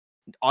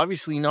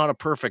 obviously not a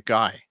perfect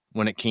guy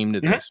when it came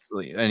to this.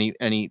 And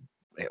he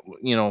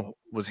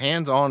was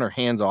hands on or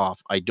hands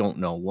off. I don't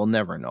know. We'll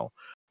never know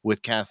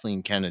with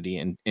Kathleen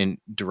Kennedy and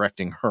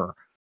directing her.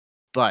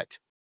 But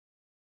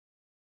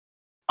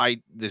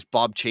this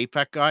Bob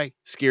Chapek guy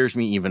scares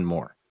me even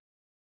more,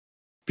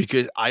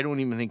 because I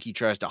don't even think he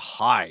tries to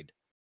hide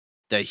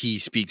that he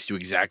speaks to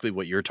exactly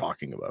what you're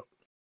talking about.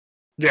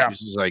 Yeah.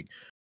 This is like,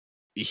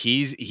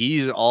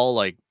 he's all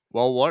like,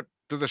 well, what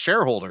do the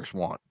shareholders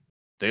want?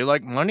 They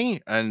like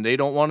money and they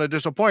don't want to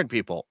disappoint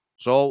people.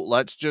 So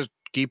let's just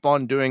keep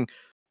on doing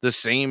the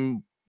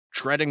same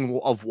treading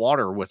of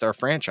water with our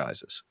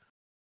franchises.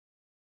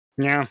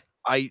 Yeah.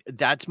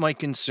 That's my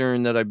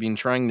concern that I've been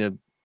trying to,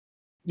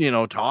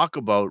 talk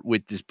about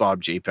with this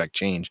Bob Chapek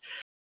change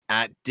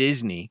at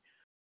Disney,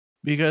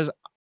 because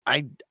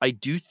I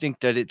do think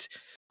that it's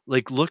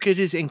like, look at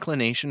his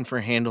inclination for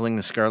handling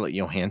the Scarlett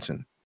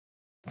Johansson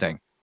thing.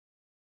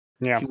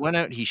 Yeah. He went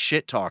out, he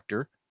shit talked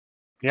her.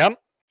 Yep.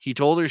 He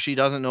told her she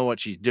doesn't know what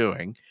she's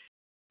doing.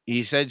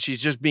 He said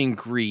she's just being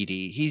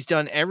greedy. He's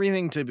done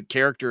everything to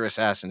character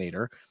assassinate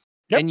her.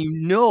 Yep.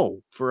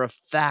 And for a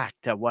fact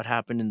that what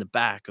happened in the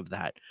back of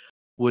that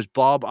was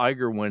Bob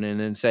Iger went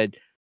in and said,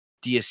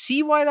 do you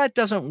see why that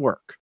doesn't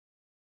work?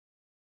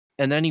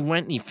 And then he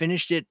went and he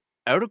finished it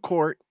out of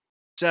court,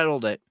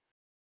 settled it,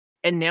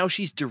 and now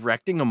she's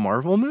directing a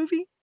Marvel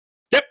movie?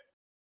 Yep.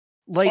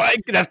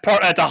 Like, that's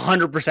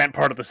 100%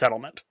 part of the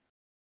settlement.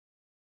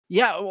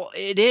 Yeah, well,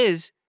 it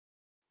is.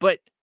 But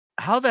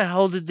how the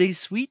hell did they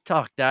sweet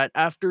talk that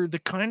after the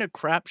kind of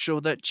crap show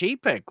that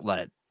Chapek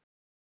led?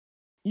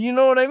 You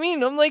know what I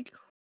mean? I'm like,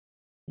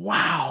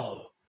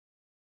 wow,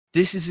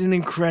 this is an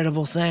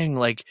incredible thing.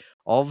 Like,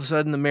 all of a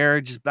sudden the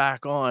marriage is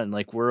back on.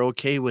 Like, we're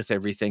okay with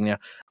everything now.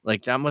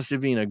 Like, that must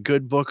have been a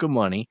good book of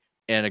money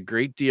and a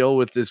great deal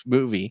with this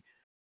movie.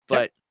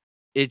 But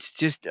it's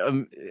just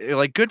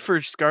like, good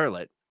for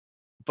Scarlett.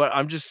 But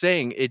I'm just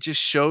saying, it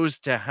just shows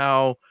to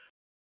how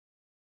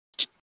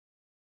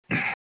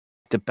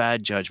the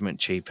bad judgment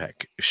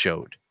Chapek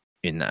showed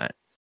in that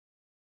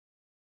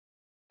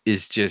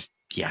is just,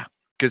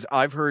 because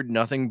I've heard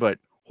nothing but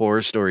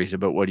horror stories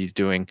about what he's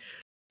doing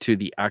to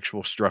the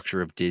actual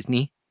structure of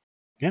Disney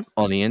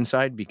on the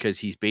inside, because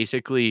he's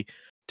basically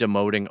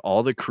demoting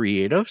all the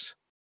creatives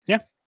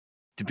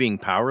to being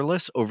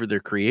powerless over their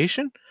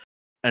creation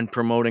and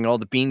promoting all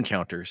the bean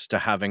counters to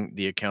having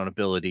the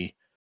accountability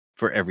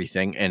for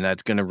everything. And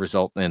that's going to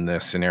result in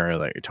this scenario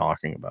that you're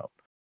talking about.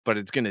 But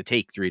it's going to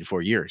take 3 to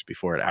 4 years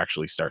before it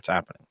actually starts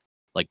happening.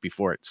 Like,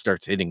 before it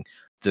starts hitting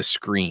the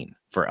screen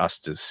for us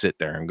to sit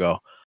there and go,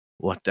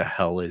 what the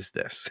hell is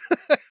this?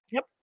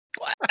 Yep.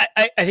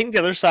 I think the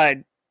other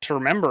side to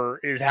remember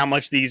is how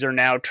much these are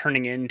now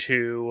turning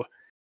into,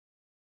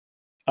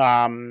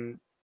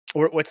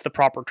 what's the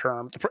proper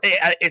term?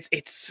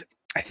 It's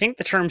I think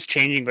the term's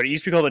changing, but it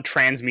used to be called a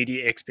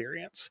transmedia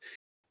experience,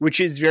 which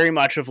is very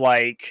much of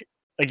like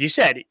you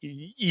said,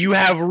 you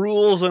have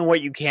rules on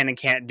what you can and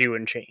can't do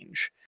and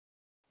change.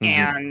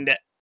 Mm-hmm. And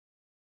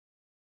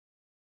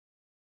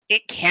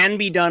it can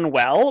be done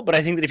well, but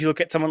I think that if you look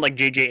at someone like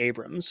J.J.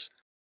 Abrams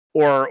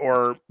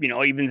or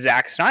even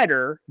Zack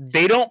Snyder,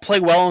 they don't play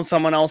well in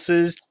someone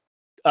else's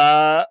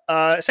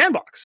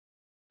sandbox.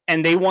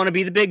 And they want to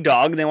be the big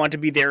dog, and they want to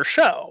be their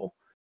show.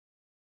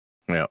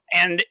 Yeah.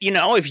 And,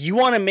 if you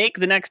want to make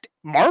the next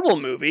Marvel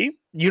movie,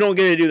 you don't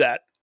get to do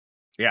that.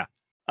 Yeah.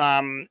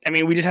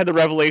 We just had the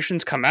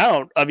revelations come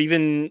out of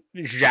even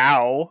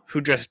Zhao,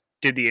 who just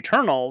did the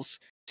Eternals,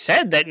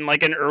 said that in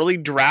like an early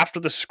draft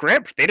of the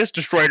script, they just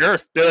destroyed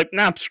Earth. They're like,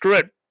 nah, screw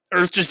it.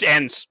 Earth just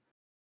ends.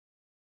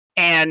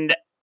 And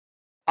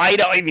I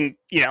don't even,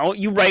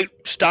 you write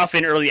stuff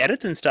in early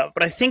edits and stuff,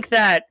 but I think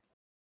that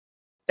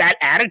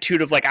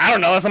attitude of like, I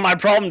don't know, that's not my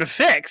problem to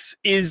fix,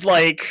 is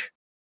like,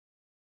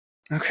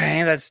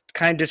 okay, that's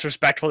kind of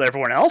disrespectful to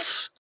everyone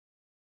else.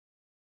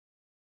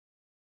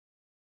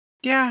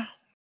 Yeah.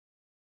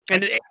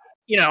 And,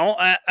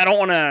 I don't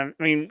want to,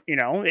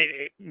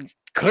 it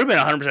could have been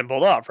 100%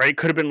 pulled off, right? It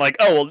could have been like,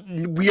 oh, well,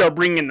 we are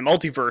bringing in the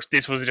multiverse.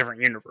 This was a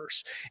different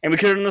universe. And we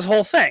could have done this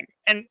whole thing.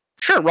 And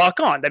sure, rock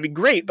on. That'd be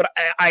great. But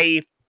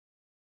I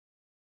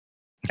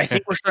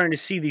think we're starting to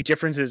see these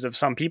differences of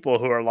some people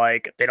who are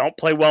like, they don't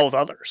play well with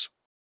others.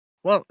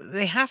 Well,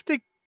 they have to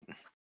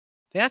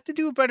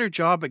do a better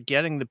job at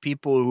getting the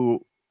people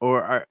who,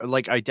 or are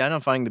like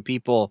identifying the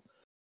people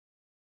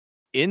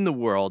in the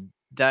world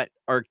that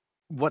are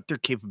what their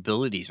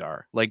capabilities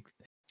are. Like,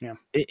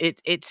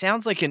 it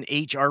sounds like an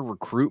HR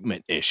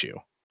recruitment issue.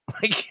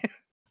 Like,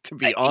 to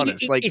be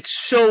honest, like, it's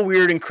so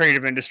weird in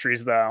creative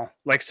industries, though.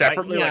 Like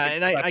separately,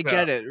 I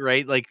get it,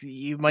 right? Like,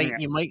 you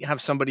might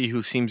have somebody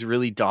who seems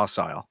really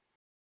docile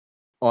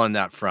on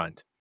that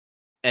front,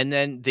 and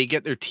then they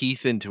get their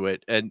teeth into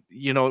it, and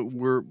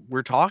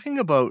we're talking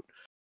about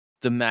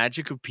the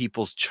magic of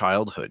people's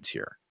childhoods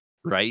here,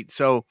 right?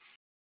 So,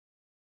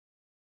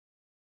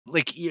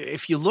 like,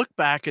 if you look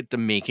back at the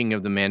making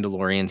of The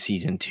Mandalorian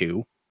season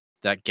 2,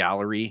 that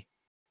gallery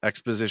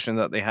exposition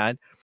that they had,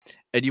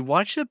 and you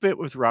watch the bit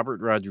with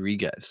Robert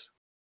Rodriguez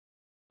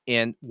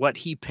and what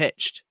he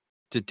pitched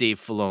to Dave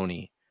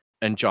Filoni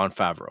and Jon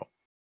Favreau,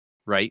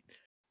 right?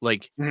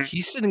 Like,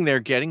 he's sitting there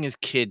getting his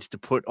kids to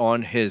put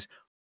on his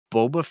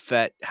Boba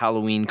Fett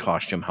Halloween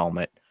costume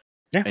helmet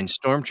and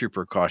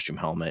Stormtrooper costume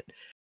helmet,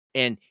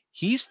 and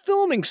he's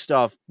filming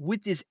stuff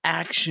with his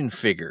action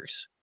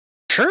figures.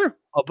 Sure.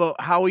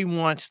 About how he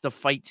wants the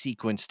fight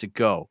sequence to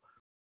go.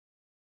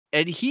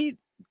 And he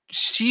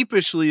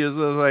sheepishly is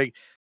like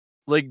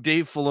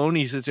Dave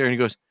Filoni sits there and he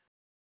goes,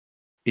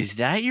 "Is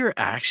that your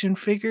action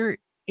figure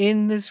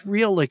in this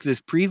reel, like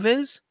this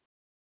previs?"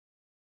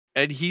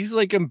 And he's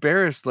like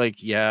embarrassed,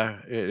 like, "Yeah,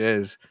 it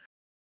is."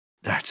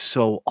 That's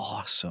so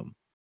awesome,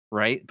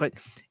 right? But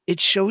it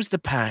shows the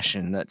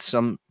passion that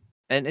some,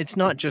 and it's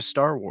not just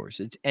Star Wars,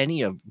 it's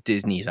any of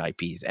Disney's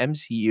IPs,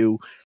 MCU,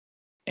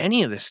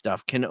 any of this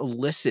stuff can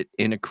elicit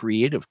in a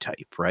creative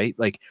type, right?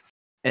 Like,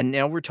 and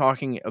now we're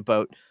talking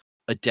about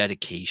a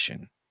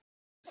dedication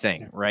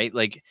thing, right?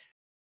 Like,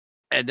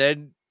 and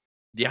then,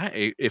 yeah,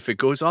 if it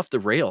goes off the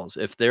rails,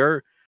 if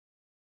they're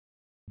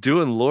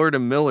doing Lord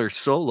and Miller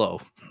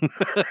solo,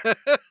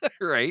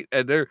 right?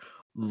 And they're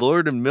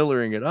Lord and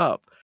Millering it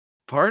up.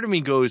 Part of me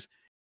goes,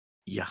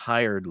 you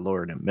hired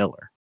Lord and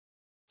Miller,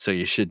 so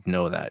you should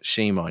know that.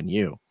 Shame on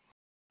you.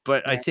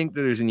 But I think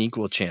that there's an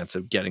equal chance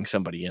of getting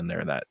somebody in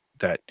there that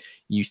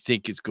you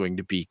think is going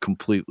to be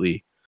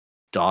completely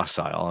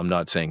docile. I'm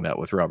not saying that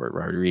with Robert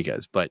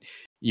Rodriguez, but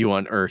you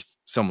unearth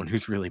someone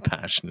who's really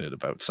passionate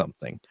about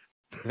something.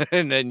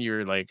 And then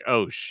you're like,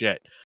 oh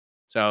shit.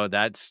 So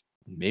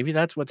maybe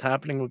that's what's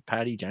happening with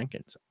Patty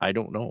Jenkins. I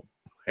don't know.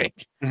 Right?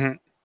 Mm-hmm.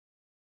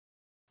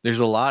 There's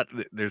a lot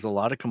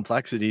of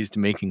complexities to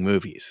making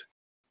movies.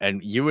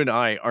 And you and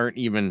I aren't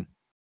even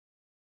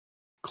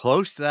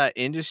close to that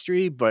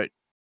industry, but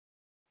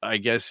I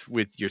guess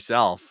with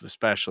yourself,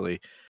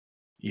 especially,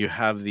 you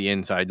have the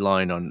inside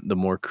line on the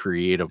more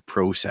creative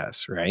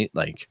process, right?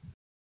 Like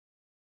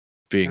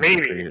being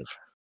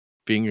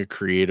a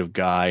creative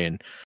guy and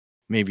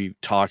maybe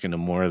talking to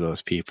more of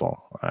those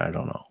people. I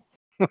don't know.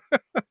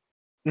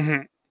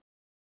 Mm-hmm.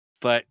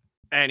 But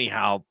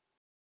anyhow,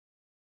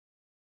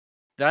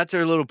 that's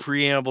our little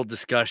preamble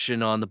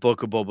discussion on the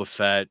Book of Boba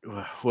Fett.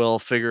 We'll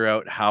figure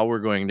out how we're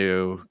going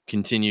to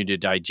continue to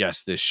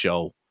digest this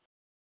show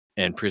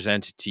and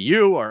present it to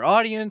you, our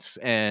audience,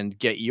 and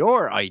get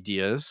your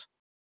ideas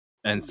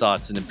and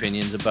thoughts and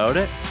opinions about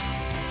it.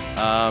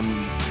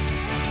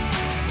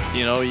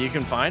 You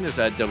can find us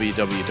at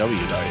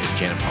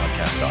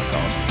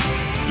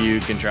www.itscanonpodcast.com. You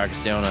can track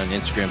us down on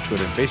Instagram,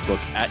 Twitter, and Facebook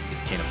at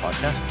It's Canon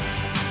Podcast.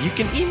 You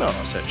can email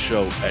us at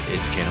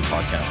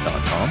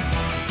show@itscanonpodcast.com.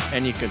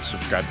 And you can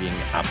subscribe via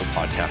Apple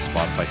Podcasts,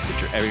 Spotify,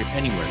 Stitcher,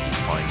 anywhere you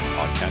find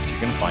podcasts. You're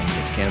going to find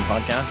the It's Canon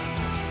Podcast.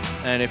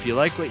 And if you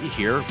like what you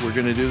hear, we're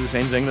going to do the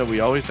same thing that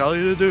we always tell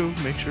you to do.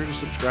 Make sure to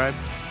subscribe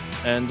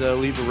and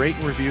leave a rate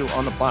and review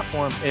on the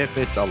platform if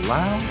it's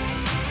allowed.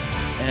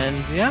 And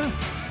yeah,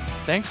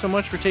 thanks so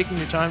much for taking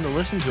your time to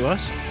listen to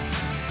us.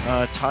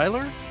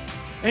 Tyler,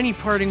 any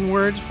parting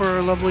words for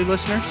our lovely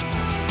listeners?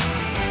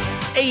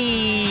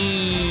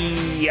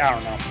 Hey, I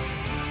don't know.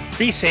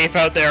 Be safe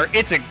out there.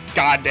 It's a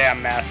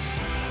goddamn mess.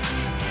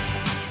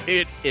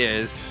 It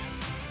is.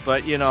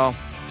 But,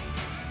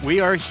 we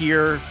are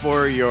here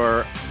for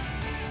your,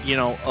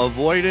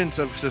 avoidance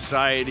of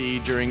society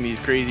during these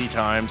crazy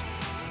times.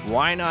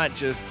 Why not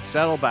just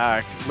settle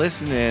back,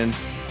 listen in,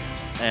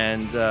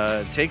 and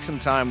take some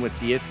time with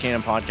the It's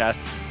Canon Podcast,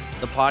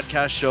 the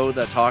podcast show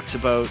that talks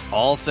about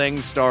all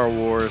things Star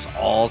Wars,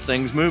 all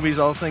things movies,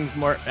 all things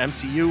more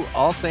MCU,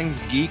 all things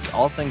geek,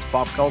 all things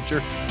pop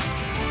culture,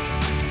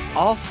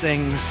 all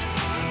things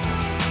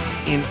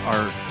in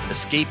our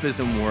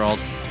escapism world.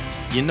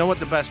 You know what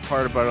the best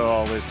part about it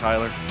all is,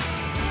 Tyler?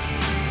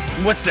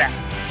 What's that?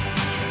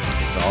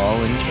 It's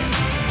all in canon.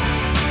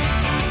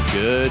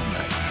 Good night.